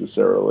this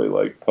necessarily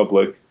like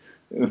public.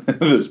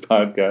 This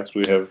podcast,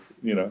 we have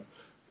a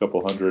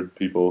couple hundred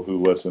people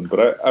who listen,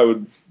 but I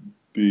would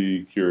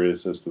be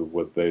curious as to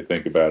what they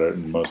think about it,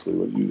 and mostly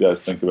what you guys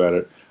think about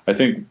it. I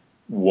think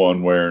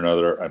one way or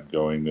another, I'm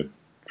going to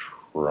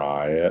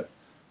try it.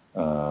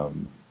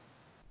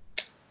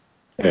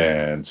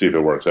 and see if it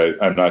works.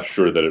 I'm not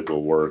sure that it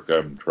will work.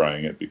 I'm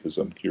trying it because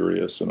I'm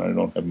curious and I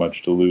don't have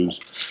much to lose.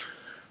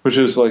 Which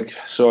is like,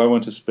 so I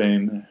went to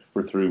Spain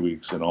for 3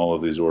 weeks and all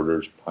of these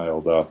orders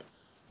piled up,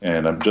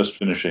 and I'm just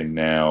finishing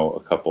now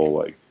a couple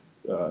like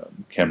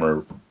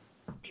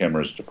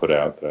cameras to put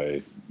out that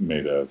I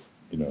made a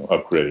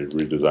upgraded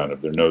redesign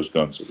of their nose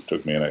gun, so it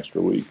took me an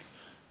extra week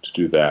to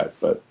do that.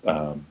 But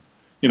I'm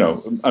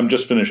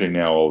just finishing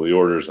now all the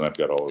orders, and I've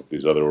got all of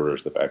these other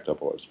orders that backed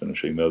up while I was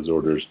finishing those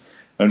orders.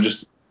 I'm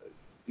just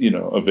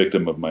a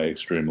victim of my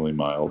extremely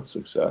mild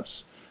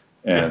success,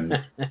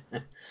 and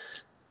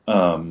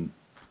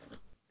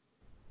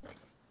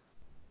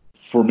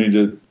for me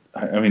to,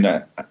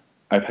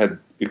 I've had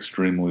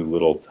extremely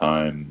little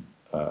time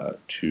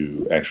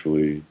to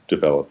actually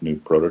develop new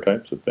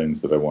prototypes of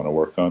things that I want to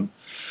work on.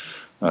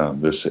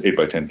 This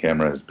 8x10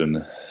 camera has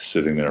been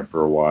sitting there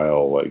for a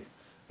while. Like,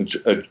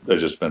 I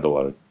just spent a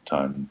lot of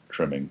time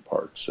trimming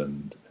parts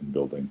and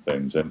building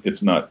things, and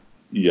it's not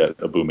yet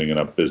a booming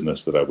enough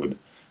business that I would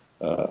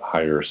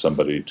hire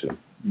somebody to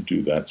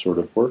do that sort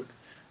of work.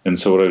 And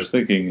so what I was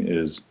thinking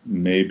is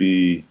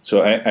maybe,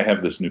 so I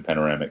have this new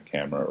panoramic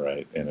camera,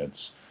 right? And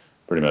it's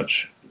pretty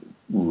much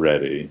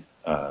ready.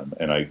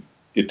 And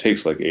it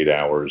takes like 8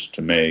 hours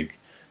to make.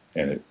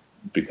 And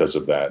because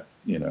of that,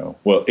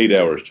 8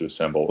 hours to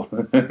assemble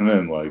and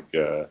then like,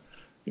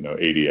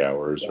 80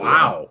 hours.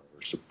 Wow.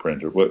 Or to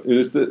print or what it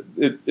is that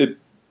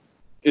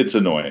it's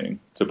annoying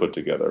to put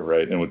together,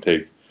 right? And it would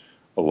take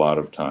a lot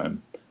of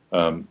time.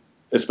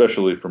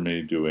 Especially for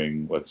me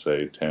doing, let's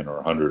say, 10 or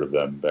 100 of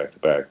them back to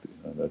back.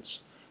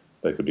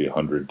 That could be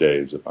 100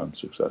 days if I'm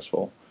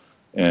successful.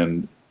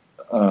 And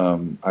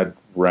I'd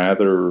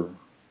rather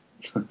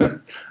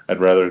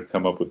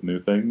come up with new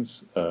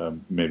things.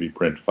 Maybe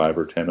print 5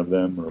 or 10 of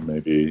them, or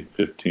maybe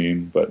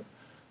 15. But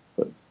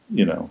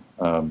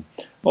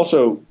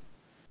also,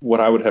 what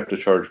I would have to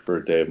charge for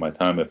a day of my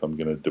time if I'm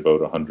going to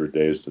devote 100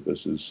 days to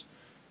this is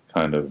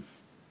kind of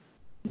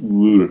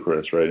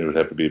ludicrous, right? It would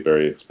have to be a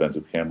very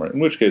expensive camera, in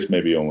which case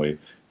maybe only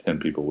 10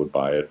 people would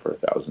buy it for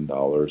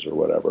 $1,000 or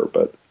whatever.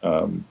 But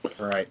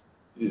right,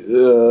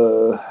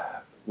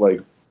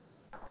 like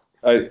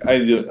I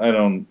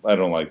don't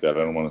like that. I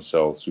don't want to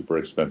sell super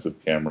expensive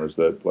cameras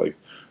that like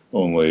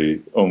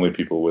only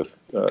people with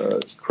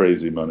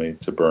crazy money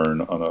to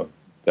burn on a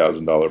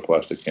 $1,000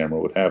 plastic camera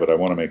would have it. I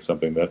want to make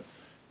something that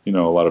a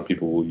lot of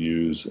people will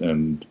use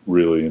and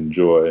really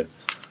enjoy.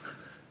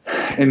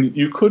 And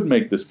you could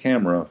make this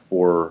camera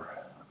for,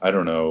 I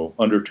don't know,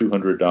 under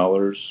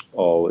 $200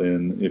 all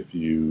in if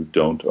you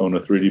don't own a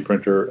 3D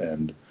printer,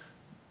 and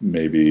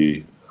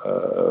maybe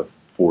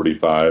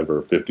 45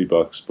 or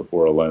 $50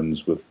 before a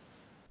lens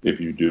if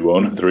you do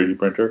own a 3D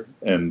printer.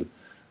 And,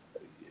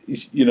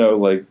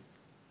 like,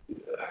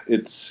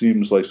 it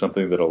seems like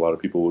something that a lot of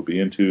people would be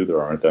into.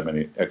 There aren't that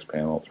many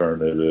X-Pan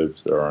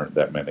alternatives. There aren't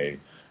that many,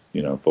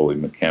 fully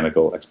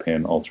mechanical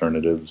X-Pan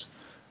alternatives.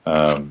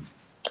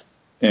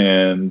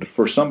 And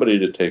for somebody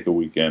to take a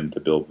weekend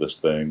to build this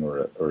thing,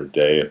 or a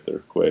day if they're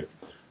quick,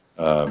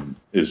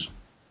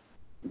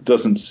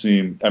 doesn't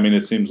seem. I mean,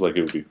 it seems like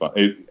it would be fun.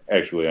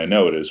 Actually, I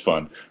know it is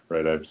fun,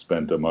 right? I've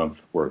spent a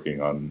month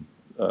working on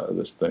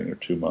this thing, or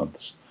 2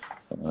 months,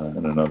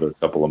 and another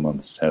couple of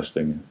months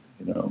testing.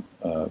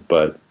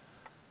 But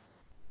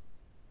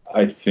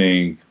I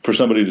think for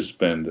somebody to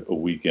spend a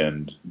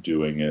weekend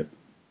doing it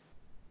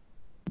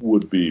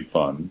would be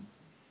fun,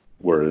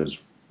 whereas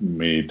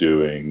me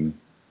doing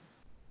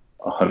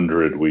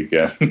 100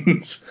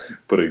 weekends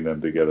putting them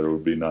together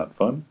would be not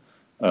fun.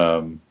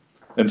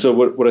 And so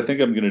what I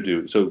think I'm going to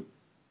do, so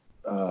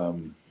I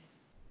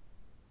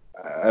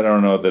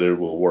don't know that it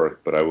will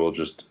work, but I will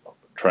just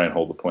try and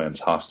hold the plans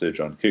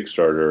hostage on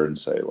Kickstarter and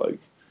say, like,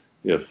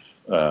 if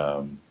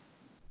I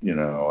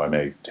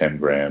make 10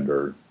 grand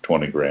or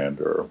 20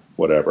 grand or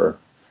whatever,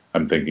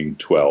 I'm thinking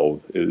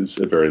 12 is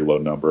a very low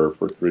number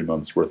for 3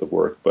 months worth of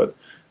work, but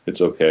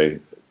it's okay.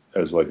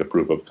 As like a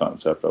proof of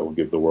concept, I will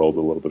give the world a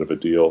little bit of a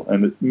deal,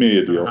 and me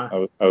a deal.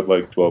 Uh-huh. I would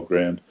like 12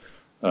 grand.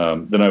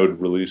 Then I would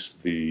release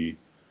the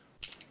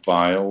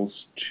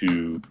files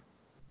to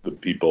the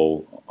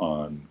people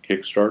on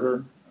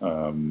Kickstarter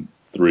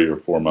 3 or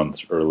 4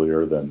 months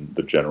earlier than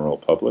the general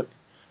public.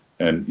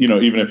 And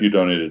even if you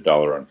donate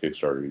 $1 on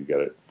Kickstarter, you get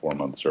it 4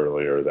 months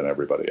earlier than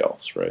everybody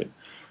else, right?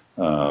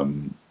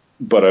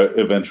 But I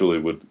eventually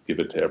would give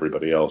it to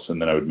everybody else,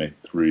 and then I would make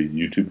 3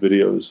 YouTube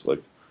videos,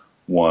 like.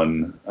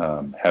 1,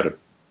 how to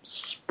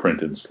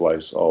print and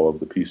slice all of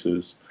the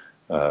pieces.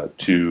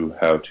 2,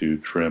 how to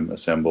trim,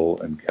 assemble,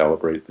 and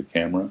calibrate the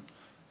camera.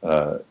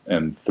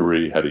 And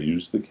 3, how to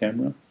use the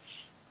camera.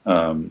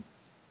 And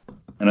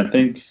I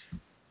think,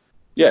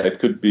 it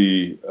could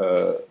be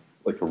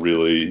like a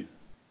really,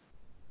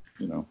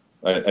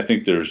 I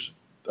think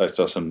I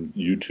saw some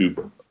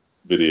YouTube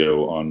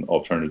video on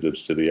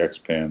alternatives to the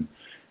X-Pan,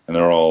 and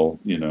they're all,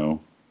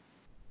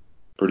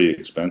 pretty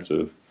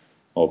expensive,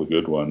 all the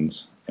good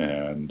ones.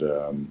 And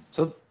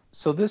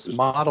so this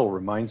model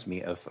reminds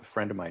me of a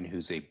friend of mine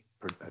who's a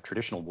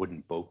traditional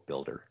wooden boat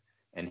builder,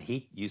 and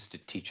he used to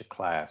teach a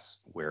class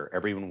where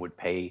everyone would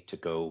pay to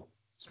go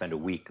spend a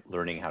week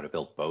learning how to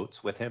build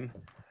boats with him.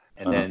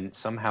 And then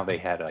somehow they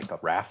had like a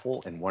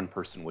raffle, and one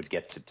person would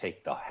get to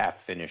take the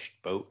half-finished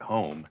boat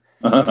home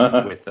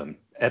with them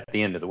at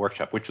the end of the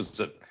workshop, which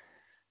was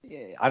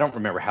I don't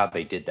remember how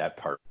they did that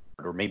part,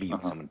 or maybe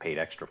someone paid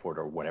extra for it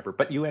or whatever.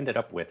 But you ended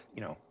up with,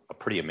 a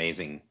pretty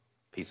amazing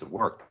piece of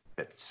work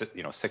that,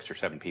 6 or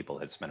 7 people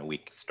had spent a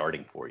week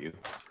starting for you.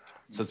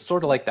 So it's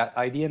sort of like that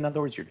idea. In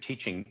other words,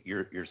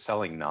 you're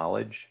selling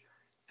knowledge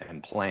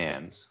and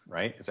plans,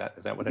 right? Is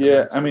that what it is?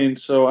 Yeah, I mean,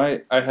 so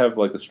I have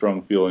like a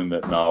strong feeling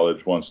that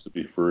knowledge wants to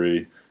be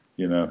free,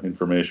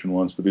 information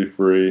wants to be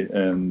free,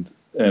 and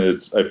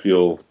I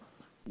feel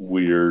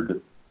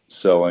weird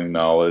selling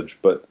knowledge,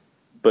 but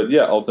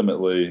yeah,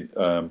 ultimately,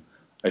 I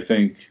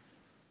think,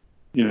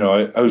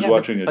 I was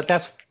watching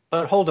it.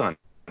 But hold on.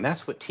 And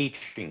that's what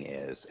teaching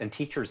is, and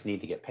teachers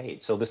need to get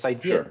paid. So this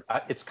idea,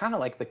 it's kind of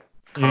like the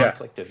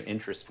conflict of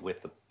interest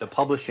with the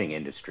publishing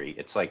industry.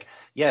 It's like,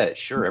 yeah,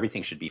 sure,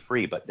 everything should be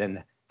free, but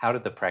then how do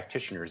the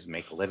practitioners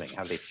make a living?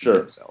 How do they feed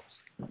themselves?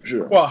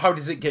 Sure. Well, how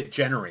does it get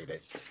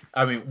generated?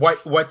 I mean,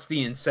 what's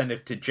the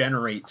incentive to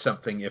generate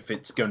something if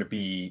it's going to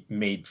be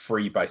made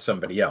free by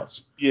somebody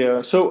else?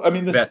 Yeah. So I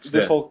mean,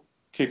 this whole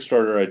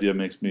Kickstarter idea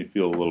makes me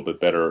feel a little bit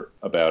better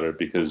about it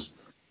because,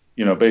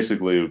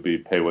 basically it would be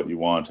pay what you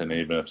want, and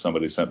even if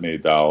somebody sent me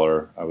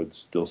 $1, I would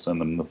still send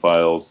them the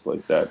files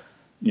like that,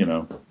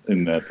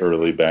 in that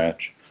early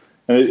batch.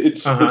 And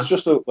it's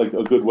just a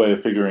good way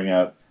of figuring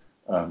out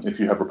if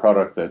you have a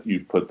product that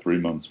you put 3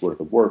 months worth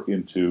of work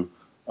into,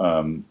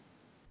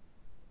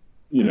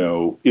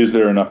 is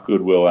there enough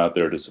goodwill out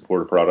there to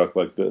support a product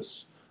like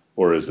this,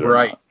 or is there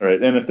not?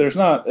 Right. And if there's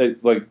not,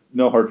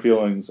 no hard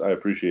feelings, I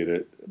appreciate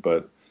it,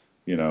 but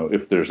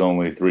if there's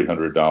only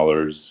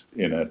 $300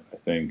 in it, I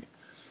think,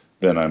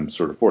 then I'm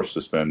sort of forced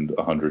to spend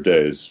 100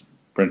 days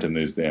printing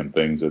these damn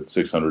things at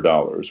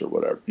 $600 or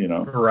whatever,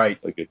 Right.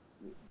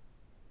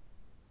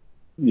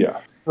 Yeah.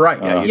 Right.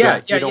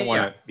 You don't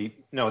want to be.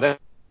 No, that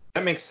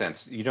makes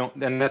sense. You don't.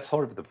 Then that's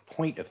sort of the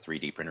point of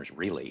 3D printers,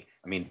 really.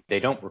 I mean,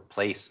 they don't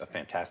replace a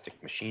fantastic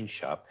machine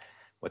shop.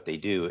 What they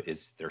do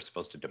is they're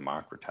supposed to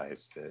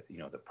democratize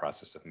the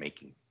process of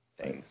making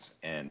things,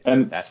 and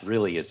that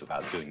really is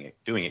about doing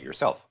it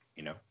yourself.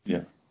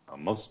 Yeah.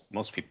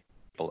 Most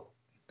people.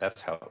 That's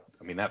how.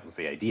 I mean, that was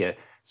the idea.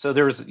 So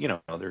there's the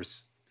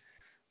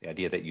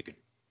idea that you could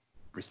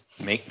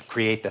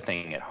create the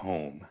thing at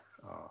home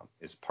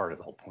is part of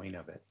the whole point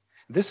of it.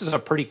 This is a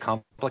pretty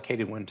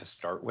complicated one to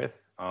start with.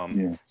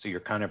 So you're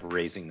kind of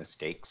raising the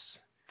stakes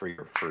for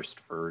your first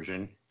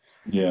version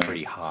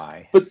pretty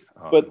high.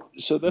 But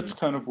so that's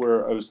kind of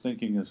where I was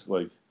thinking is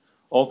like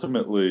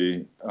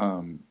ultimately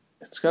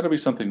it's got to be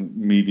something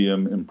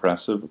medium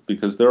impressive,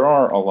 because there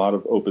are a lot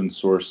of open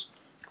source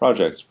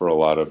projects for a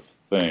lot of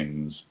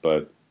things,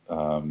 but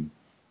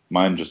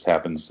mine just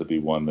happens to be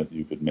one that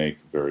you could make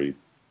very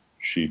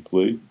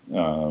cheaply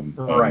and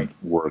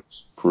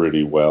works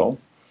pretty well.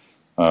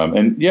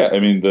 And yeah, I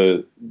mean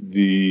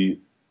the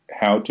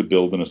how to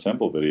build and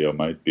assemble video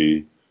might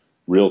be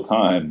real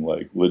time,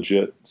 like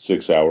legit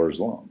 6 hours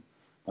long.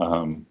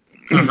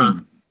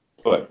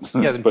 But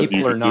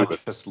people are not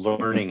just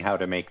learning how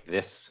to make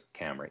this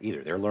camera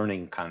either. They're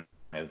learning kind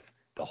of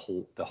the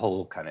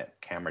whole kind of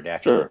camera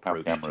dashboard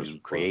approach to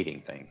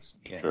creating things.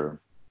 Yeah. Sure.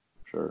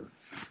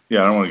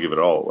 Yeah, I don't want to give it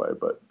all away,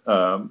 but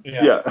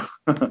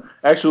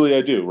actually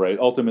I do, right?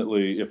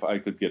 Ultimately, if I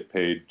could get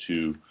paid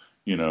to,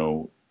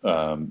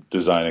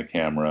 design a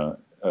camera,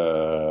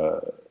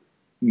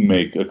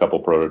 make a couple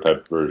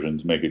prototype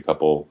versions, make a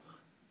couple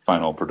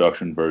final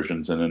production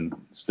versions, and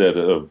instead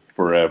of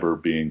forever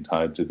being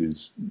tied to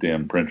these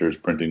damn printers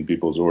printing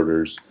people's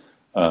orders,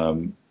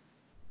 then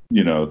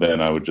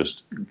I would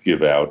just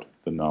give out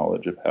the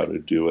knowledge of how to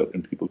do it,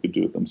 and people could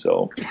do it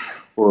themselves.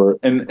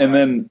 And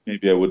then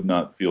maybe I would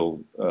not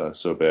feel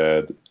so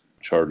bad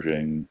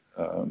charging,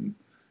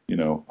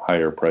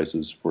 higher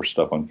prices for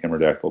stuff on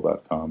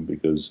cameradactyl.com,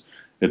 because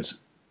it's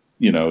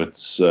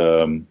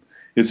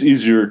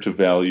easier to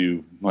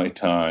value my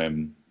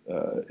time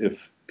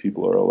if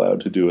people are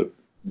allowed to do it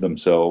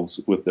themselves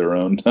with their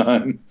own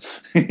time.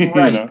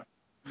 Right.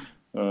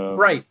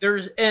 Right.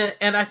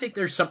 And I think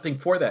there's something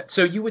for that.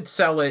 So you would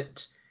sell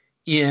it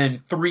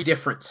in 3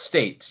 different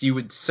states. You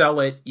would sell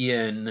it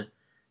in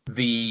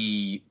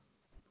the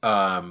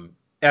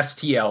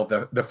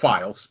STL, the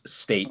files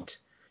state.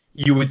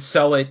 You would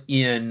sell it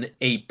in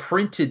a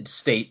printed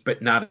state,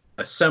 but not an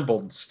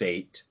assembled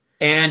state.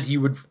 And you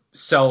would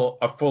sell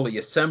a fully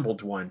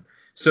assembled one.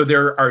 So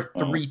there are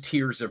 3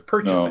 tiers of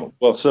purchasing. No.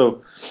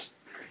 Well,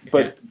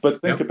 but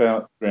think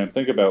about, Graham,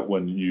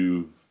 when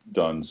you've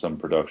done some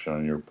production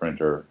on your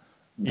printer,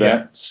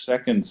 that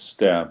second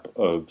step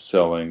of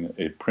selling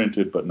a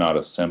printed but not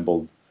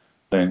assembled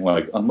thing,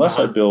 like unless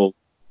I build,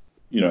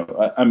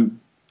 I'm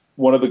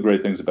one of the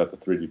great things about the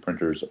 3D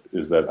printers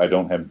is that I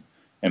don't have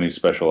any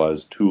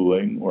specialized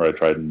tooling, or I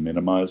try to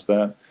minimize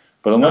that.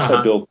 But unless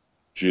I build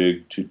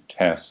jig to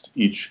test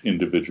each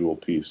individual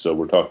piece, so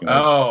we're talking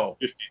like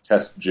 50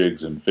 test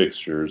jigs and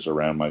fixtures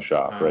around my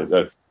shop, right?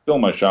 I fill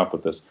my shop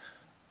with this.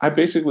 I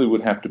basically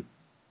would have to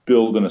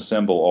build and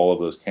assemble all of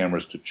those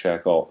cameras to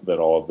check all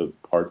of the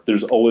parts.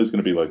 There's always going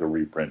to be like a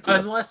reprint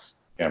camera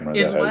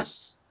that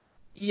has.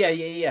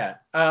 Yeah.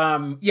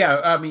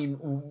 I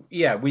mean,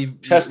 yeah,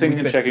 testing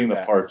and checking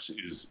the parts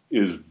is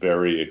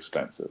very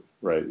expensive,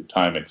 right?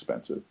 Time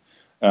expensive,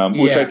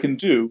 which I can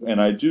do,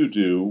 and I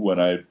do when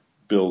I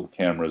build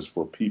cameras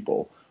for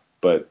people,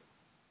 but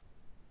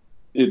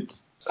it's.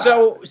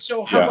 So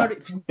how about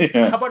if you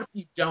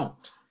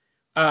don't?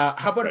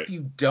 How about if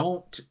you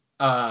don't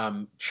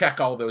check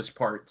all those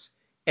parts,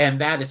 and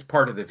that is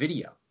part of the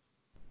video?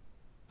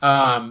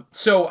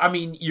 So I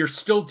mean, you're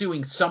still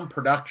doing some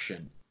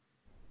production.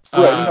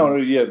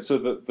 Right. So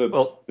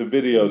the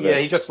video. Yeah,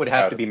 he just would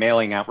have to be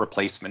mailing out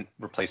replacement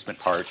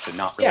parts and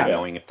not really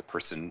knowing if the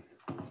person.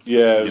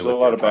 Yeah, there's a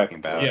lot of back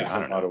and forth. I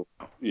don't know.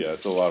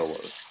 It's a lot of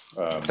work.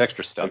 It's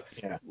extra stuff.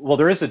 Yeah. Well,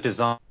 there is a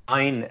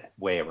design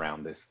way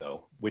around this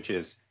though, which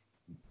is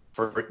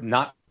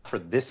not for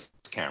this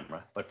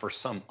camera, but for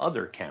some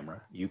other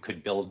camera, you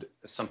could build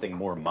something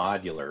more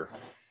modular,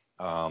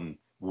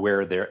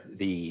 where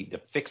the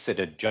fix-it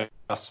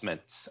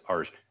adjustments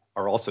are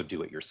also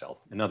do-it-yourself.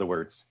 In other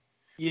words,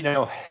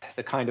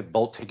 the kind of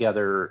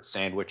bolt-together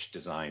sandwich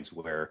designs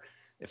where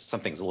if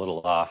something's a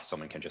little off,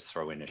 someone can just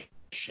throw in a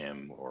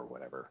shim or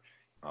whatever.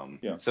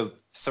 So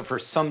for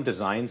some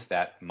designs,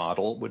 that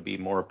model would be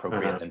more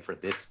appropriate than for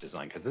this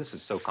design, because this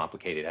is so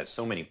complicated. It has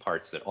so many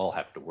parts that all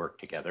have to work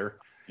together.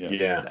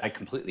 Yeah. I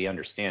completely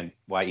understand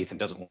why Ethan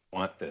doesn't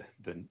want the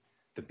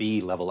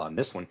B level on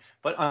this one,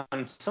 but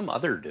on some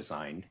other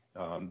design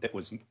that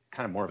was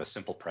kind of more of a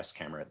simple press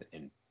camera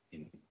in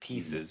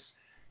pieces,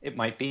 it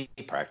might be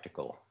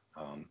practical.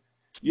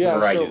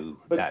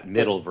 That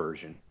middle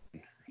version.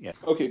 Yeah.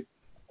 Okay.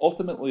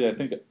 Ultimately, I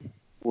think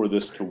for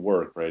this to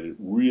work, right, it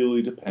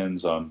really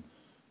depends on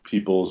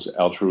people's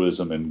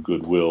altruism and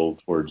goodwill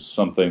towards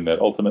something that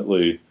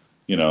ultimately,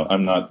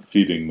 I'm not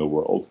feeding the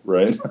world,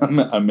 right?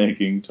 I'm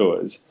making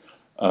toys,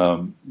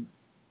 and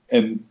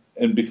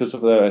because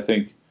of that, I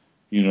think,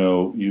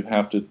 you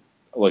have to,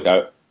 like,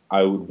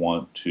 I would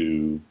want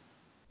to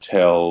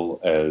tell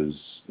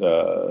as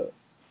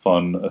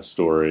fun a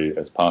story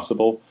as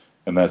possible,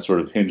 and that sort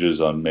of hinges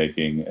on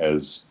making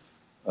as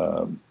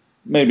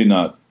maybe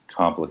not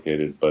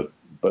complicated, but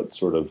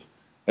sort of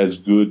as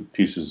good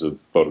pieces of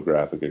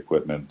photographic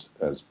equipment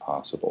as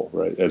possible,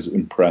 right? As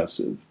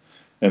impressive.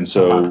 And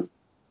so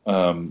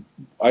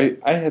I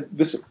had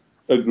this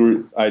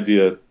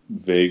idea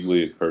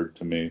vaguely occurred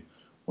to me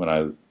when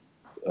I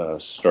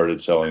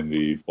started selling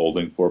the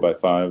folding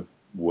 4x5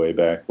 way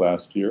back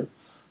last year.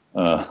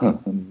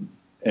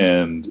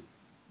 And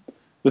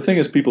the thing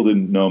is, people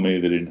didn't know me.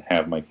 They didn't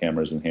have my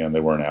cameras in hand.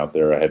 They weren't out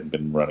there. I hadn't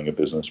been running a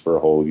business for a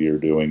whole year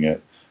doing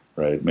it,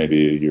 right?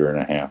 Maybe a year and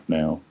a half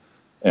now.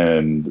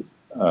 And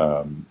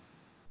I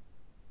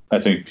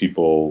think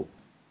people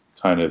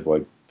kind of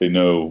like, they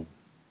know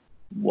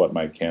what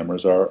my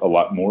cameras are. A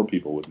lot more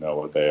people would know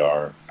what they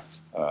are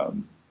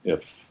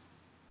if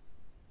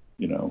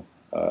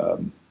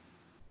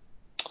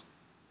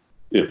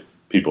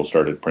people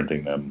started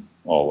printing them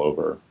all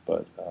over.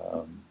 But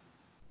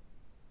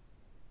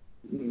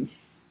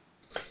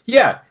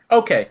yeah,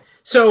 okay.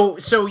 So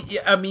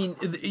I mean,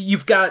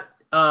 you've got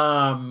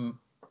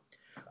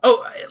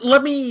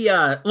let me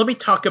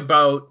talk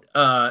about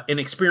an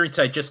experience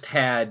I just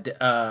had.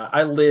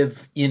 I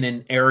live in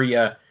an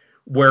area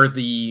where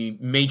the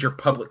major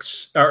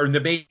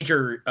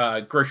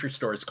grocery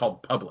store is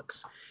called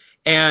Publix,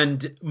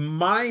 and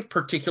my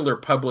particular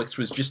Publix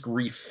was just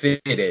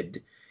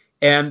refitted,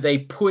 and they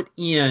put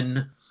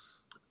in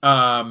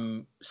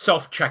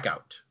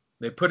self-checkout.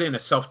 They put in a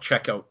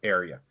self-checkout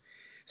area.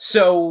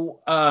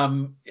 So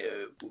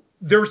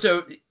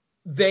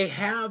they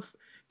have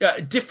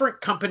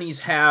different companies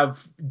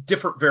have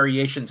different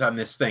variations on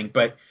this thing,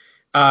 but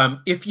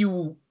if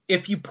you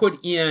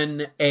put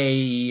in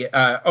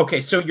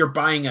so you're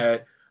buying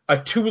a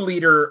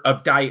 2-liter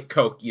of Diet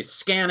Coke, you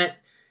scan it,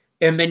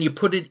 and then you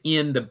put it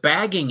in the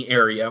bagging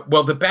area.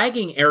 Well, the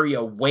bagging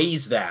area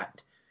weighs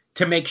that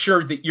to make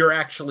sure that you're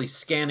actually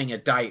scanning a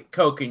Diet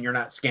Coke and you're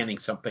not scanning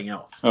something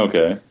else.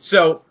 Okay.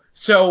 So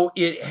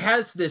it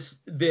has this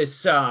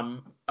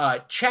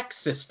check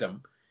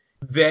system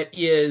that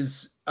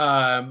is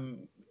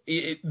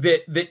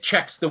that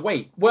checks the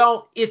weight.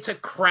 Well, it's a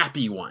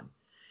crappy one,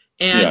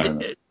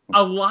 and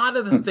a lot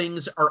of the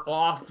things are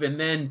off, and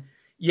then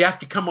you have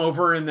to come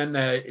over, and then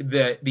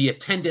the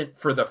attendant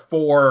for the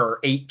 4 or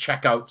 8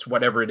 checkouts,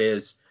 whatever it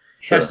is,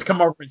 has to come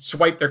over and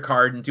swipe their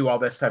card and do all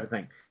this type of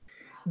thing.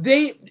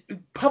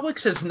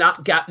 Publix has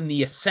not gotten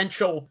the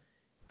essential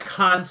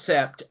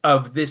concept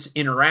of this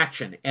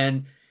interaction,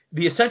 and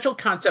the essential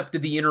concept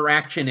of the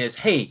interaction is,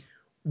 hey,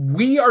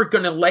 we are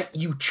going to let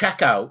you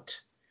check out.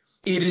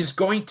 It is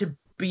going to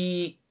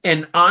be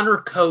an honor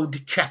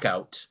code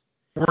checkout.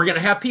 We're going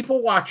to have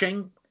people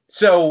watching,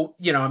 so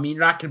you're not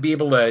going to be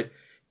able to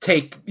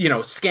take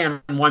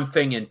scan one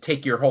thing and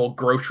take your whole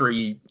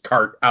grocery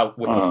cart out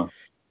with you.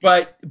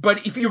 But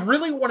if you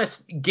really want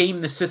to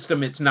game the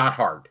system, it's not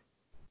hard.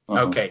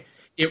 Okay,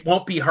 it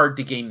won't be hard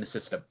to game the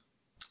system.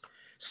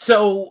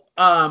 So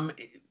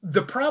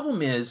the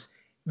problem is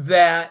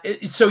that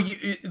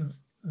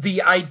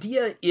the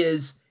idea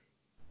is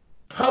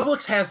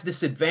Publix has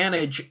this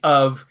advantage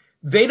of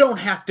they don't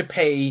have to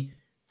pay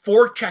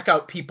 4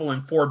 checkout people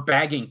and 4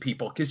 bagging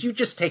people because you've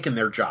just taken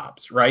their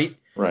jobs, right?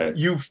 Right.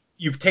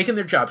 You've taken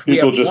their jobs.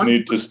 People just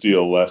need to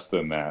steal less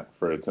than that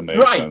for it to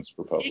make sense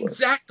for Publix.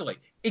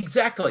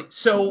 Exactly.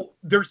 So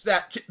there's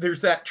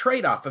that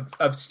trade-off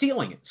of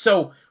stealing it.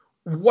 So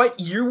what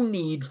you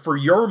need for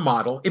your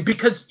model,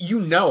 because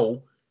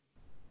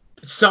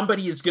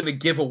somebody is going to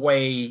give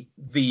away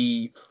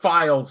the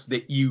files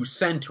that you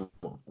send to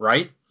them,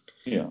 right?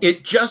 Yeah.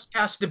 It just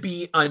has to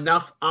be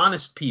enough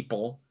honest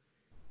people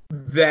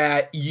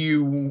that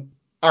you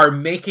are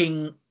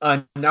making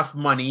enough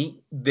money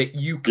that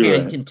you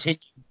can continue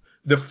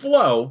the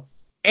flow,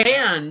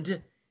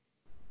 and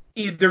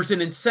there's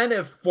an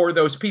incentive for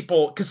those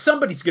people because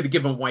somebody's going to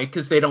give them away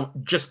because they don't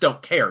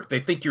care. They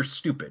think you're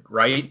stupid,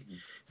 right? Mm-hmm.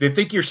 They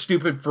think you're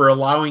stupid for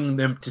allowing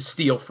them to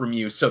steal from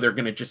you, so they're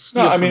going to just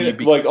steal from you.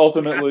 Like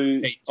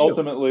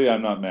ultimately,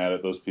 I'm not mad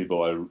at those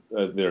people.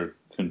 They're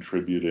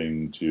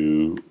contributing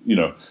to,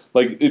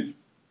 like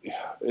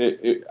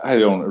I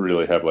don't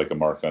really have like a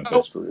mark on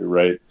history,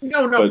 right?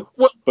 No.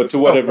 But to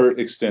whatever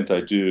extent I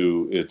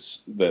do,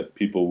 it's that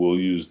people will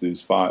use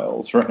these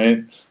files,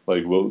 right?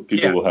 Like,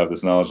 people will have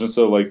this knowledge, and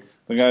so like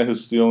the guy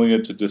who's stealing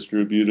it to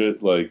distribute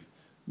it, like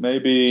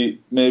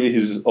maybe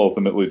he's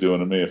ultimately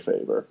doing me a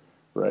favor,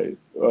 right?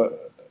 You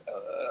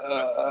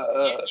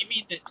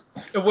mean that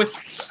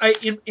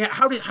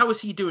how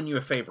is he doing you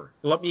a favor?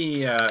 Let me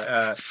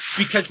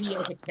because he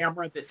has a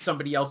camera that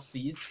somebody else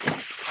sees,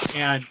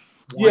 and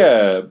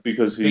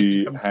because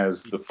he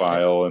has the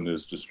file and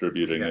is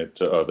distributing it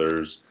to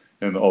others,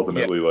 and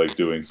ultimately like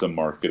doing some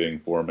marketing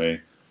for me,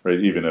 right?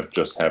 Even if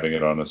just having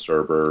it on a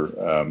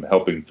server,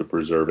 helping to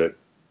preserve it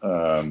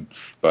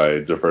by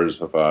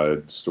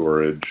diversified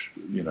storage,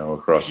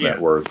 across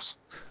networks.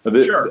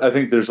 I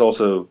think there's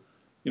also,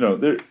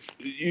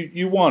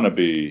 you want to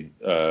be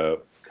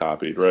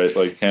copied, right?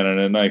 Like Canon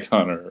and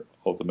Nikon are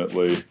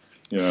ultimately,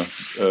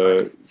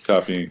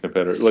 copying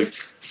competitors. Like,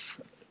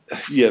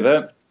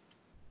 that.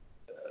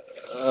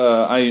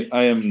 I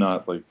am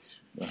not like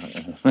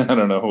I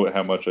don't know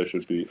how much I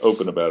should be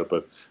open about it,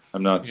 but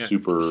I'm not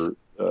super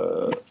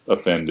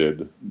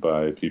offended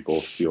by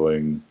people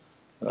stealing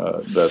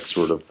that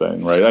sort of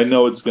thing, right? I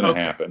know it's going to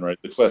happen, right?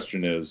 The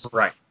question is,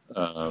 right?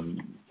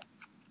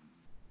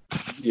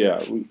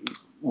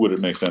 Would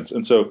it make sense?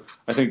 And so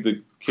I think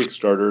the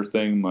Kickstarter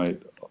thing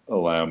might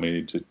allow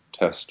me to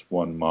test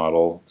one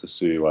model to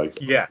see, like,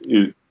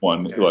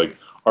 like,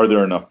 are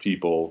there enough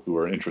people who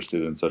are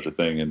interested in such a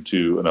thing, and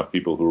 2, enough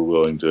people who are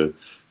willing to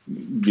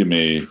give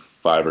me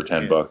 $5 or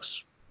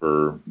 $10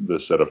 for the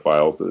set of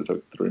files that it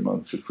took 3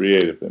 months to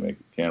create. If they make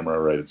a camera,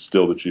 right, it's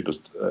still the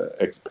cheapest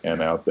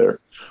X-Pan out there.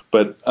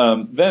 But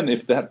then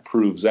if that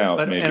proves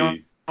out,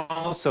 maybe.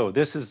 Also,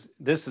 this is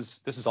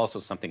also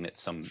something that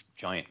some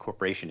giant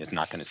corporation is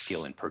not going to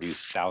steal and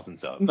produce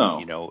thousands of.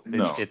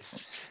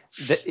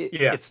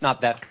 It's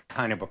not that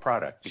kind of a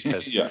product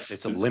because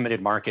it's a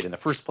limited market in the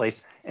first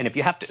place. And if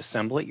you have to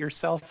assemble it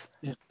yourself,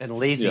 then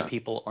lazy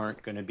people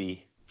aren't going to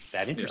be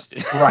that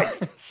interested. Right.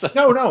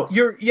 No,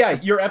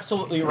 you're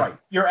absolutely right.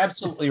 You're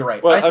absolutely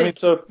right. Well, I mean,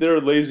 so if they're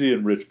lazy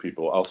and rich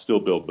people, I'll still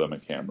build them a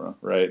camera,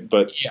 right?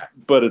 But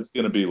it's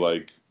going to be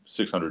like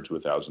 $600 to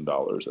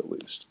 $1,000 at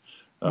least.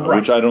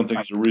 Which I don't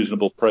think is a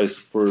reasonable price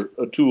for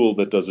a tool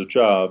that does a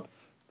job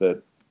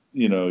that,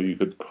 you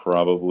could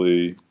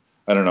probably,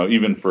 I don't know,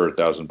 even for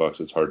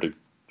 $1,000, it's hard to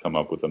come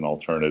up with an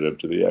alternative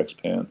to the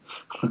X-Pan.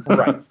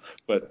 Right.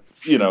 But,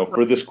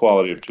 for this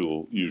quality of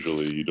tool,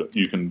 usually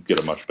you can get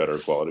a much better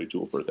quality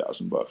tool for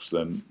 $1,000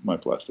 than my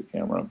plastic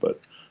camera. But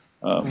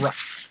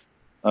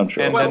I'm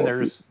sure.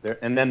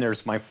 And then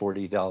there's my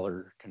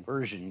 $40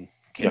 conversion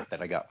kit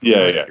that I got from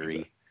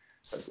Mercury.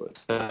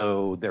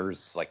 So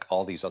there's like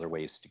all these other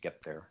ways to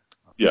get there.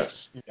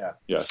 Yes.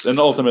 And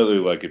ultimately,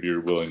 like, if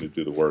you're willing to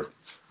do the work,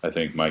 I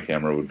think my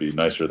camera would be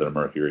nicer than a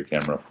Mercury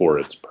camera for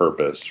its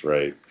purpose,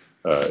 right?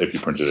 If you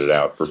printed it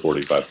out for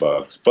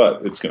 $45,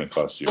 but it's going to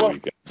cost you a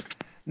weekend.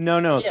 No.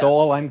 Yeah. So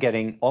all I'm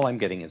getting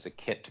is a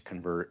kit to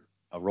convert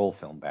a roll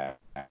film back.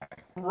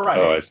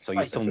 Right. So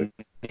you still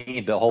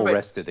need the whole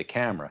rest of the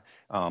camera.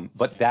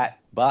 But that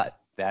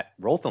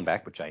roll film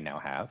back, which I now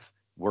have,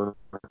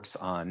 works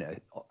on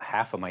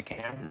half of my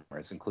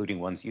cameras, including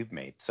ones you've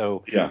made.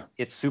 So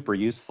it's super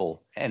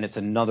useful, and it's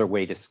another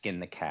way to skin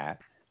the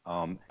cat.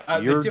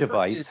 Your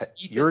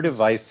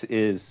device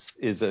is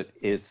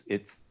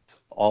it's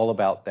all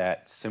about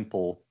that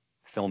simple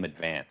film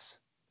advance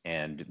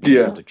and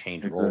being able to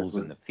change rolls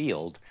in the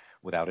field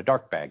without a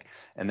dark bag,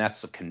 and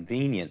that's a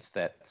convenience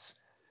that's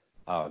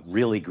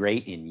really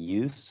great in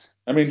use.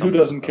 I mean, who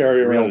doesn't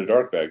carry around a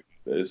dark bag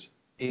these days?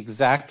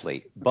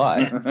 Exactly,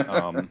 but.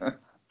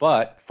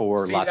 But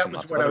for lots and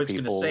lots of other people, that was what I was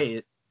going to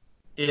say.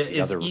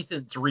 Is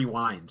Ethan's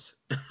rewinds.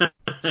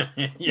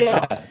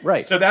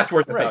 Right. So that's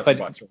worth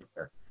 $1,000 right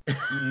there.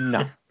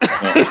 No.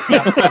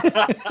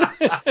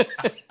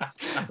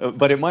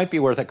 But it might be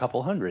worth a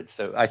couple hundred.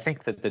 So I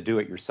think that the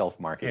do-it-yourself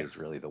market is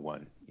really the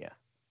one. Yeah.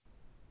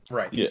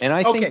 Right. Yeah. And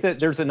I think that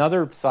there's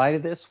another side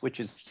of this, which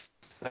is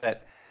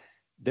that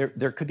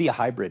there could be a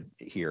hybrid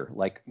here.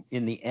 Like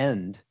in the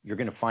end, you're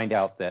going to find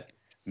out that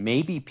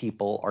maybe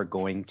people are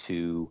going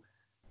to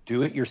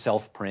do it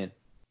yourself print,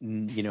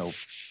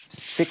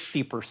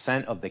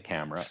 60% of the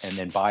camera and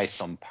then buy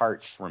some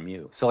parts from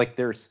you. So like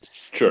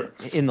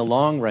in the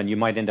long run, you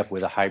might end up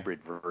with a hybrid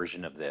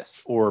version of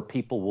this, or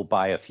people will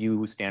buy a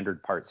few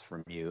standard parts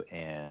from you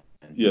and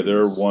there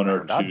are one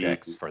or two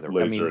objects for their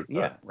laser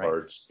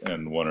parts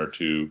and one or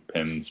two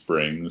pen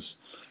springs.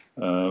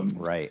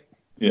 Right.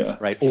 Yeah.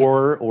 Right.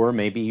 Or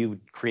maybe you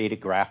create a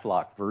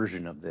Graph-Lock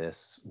version of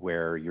this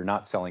where you're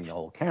not selling the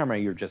whole camera,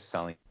 you're just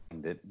selling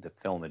the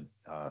film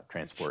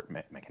transport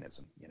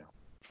mechanism,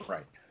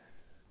 Right.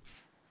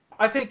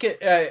 I think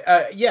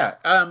I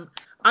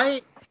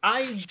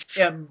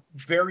am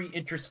very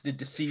interested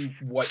to see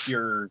what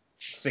your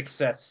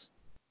success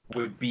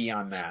would be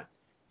on that.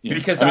 Yeah.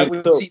 Because I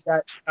would see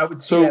that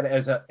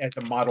as a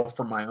model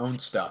for my own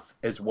stuff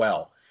as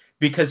well.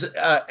 Because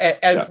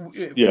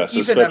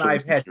Ethan and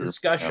I've had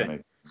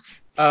discussion.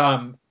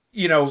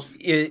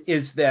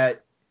 Is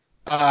that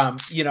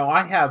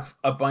I have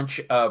a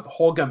bunch of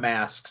Holga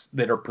masks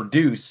that are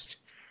produced.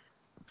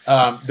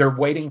 They're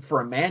waiting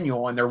for a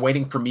manual and they're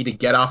waiting for me to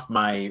get off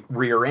my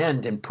rear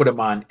end and put them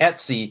on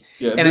Etsy.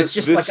 Yeah, and it's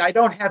just like I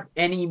don't have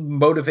any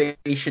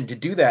motivation to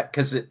do that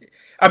because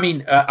I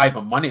have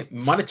a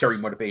monetary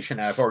motivation.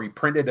 I've already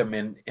printed them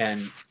and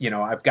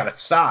I've got a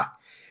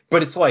stock,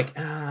 but it's like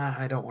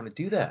I don't want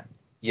to do that.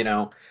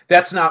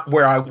 That's not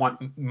where I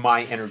want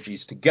my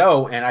energies to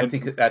go, and I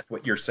think that's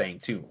what you're saying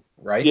too,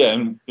 right? Yeah,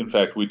 and in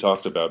fact, we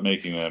talked about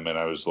making them, and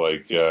I was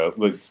like, I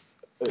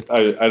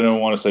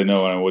don't want to say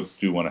no, and I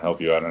do want to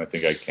help you out, and I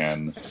think I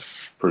can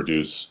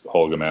produce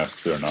Holga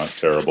masks. They're not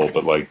terrible,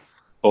 but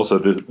also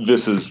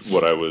this is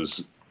what I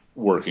was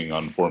working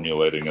on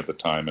formulating at the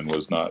time and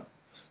was not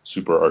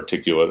super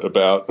articulate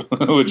about,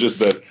 which is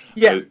that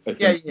I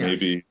think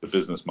maybe the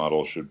business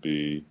model should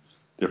be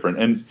different.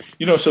 And,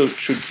 so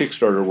should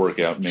Kickstarter work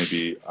out,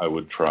 maybe I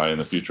would try in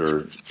the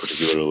future,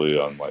 particularly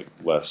on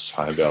less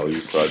high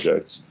value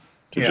projects,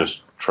 to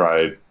just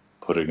try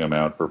putting them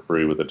out for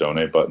free with a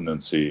donate button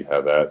and see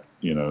how that,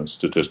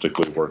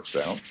 statistically works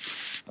out.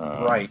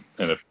 Right.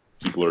 And if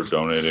people are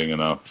donating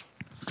enough,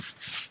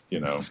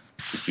 to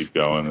keep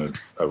going,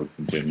 I would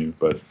continue.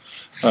 But,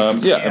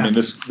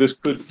 this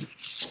could,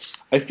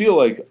 I feel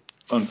like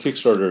on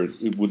Kickstarter,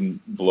 it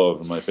wouldn't blow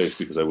up in my face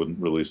because I wouldn't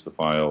release the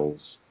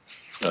files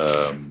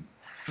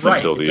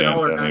until the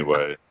end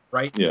anyway.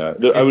 Right. Yeah,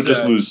 I would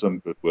just lose some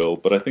goodwill,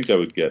 but I think I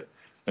would get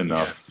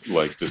enough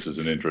this is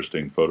an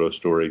interesting photo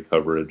story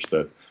coverage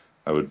that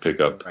I would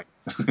pick up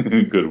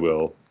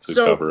goodwill to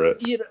cover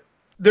it.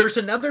 There's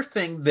another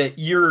thing that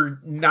you're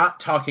not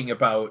talking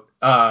about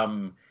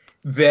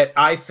that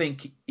I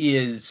think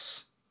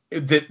is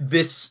that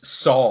this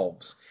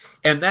solves,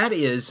 and that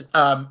is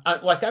I'm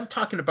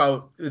talking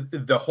about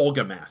the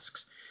Holga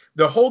masks.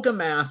 The Holga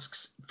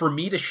masks for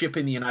me to ship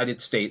in the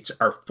United States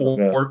are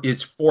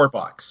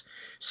 $4.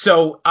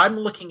 So I'm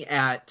looking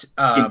at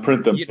you can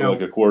print them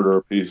for a quarter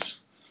a piece.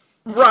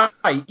 Right.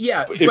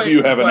 Yeah. If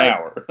you have an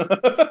hour.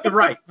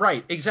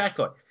 Right.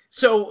 Exactly.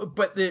 So,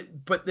 but the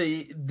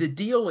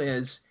deal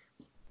is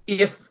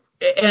and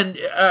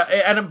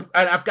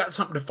I've got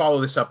something to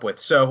follow this up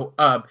with. So,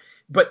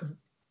 but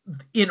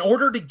in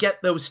order to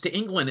get those to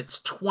England, it's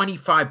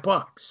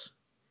 $25.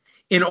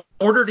 In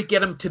order to get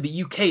them to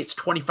the UK, it's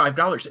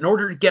 $25. In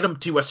order to get them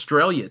to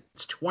Australia,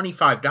 it's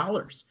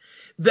 $25.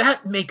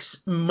 That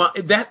makes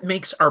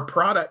our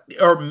product,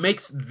 or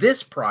makes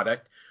this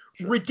product,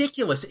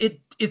 ridiculous.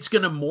 It's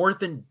going to more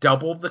than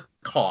double the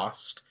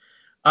cost,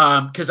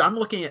 because I'm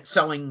looking at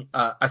selling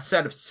a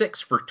set of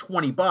 6 for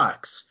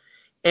 $20,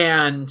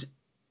 and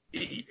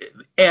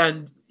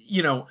then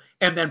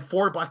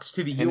 $4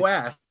 to the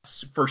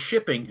US for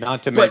shipping.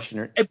 Not to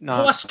mention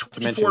plus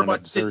an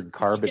absurd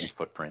carbon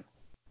footprint.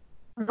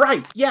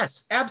 Right.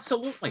 Yes.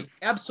 Absolutely.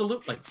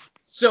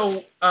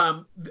 So,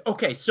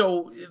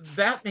 so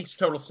that makes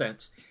total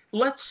sense.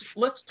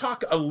 Let's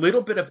talk a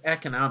little bit of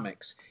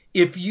economics.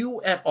 If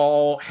you at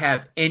all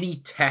have any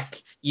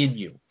tech in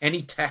you,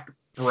 any tech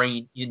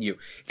brain in you,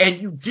 and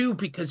you do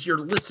because you're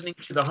listening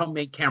to the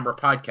Homemade Camera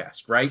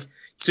podcast, right?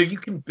 So you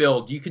can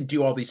build, you can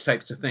do all these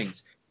types of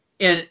things.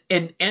 And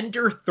an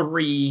Ender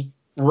 3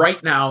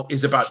 right now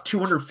is about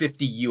 $250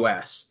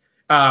 US,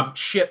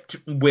 shipped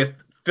with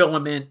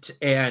filament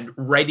and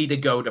ready to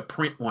go to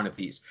print one of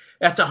these.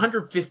 That's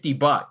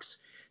 $150.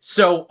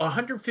 So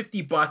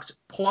 $150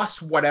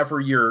 plus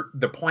whatever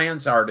the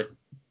plans are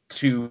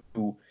to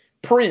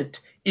print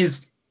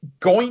is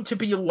going to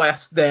be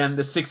less than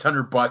the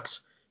 $600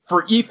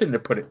 for Ethan to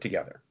put it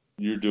together.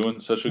 You're doing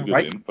such a good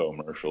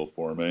infomercial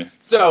for me.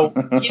 So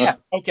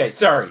okay,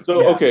 sorry.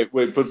 Okay,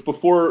 wait, but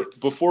before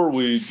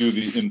we do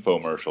the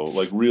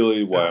infomercial,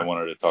 really why I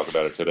wanted to talk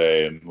about it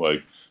today and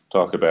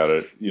talk about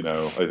it,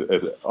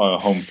 on a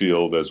home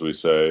field, as we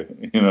say,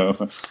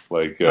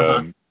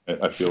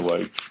 I feel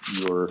like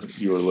your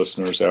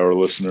listeners, our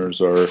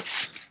listeners are,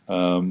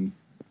 kind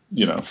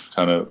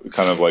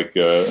of like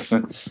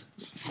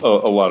a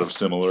lot of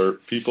similar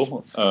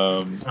people.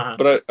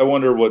 But I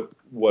wonder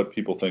what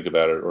people think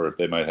about it, or if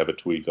they might have a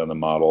tweak on the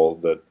model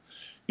that,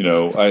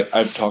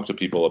 I've talked to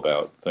people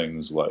about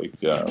things like,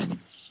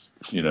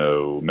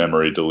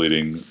 memory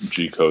deleting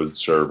G-code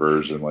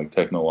servers and like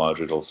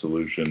technological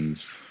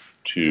solutions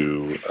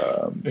to,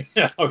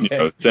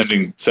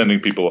 sending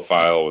people a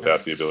file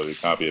without the ability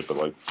to copy it. But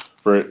like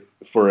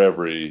for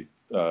every,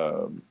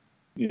 for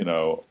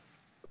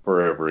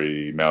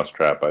every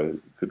mousetrap, I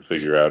could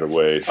figure out a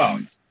way.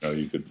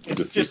 You could.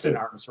 It's just an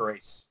arms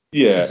race.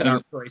 Yeah, it's an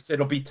arms race.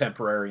 It'll be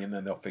temporary, and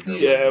then they'll figure it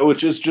out. Yeah,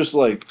 which is just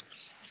like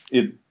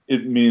it.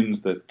 It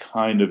means that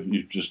kind of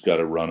you've just got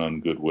to run on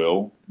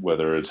goodwill,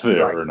 whether it's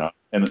there or not,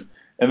 and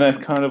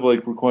that kind of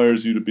like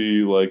requires you to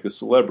be like a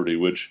celebrity,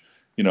 which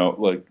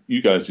like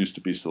you guys used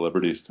to be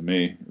celebrities to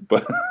me,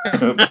 but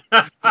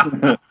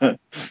now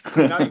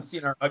you've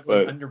seen our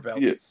ugly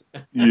underbellies.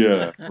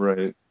 Yeah,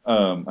 right.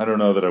 I don't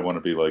know that I want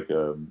to be like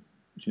on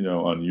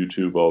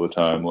YouTube all the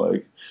time,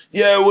 like,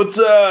 yeah, what's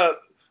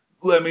up?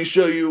 Let me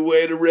show you a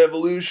way to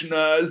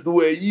revolutionize the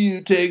way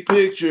you take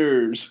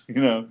pictures,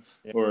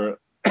 or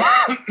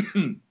how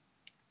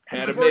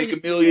to make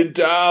 $1 million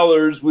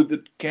with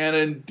the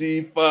Canon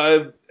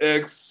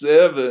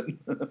D5X7.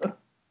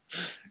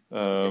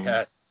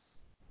 Yes.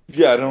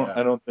 Yeah, I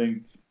don't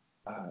think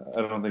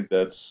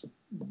that's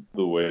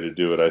the way to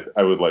do it.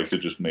 I would like to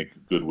just make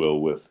goodwill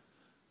with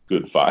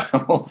good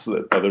files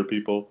that other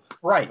people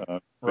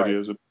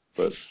videos.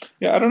 But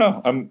yeah, I don't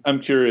know.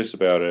 I'm curious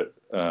about it.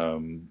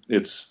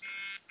 It's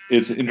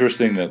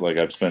interesting that like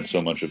I've spent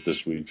so much of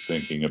this week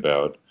thinking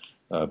about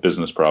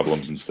business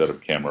problems instead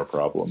of camera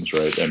problems,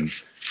 right? And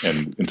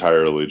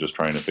entirely just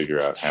trying to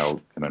figure out how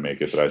can I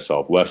make it that I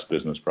solve less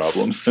business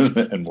problems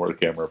and more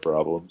camera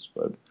problems.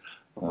 But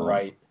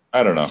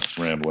I don't know.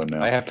 Rambling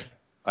now. I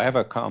have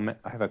a comment.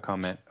 I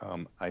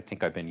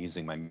think I've been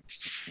using my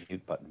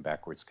mute button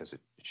backwards because it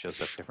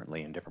shows up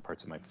differently in different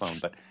parts of my phone.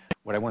 But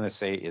what I want to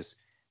say is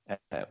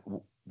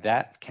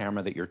that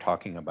camera that you're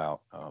talking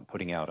about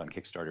putting out on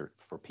Kickstarter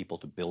for people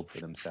to build for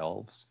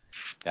themselves,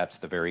 that's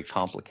the very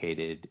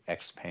complicated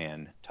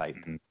X-Pan type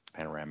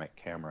panoramic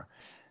camera.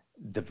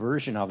 The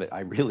version of it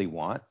I really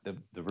want, the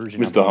version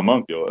with the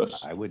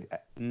homunculus.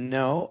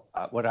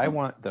 What I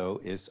want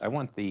though is I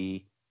want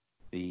the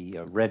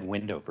red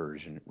window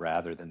version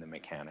rather than the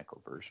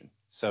mechanical version.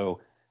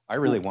 So I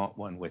really want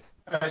one with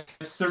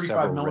it's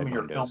 35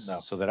 millimeter film though,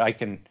 so that I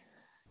can.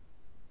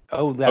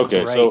 Oh, that's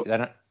okay, right.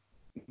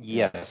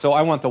 So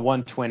I want the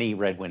 120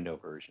 red window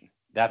version.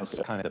 That's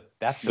the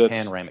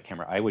panoramic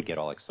camera I would get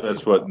all excited.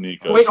 That's what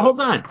Nico. Wait,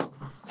 hold on.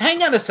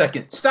 Hang on a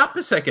second. Stop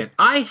a second.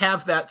 I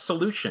have that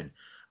solution.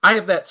 I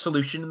have that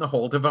solution in the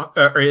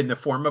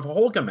form of a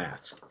Holga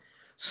mask.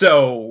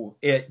 So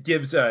it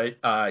gives a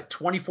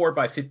 24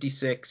 by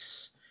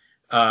 56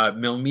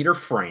 millimeter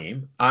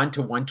frame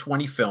onto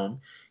 120 film.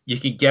 You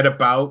can get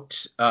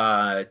about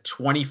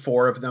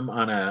 24 of them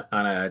on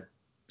a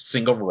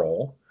single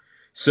roll.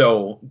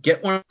 So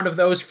get one of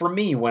those for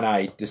me when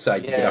I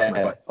decide to get up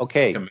my butt.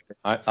 Okay,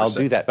 I'll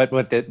do that. But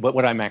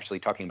what I'm actually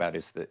talking about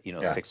is the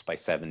 6 by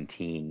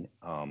 17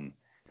 camera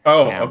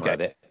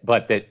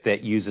that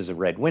uses a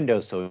red window,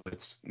 so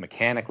it's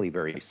mechanically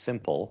very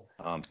simple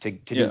to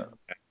do.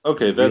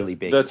 Okay, really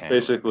big that's camera.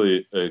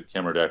 basically a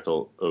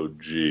Cameradactyl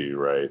OG,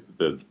 right?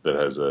 That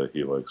has a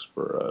helix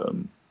for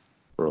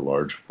a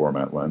large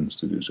format lens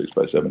to do 6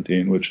 by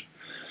 17, which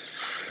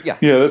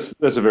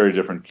that's a very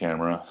different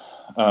camera.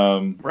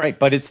 Right,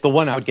 but it's the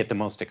one I would get the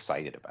most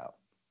excited about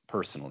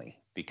personally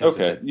because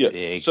of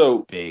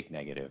the big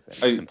negative.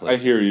 And I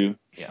hear you.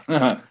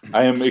 Yeah.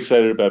 I am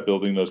excited about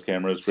building those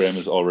cameras. Graham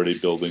is already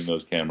building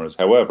those cameras.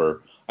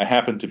 However, I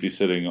happen to be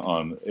sitting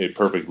on a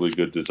perfectly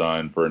good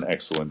design for an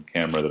excellent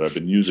camera that I've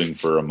been using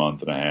for a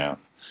month and a half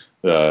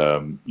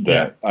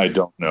that I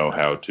don't know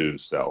how to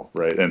sell,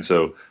 right? And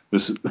so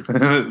this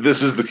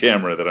is the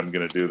camera that I'm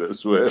going to do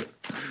this with.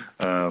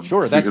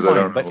 Sure, that's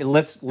fine. But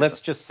let's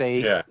just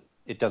say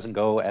it doesn't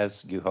go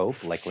as you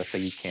hope. Like, let's say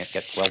you can't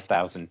get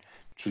 12,000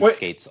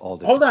 cheapskates all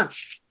the Hold on.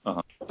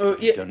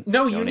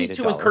 You need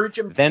to encourage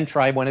him. Then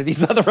try one of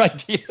these other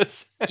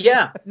ideas.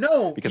 You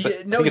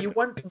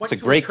want it's a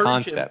great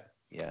concept.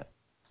 Yeah.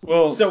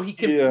 Well, so he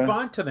can move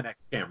on to the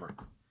next camera.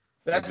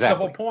 That's the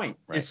whole point.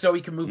 Right. Is so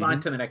he can move on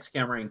to the next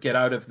camera and get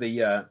out of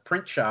the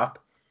print shop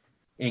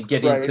and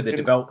get into the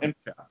development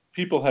shop.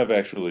 People have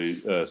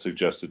actually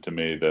suggested to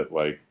me that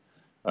like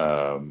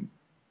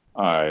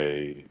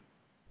I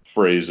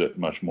phrase it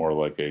much more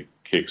like a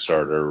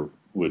Kickstarter,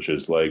 which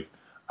is like,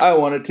 I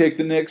want to take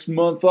the next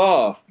month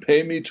off.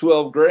 Pay me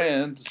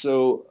 $12,000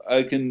 so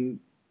I can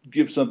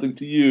give something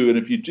to you, and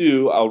if you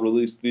do, I'll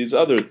release these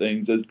other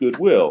things as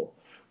goodwill.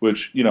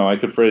 Which, I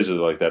could phrase it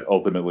like that.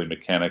 Ultimately,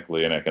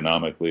 mechanically and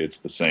economically, it's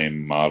the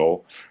same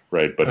model,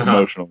 right? But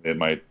emotionally, it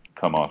might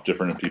come off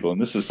different in people.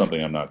 And this is something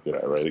I'm not good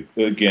at, right?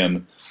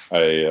 Again,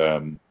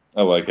 I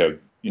like how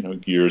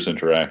gears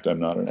interact. I'm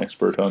not an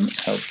expert on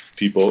how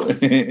people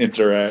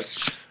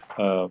interact.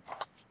 But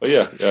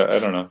I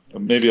don't know.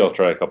 Maybe I'll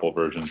try a couple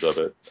versions of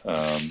it.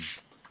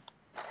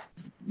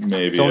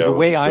 maybe. So the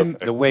way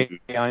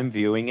I'm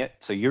viewing it,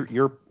 so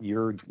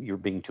you're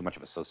being too much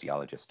of a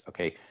sociologist.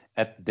 Okay,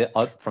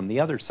 from the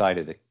other side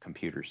of the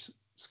computer's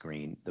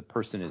screen, the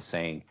person is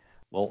saying,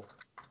 well,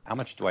 how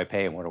much do I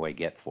pay and what do I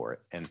get for it?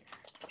 And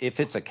if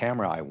it's a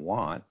camera I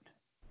want,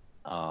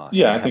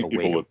 I think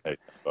people would pay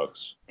 $10.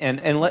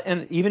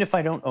 And even if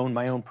I don't own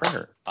my own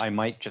printer, I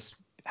might just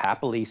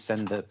happily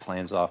send the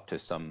plans off to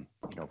some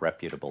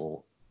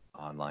reputable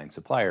online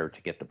supplier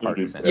to get the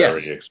parts sent.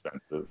 Very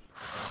expensive.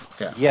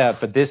 Yeah,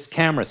 but this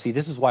camera, see,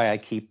 this is why I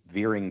keep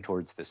veering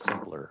towards the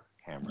simpler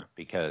camera,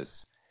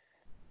 because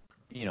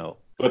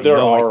But there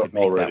are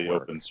already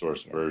open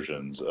source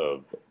versions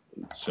of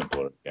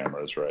simpler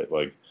cameras, right?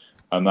 Like,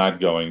 I'm not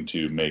going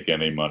to make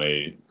any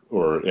money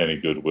or any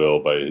goodwill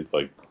by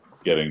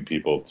getting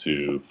people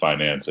to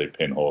finance a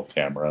pinhole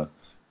camera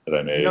that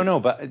I made.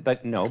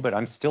 But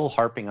I'm still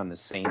harping on the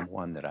same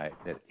one that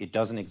it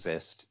doesn't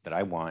exist, that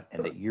I want,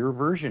 and that your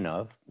version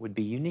of would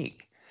be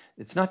unique.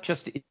 It's not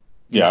just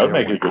I would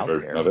make a good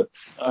version of it.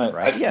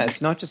 Right?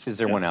 It's not just is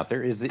there one out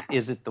there. Is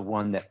it the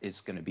one that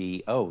is going to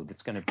be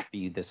that's going to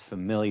be this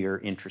familiar,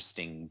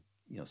 interesting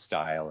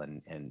style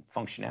and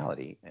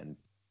functionality and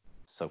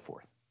so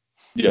forth.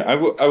 Yeah, I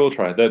will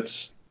try.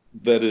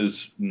 That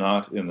is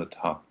not in the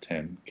top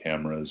 10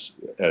 cameras,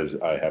 as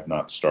I have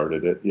not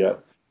started it yet,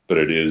 but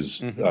it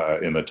is in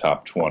the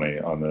top 20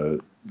 on the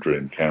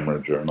Dream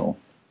Camera Journal.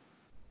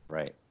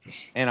 Right.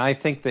 And I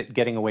think that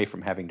getting away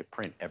from having to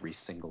print every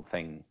single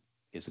thing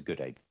is a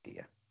good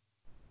idea.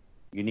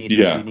 You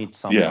need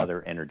some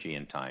other energy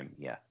and time.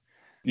 Yeah.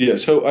 Yeah.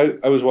 So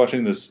I was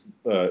watching this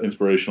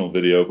inspirational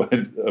video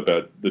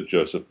about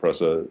Joseph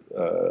Pressa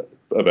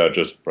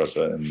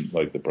and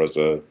the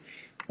Pressa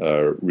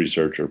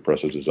research or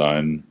Pressa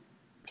design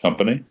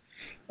company.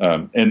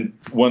 And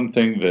one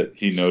thing that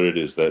he noted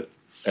is that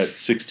at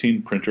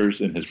 16 printers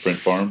in his print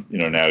farm,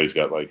 now he's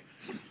got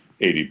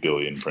 80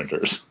 billion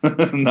printers,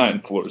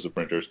 9 floors of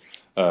printers.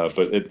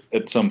 But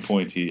at some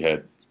point he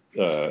had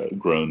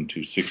grown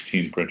to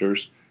 16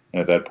 printers. And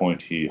at that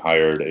point he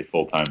hired a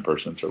full-time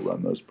person to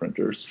run those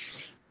printers.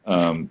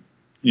 I'm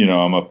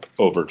up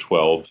over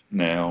 12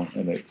 now,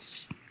 and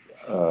it's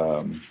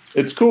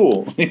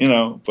cool,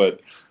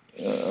 but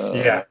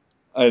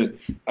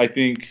I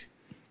think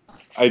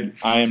I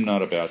am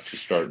not about to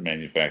start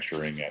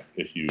manufacturing at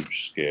a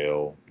huge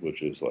scale,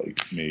 which is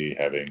like me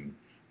having,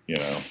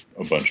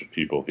 a bunch of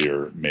people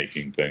here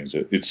making things.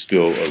 It's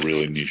still a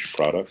really niche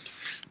product,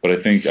 but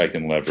I think I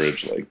can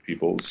leverage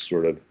people's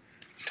sort of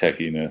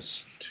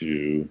techiness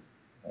to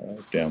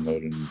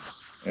download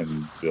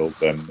and build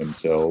them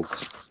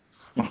themselves.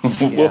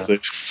 We'll see.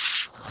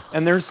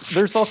 And there's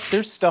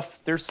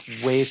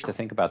ways to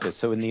think about this.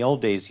 So in the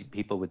old days,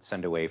 people would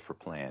send away for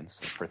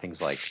plans for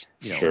things like,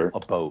 a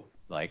boat,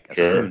 like a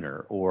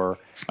schooner, or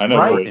I know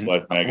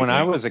Life magazine. When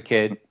I was a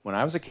kid,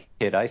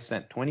 I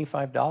sent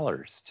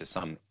 $25 to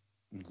some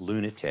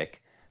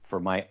lunatic for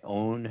my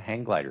own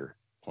hang glider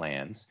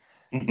plans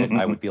that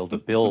I would be able to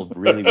build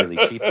really, really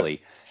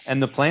cheaply.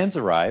 And the plans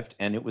arrived,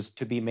 and it was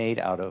to be made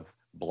out of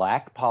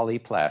black poly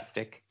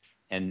plastic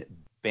and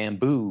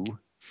bamboo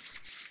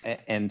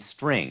and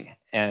string.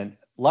 And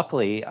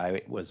luckily,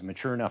 I was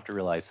mature enough to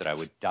realize that I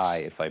would die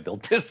if I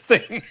built this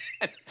thing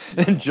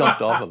and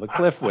jumped off of a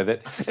cliff with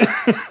it.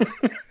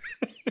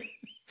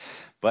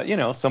 But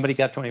somebody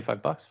got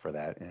 $25 for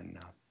that, and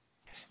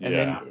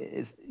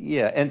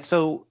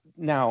so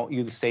now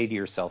you say to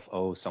yourself,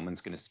 oh,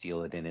 someone's going to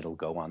steal it and it'll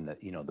go on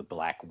the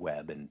black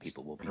web, and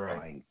people will be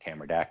buying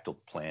Cameradactyl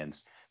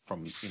plans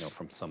from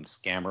some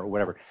scammer or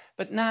whatever.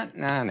 But no.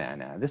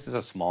 This is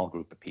a small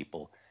group of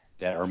people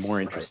that are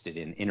more interested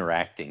in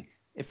interacting.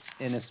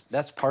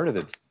 That's part of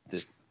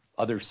the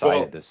other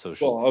side of the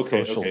social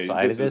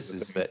side of this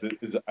is that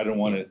I don't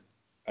want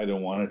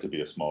it to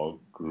be a small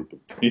group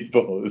of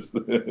people. Is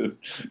the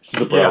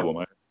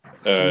problem?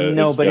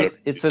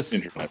 It's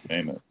internet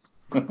famous.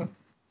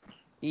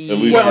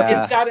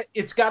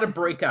 It's got to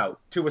break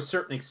out to a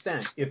certain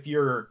extent. If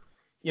you're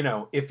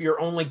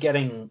only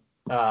getting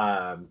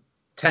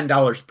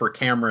 $10 per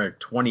camera,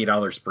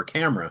 $20 per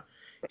camera,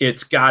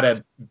 it's got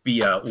to be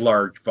a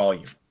large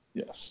volume.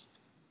 Yes.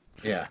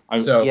 Yeah.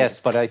 Yes,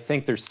 but I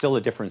think there's still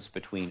a difference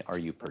between are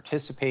you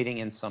participating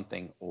in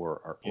something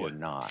or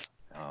not.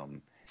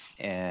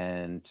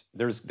 And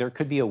there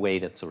could be a way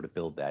to sort of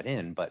build that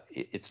in, but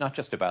it's not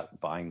just about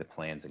buying the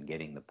plans and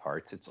getting the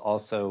parts. It's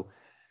also,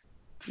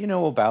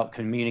 about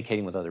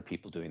communicating with other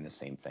people doing the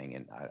same thing.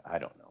 And I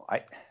don't know.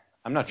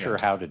 I'm not sure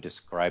how to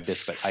describe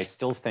this, but I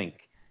still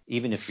think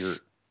even if you're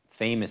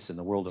famous in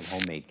the world of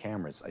homemade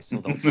cameras, I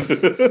still don't think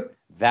it's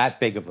that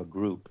big of a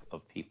group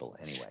of people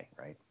anyway,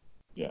 right?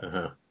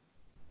 Yeah.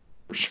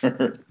 For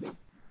sure.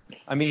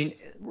 I mean,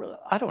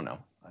 I don't know.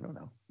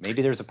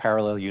 Maybe there's a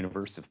parallel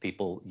universe of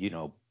people,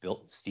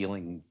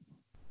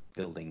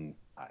 building.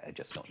 I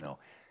just don't know.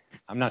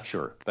 I'm not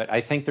sure, but I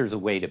think there's a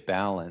way to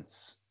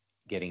balance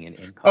getting an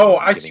income. Oh,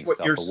 and I getting see what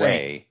stuff you're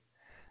away.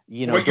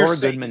 saying. Dora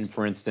Goodman,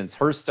 for instance,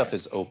 her stuff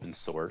is open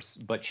source,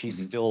 but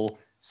she's still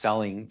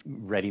selling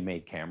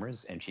ready-made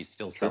cameras, and she's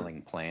still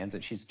selling plans,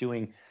 and she's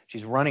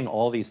running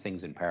all these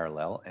things in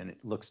parallel, and it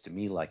looks to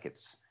me like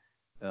it's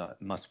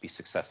must be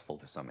successful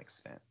to some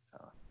extent.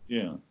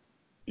 Yeah,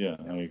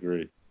 I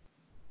agree.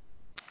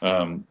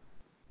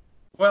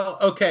 Well,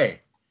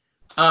 okay.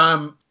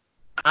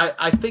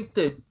 I think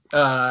that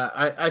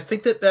I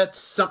think that that's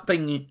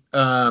something.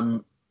 I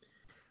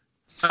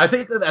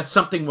think that that's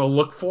something we'll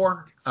look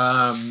for.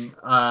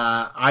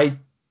 I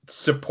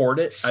support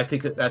it. I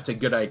think that that's a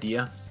good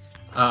idea,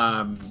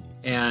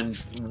 and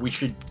we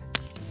should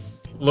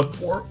look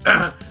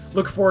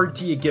forward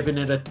to you giving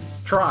it a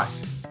try.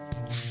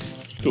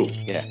 Cool.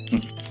 Yeah.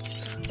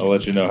 I'll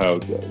let you know how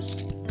it goes.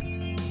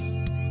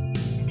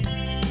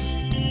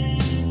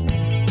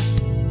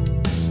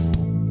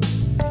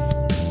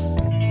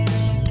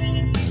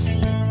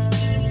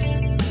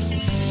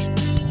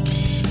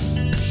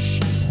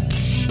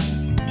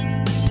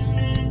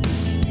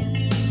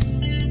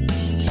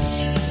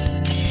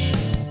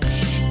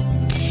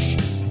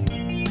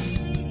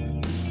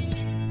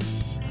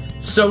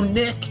 So,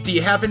 Nick, do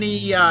you have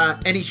any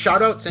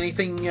shout-outs?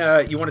 Anything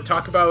you want to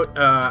talk about?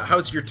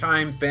 How's your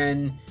time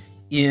been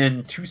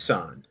in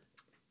Tucson?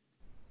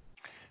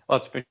 Well,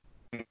 it's been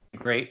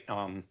great,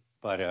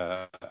 but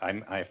I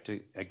have to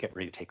get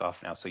ready to take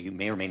off now, so you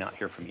may or may not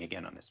hear from me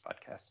again on this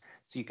podcast.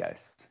 See you guys.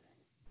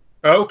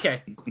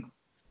 Okay.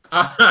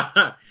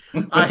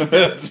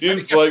 It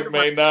seems like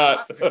may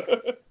not.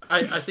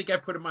 I think I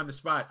put him on the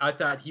spot. I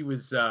thought he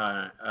was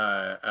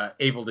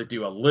able to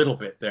do a little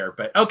bit there,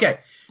 but okay.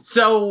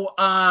 So,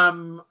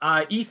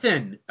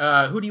 Ethan,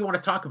 who do you want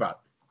to talk about?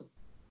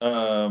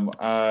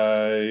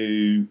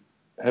 I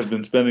have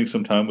been spending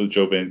some time with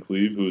Joe Van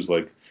Cleve, who is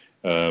like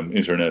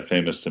internet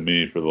famous to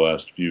me for the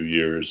last few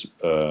years.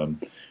 But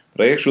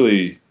I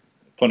actually,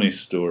 funny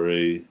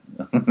story,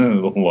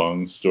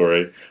 long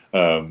story.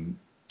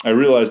 I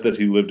realized that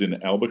he lived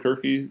in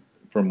Albuquerque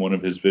from one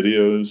of his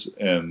videos,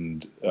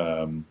 and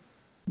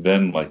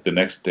then like the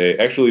next day,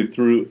 actually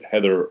through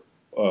Heather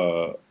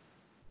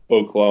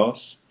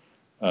Oakloss,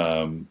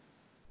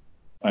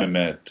 I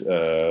met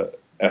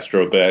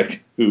Astro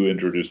Beck, who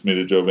introduced me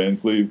to Joe Van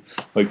Cleve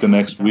like the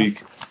next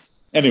week.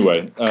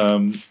 Anyway,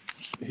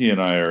 he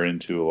and I are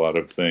into a lot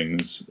of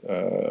things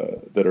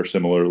that are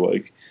similar,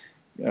 like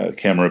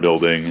camera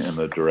building and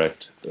the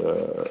direct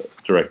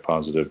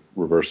positive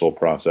reversal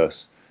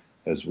process,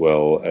 as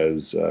well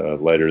as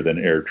lighter than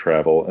air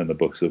travel and the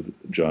books of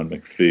John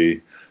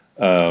McPhee.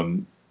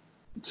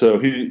 So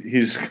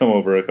he's come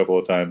over a couple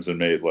of times and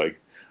made like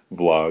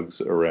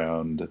vlogs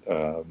around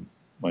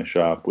my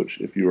shop,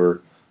 which if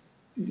you're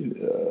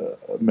a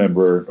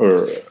member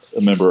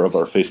of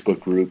our Facebook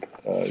group,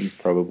 you've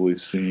probably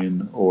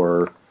seen,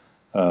 or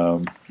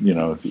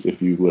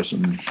if you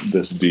listen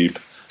this deep,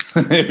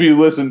 if you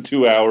listen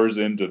 2 hours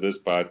into this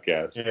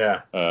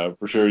podcast,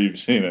 for sure you've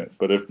seen it.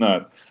 But if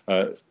not,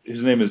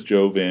 his name is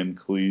Joe Van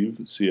Cleve,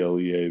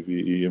 Cleave,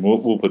 and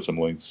we'll put some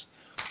links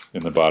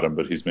in the bottom.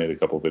 But he's made a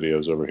couple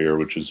videos over here,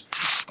 which is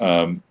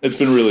it's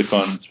been really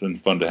fun. It's been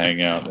fun to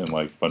hang out and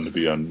like fun to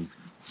be on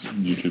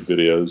YouTube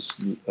videos,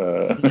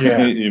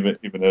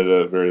 even at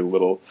a very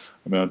little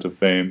amount of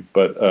fame.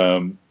 But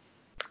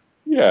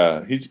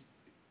he's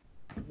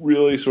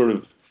really sort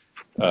of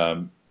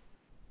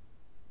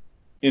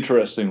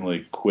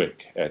interestingly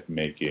quick at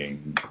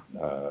making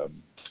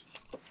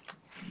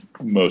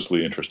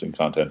mostly interesting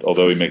content,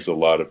 although he makes a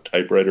lot of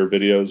typewriter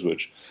videos,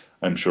 which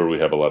I'm sure we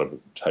have a lot of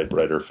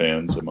typewriter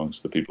fans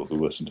amongst the people who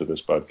listen to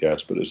this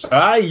podcast, but it's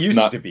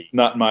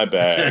not my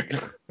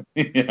bag.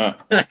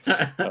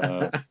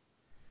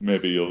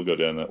 Maybe you'll go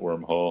down that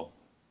wormhole.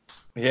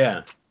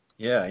 Yeah.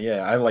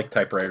 I like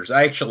typewriters.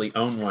 I actually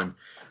own one.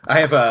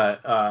 I have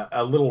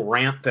a little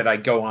rant that I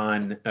go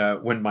on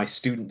when my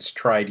students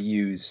try to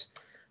use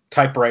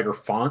typewriter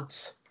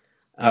fonts.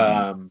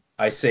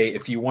 I say,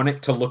 if you want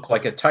it to look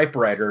like a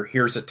typewriter,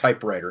 here's a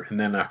typewriter, and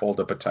then I hold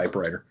up a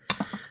typewriter.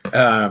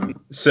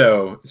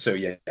 So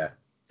I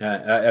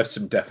have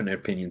some definite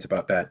opinions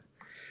about that.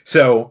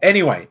 So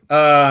anyway,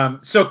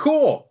 so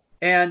cool.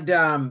 And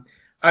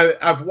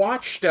I've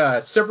watched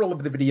several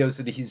of the videos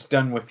that he's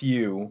done with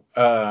you,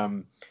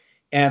 and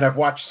I've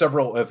watched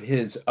several of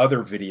his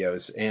other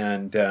videos,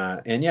 and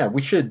yeah,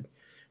 we should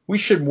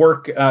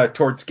work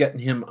towards getting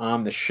him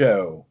on the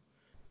show.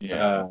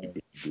 Yeah, I think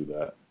we can do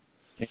that.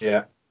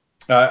 Yeah,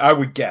 I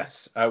would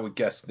guess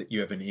that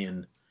you have an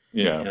in.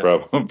 Yeah,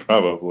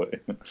 probably.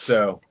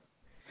 So,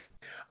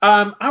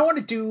 I want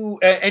to do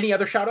any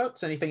other shout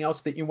outs? Anything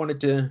else that you wanted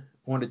to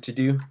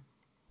do?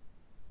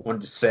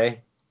 Wanted to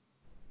say?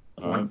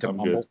 I'm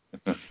good.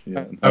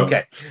 Yeah, no.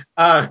 Okay.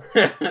 I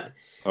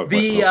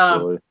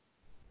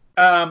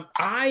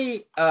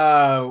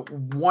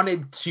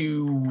wanted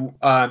to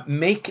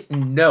make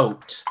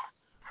note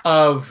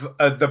of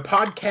the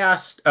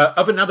podcast,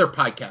 of another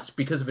podcast,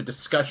 because of a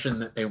discussion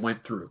that they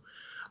went through.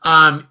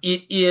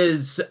 It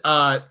is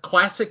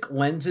Classic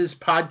Lenses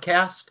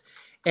podcast,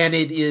 and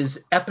it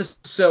is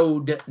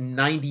episode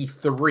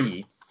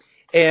 93.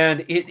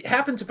 And it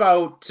happens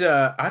about,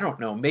 I don't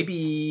know,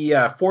 maybe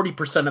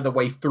 40% of the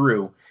way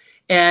through.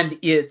 And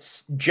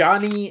it's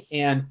Johnny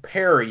and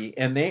Perry,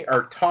 and they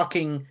are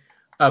talking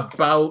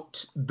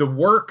about the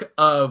work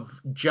of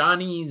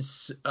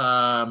Johnny's,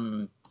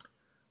 I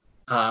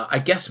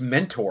guess,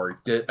 mentor,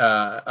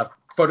 a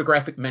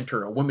photographic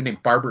mentor, a woman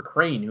named Barbara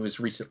Crane, who has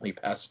recently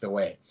passed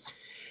away.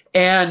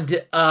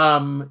 And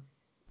and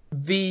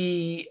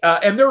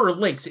there are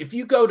links. If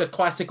you go to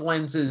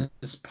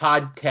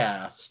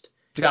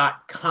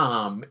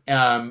classiclensespodcast.com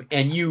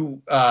and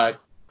you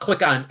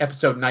click on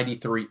episode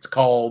 93, it's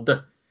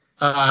called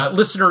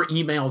Listener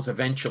Emails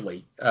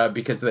Eventually,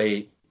 because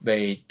they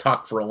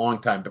talk for a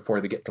long time before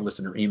they get to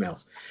listener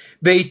emails.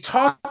 They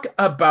talk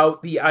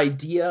about the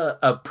idea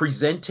of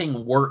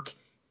presenting work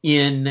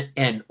in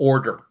an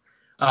order,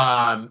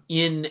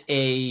 in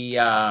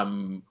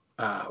a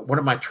what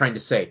am I trying to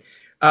say?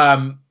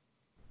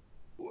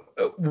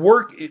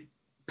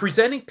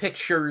 Presenting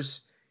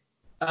pictures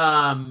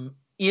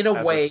in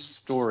a way. As a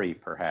story,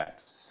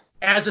 perhaps.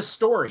 As a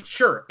story,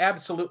 sure,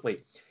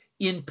 absolutely.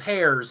 In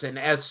pairs and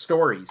as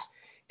stories.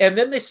 And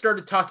then they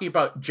started talking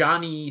about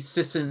Johnny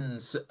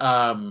Sisson's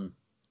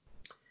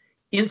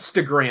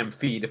Instagram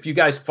feed. If you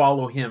guys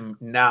follow him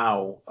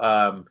now,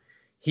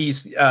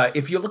 he's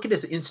if you look at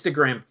his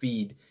Instagram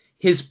feed,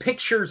 his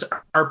pictures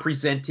are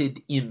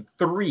presented in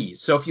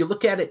threes. So if you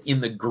look at it in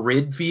the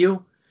grid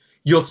view,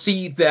 you'll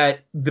see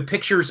that the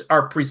pictures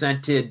are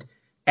presented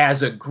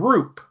as a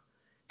group,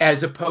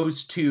 as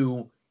opposed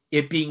to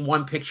it being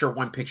one picture,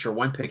 one picture,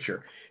 one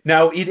picture.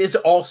 Now, it is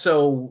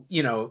also,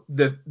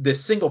 the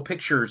single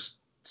pictures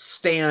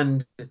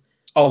stand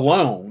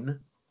alone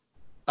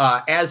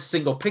as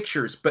single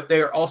pictures, but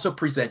they are also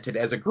presented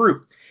as a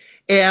group.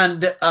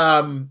 And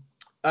one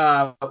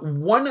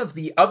of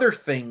the other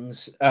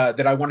things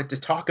that I wanted to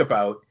talk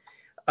about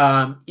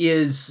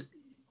is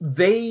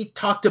they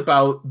talked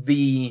about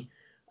the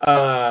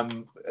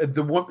Barbara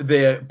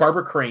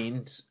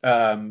Crane's,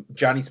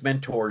 Johnny's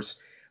mentors,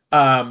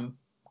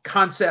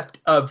 concept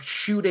of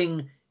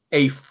shooting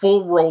a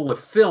full roll of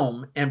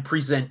film and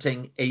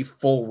presenting a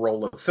full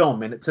roll of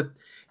film. And it's a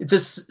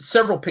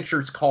several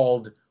pictures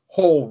called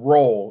Whole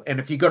Roll. And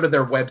if you go to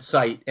their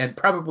website, and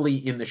probably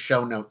in the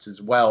show notes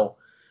as well,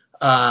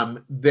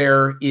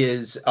 there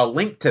is a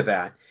link to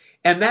that.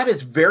 And that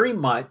is very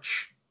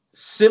much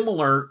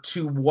similar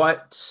to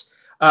what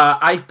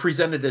I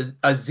presented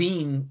a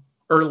zine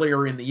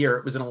earlier in the year.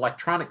 It was an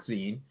electronic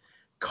zine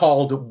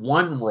called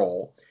One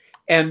Roll.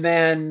 And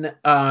then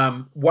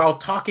while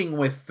talking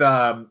with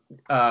Dominic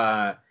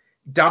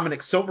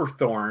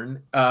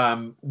Silverthorne,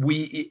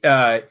 we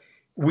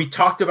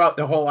talked about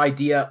the whole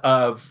idea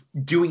of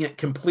doing it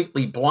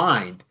completely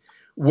blind,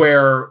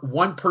 where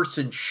one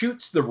person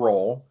shoots the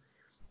roll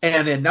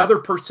and another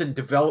person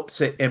develops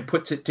it and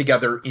puts it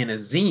together in a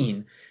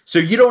zine. So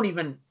you don't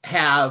even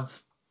have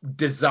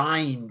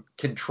design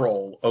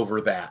control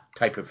over that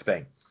type of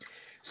thing.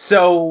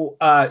 So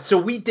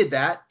we did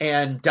that,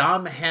 and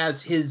Dom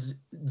has his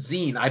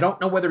zine. I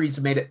don't know whether he's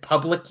made it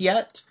public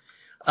yet.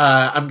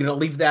 I'm going to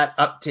leave that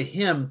up to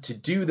him to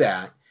do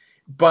that.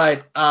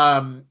 But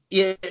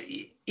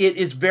it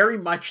is very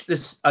much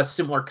a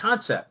similar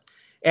concept,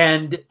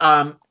 and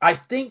I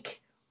think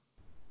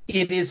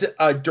it is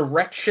a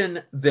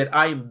direction that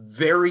I am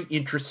very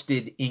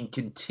interested in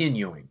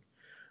continuing.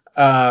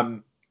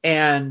 It's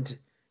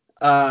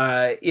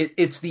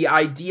the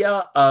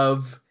idea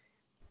of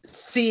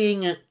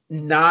seeing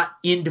not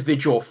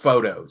individual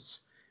photos,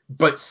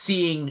 but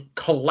seeing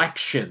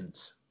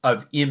collections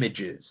of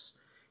images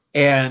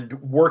and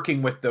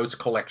working with those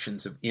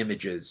collections of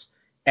images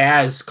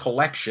as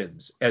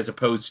collections as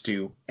opposed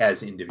to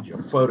as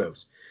individual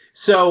photos.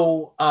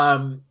 So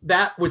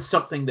that was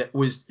something that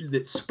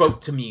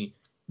spoke to me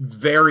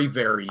very,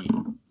 very,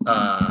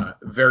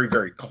 very,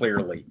 very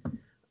clearly.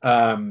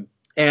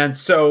 And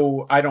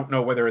so I don't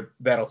know whether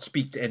that'll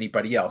speak to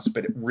anybody else,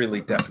 but it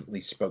really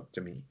definitely spoke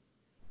to me.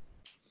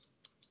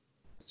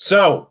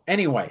 So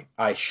anyway,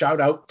 I shout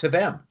out to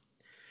them.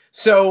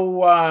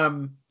 So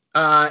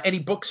any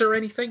books or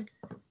anything?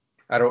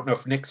 I don't know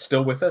if Nick's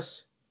still with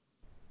us,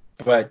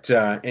 but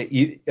do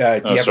you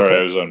have sorry,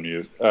 I was on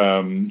mute.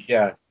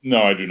 Yeah.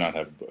 No, I do not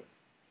have a book.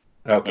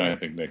 Okay. And I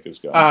think Nick is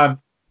gone.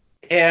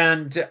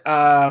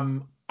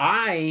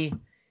 I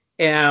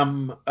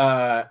am.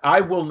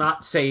 I will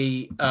not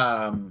say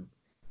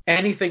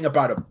anything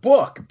about a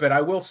book, but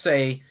I will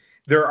say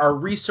there are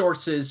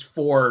resources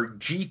for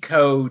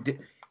G-code,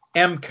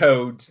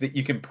 M-codes that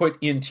you can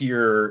put into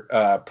your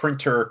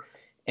printer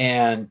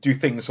and do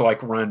things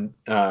like run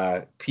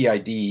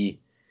PID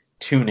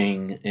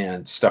tuning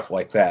and stuff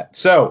like that.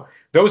 So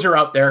those are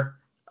out there.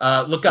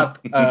 Look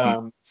up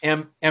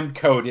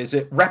M-code. Is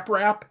it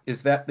RepRap?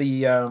 Is that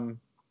the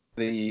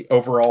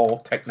overall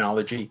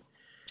technology?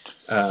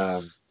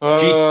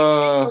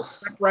 RepRap,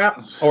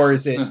 or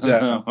is it?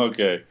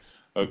 Okay.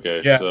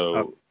 Yeah.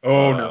 So.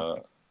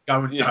 No.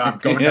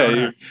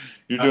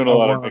 You're doing a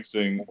lot of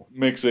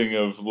mixing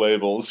of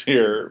labels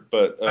here,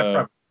 but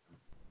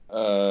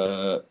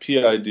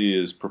PID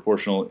is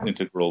proportional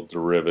integral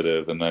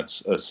derivative, and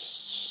that's a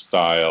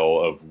style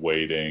of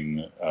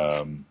weighting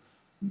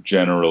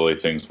generally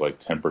things like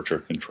temperature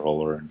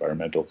control or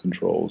environmental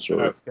controls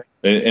or Okay.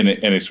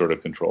 any sort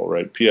of control,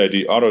 right?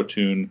 PID auto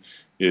tune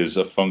is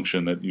a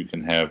function that you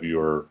can have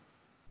your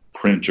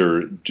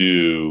printer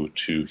do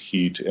to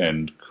heat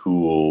and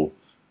cool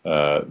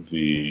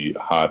the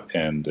hot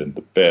end and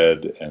the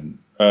bed, and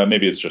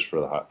maybe it's just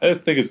for the hot. I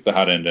think it's the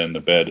hot end and the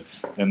bed,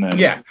 and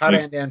then hot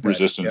end and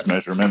resistance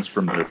measurements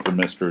from their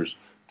thermistors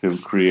to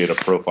create a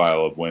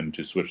profile of when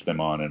to switch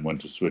them on and when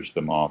to switch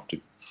them off to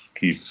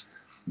keep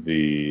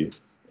the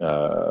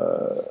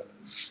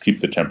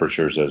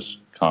temperatures as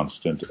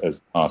constant as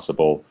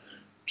possible.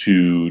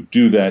 To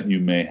do that, you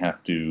may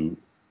have to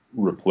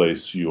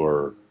replace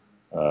your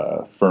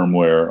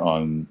firmware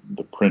on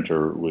the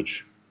printer,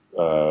 which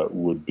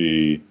would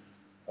be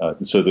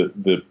so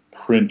that the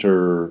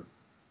printer,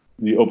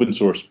 the open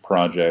source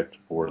project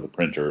for the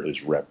printer is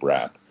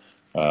RepRap,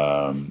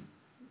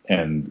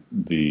 and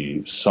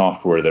the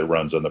software that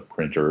runs on the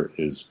printer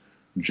is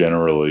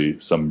generally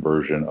some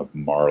version of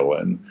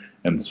Marlin,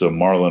 and so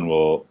Marlin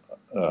will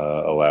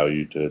allow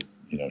you to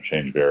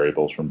change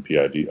variables from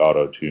PID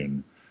auto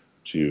tune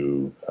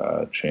to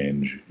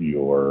change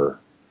your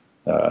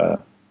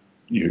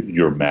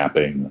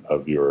mapping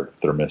of your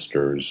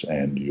thermistors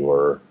and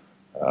your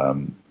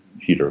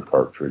heater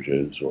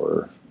cartridges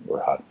or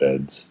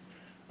hotbeds.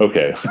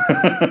 Okay.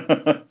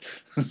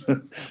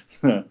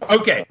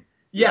 Okay.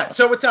 Yeah.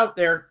 So it's out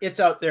there. It's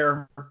out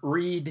there.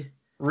 Read,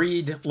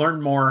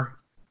 learn more.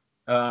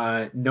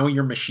 Know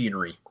your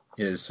machinery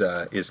is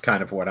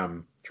kind of what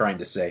I'm trying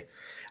to say.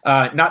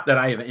 Not that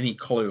I have any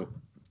clue,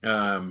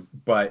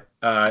 but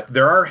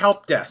there are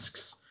help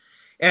desks.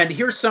 And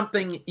here's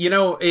something,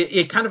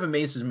 it kind of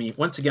amazes me.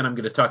 Once again, I'm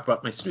going to talk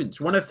about my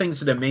students. One of the things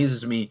that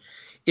amazes me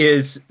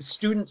is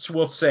students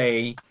will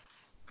say,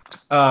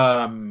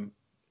 there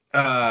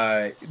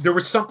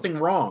was something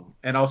wrong.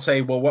 And I'll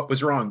say, well, what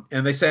was wrong?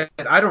 And they said,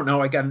 I don't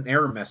know. I got an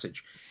error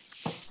message.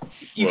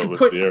 You can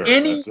put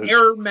any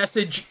error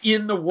message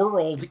in the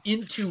world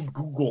into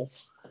Google,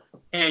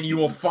 and you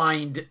will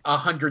find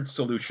 100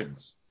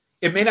 solutions.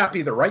 It may not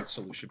be the right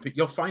solution, but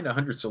you'll find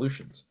 100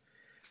 solutions.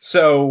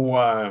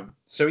 So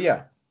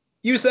yeah,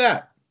 use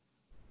that.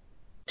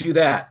 Do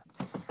that.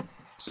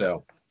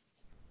 So,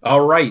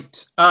 all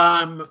right.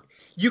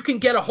 You can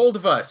get a hold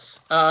of us.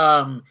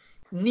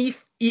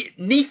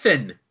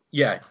 Nathan.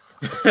 Yeah,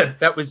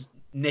 that was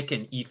Nick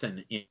and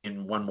Ethan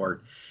in one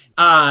word.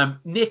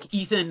 Nick,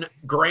 Ethan,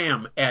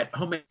 Graham at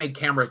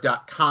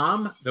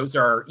homadecamera.com. Those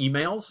are our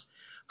emails.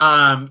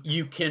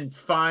 You can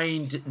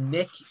find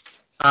Nick,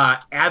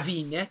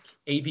 AvyNick,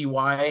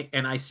 AvyNick,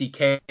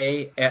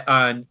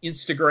 on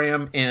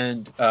Instagram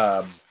and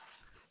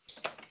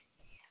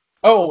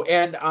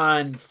and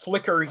on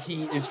Flickr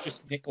he is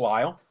just Nick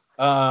Lyle.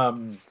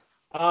 On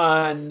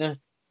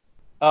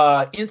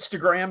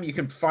Instagram you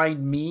can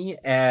find me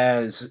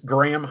as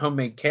Graham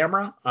Homemade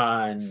Camera.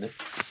 On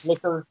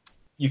Flickr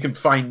you can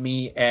find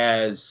me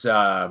as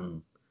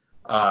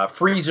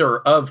Freezer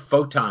of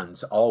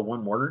Photons, all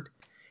one word.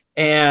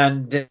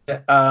 And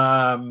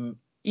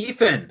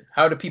Ethan,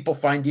 how do people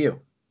find you?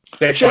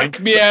 Check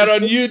me out on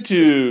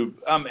YouTube.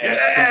 I'm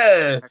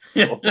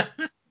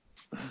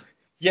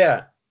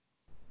Yeah.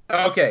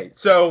 Okay,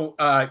 so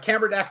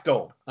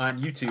Cameradactyl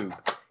on YouTube,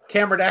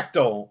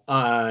 Cameradactyl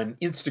on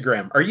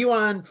Instagram. Are you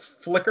on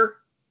Flickr?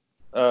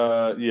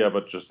 Yeah,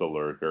 but just a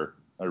lurker.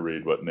 I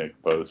read what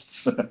Nick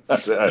posts.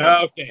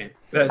 Okay,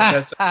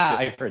 that's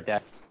I've heard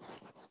that.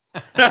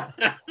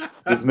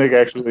 Is Nick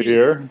actually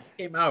here?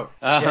 He came out.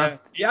 Uh-huh.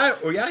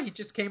 Yeah, he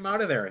just came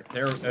out of there.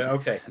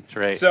 Okay. That's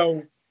right.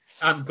 So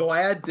I'm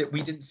glad that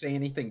we didn't say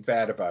anything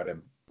bad about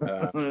him.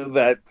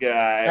 That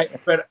guy.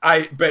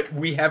 But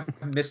we have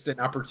missed an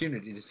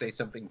opportunity to say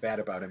something bad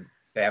about him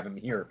to have him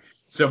here.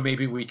 So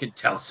maybe we can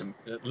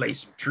lay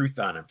some truth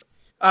on him.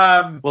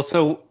 Well,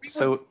 so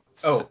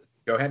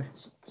go ahead.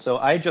 So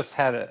I just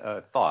had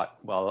a thought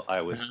while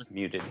I was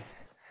muted,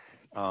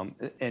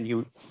 and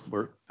you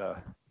were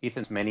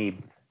Ethan's many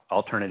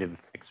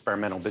alternative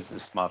experimental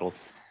business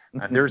models.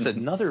 There's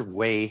another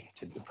way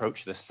to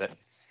approach this that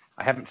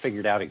I haven't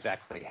figured out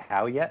exactly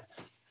how yet,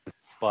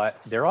 but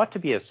there ought to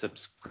be a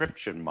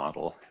subscription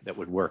model that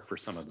would work for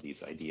some of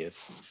these ideas,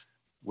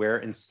 where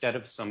instead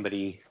of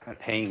somebody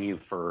paying you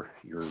for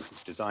your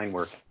design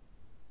work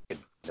in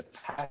the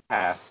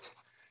past,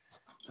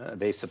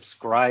 they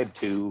subscribe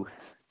to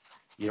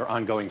your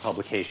ongoing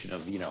publication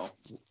of,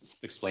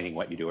 explaining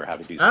what you do or how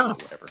to do things or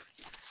whatever.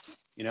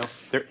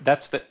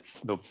 That's the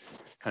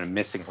kind of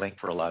missing link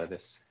for a lot of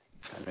this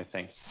kind of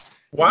thing.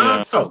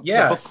 Wow.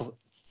 Yeah.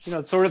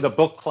 Sort of the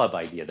book club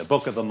idea, the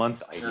book of the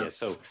month idea. Yeah.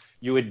 So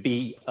you would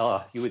be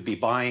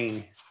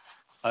buying,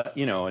 a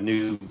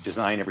new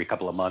design every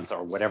couple of months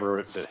or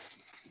whatever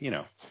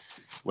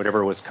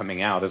whatever was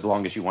coming out, as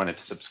long as you wanted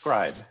to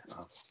subscribe.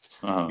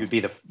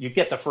 You'd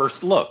get the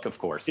first look, of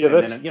course. Yeah,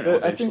 and then,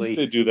 eventually, I think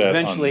they do that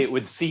eventually it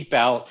would seep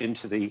out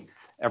into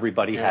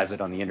everybody has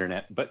it on the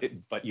internet, but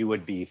you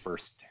would be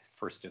first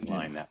in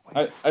line that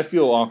way. I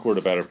feel awkward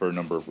about it for a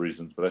number of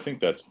reasons, but I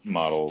think that's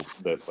model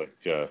that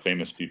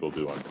famous people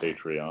do on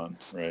Patreon,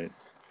 right?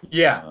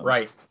 Yeah,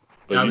 right.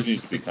 But you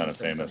need to be kind of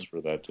famous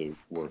for that to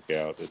work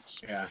out.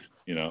 It's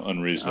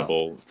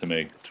unreasonable to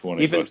make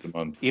 $20 a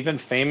month. Even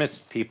famous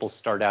people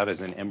start out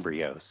as an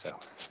embryo, so.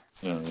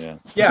 Yeah.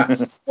 Yeah.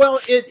 Well,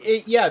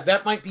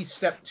 that might be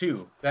step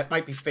 2. That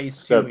might be phase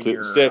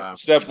 2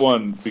 Step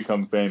 1,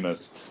 become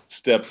famous.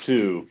 Step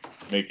 2,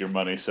 make your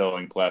money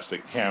selling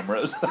plastic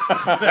cameras.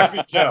 There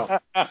we go.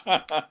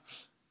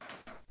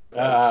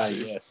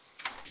 Yes.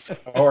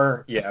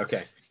 Or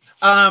okay.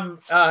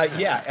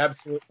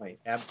 Absolutely.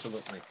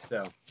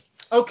 So,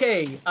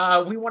 okay,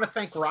 we want to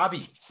thank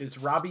Robbie, because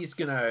Robbie's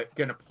gonna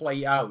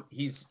play out.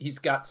 He's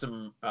got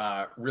some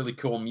really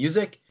cool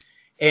music,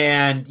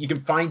 and you can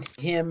find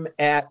him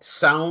at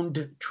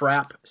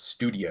Soundtrap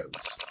Studios.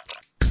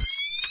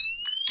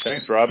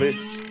 Thanks, Robbie.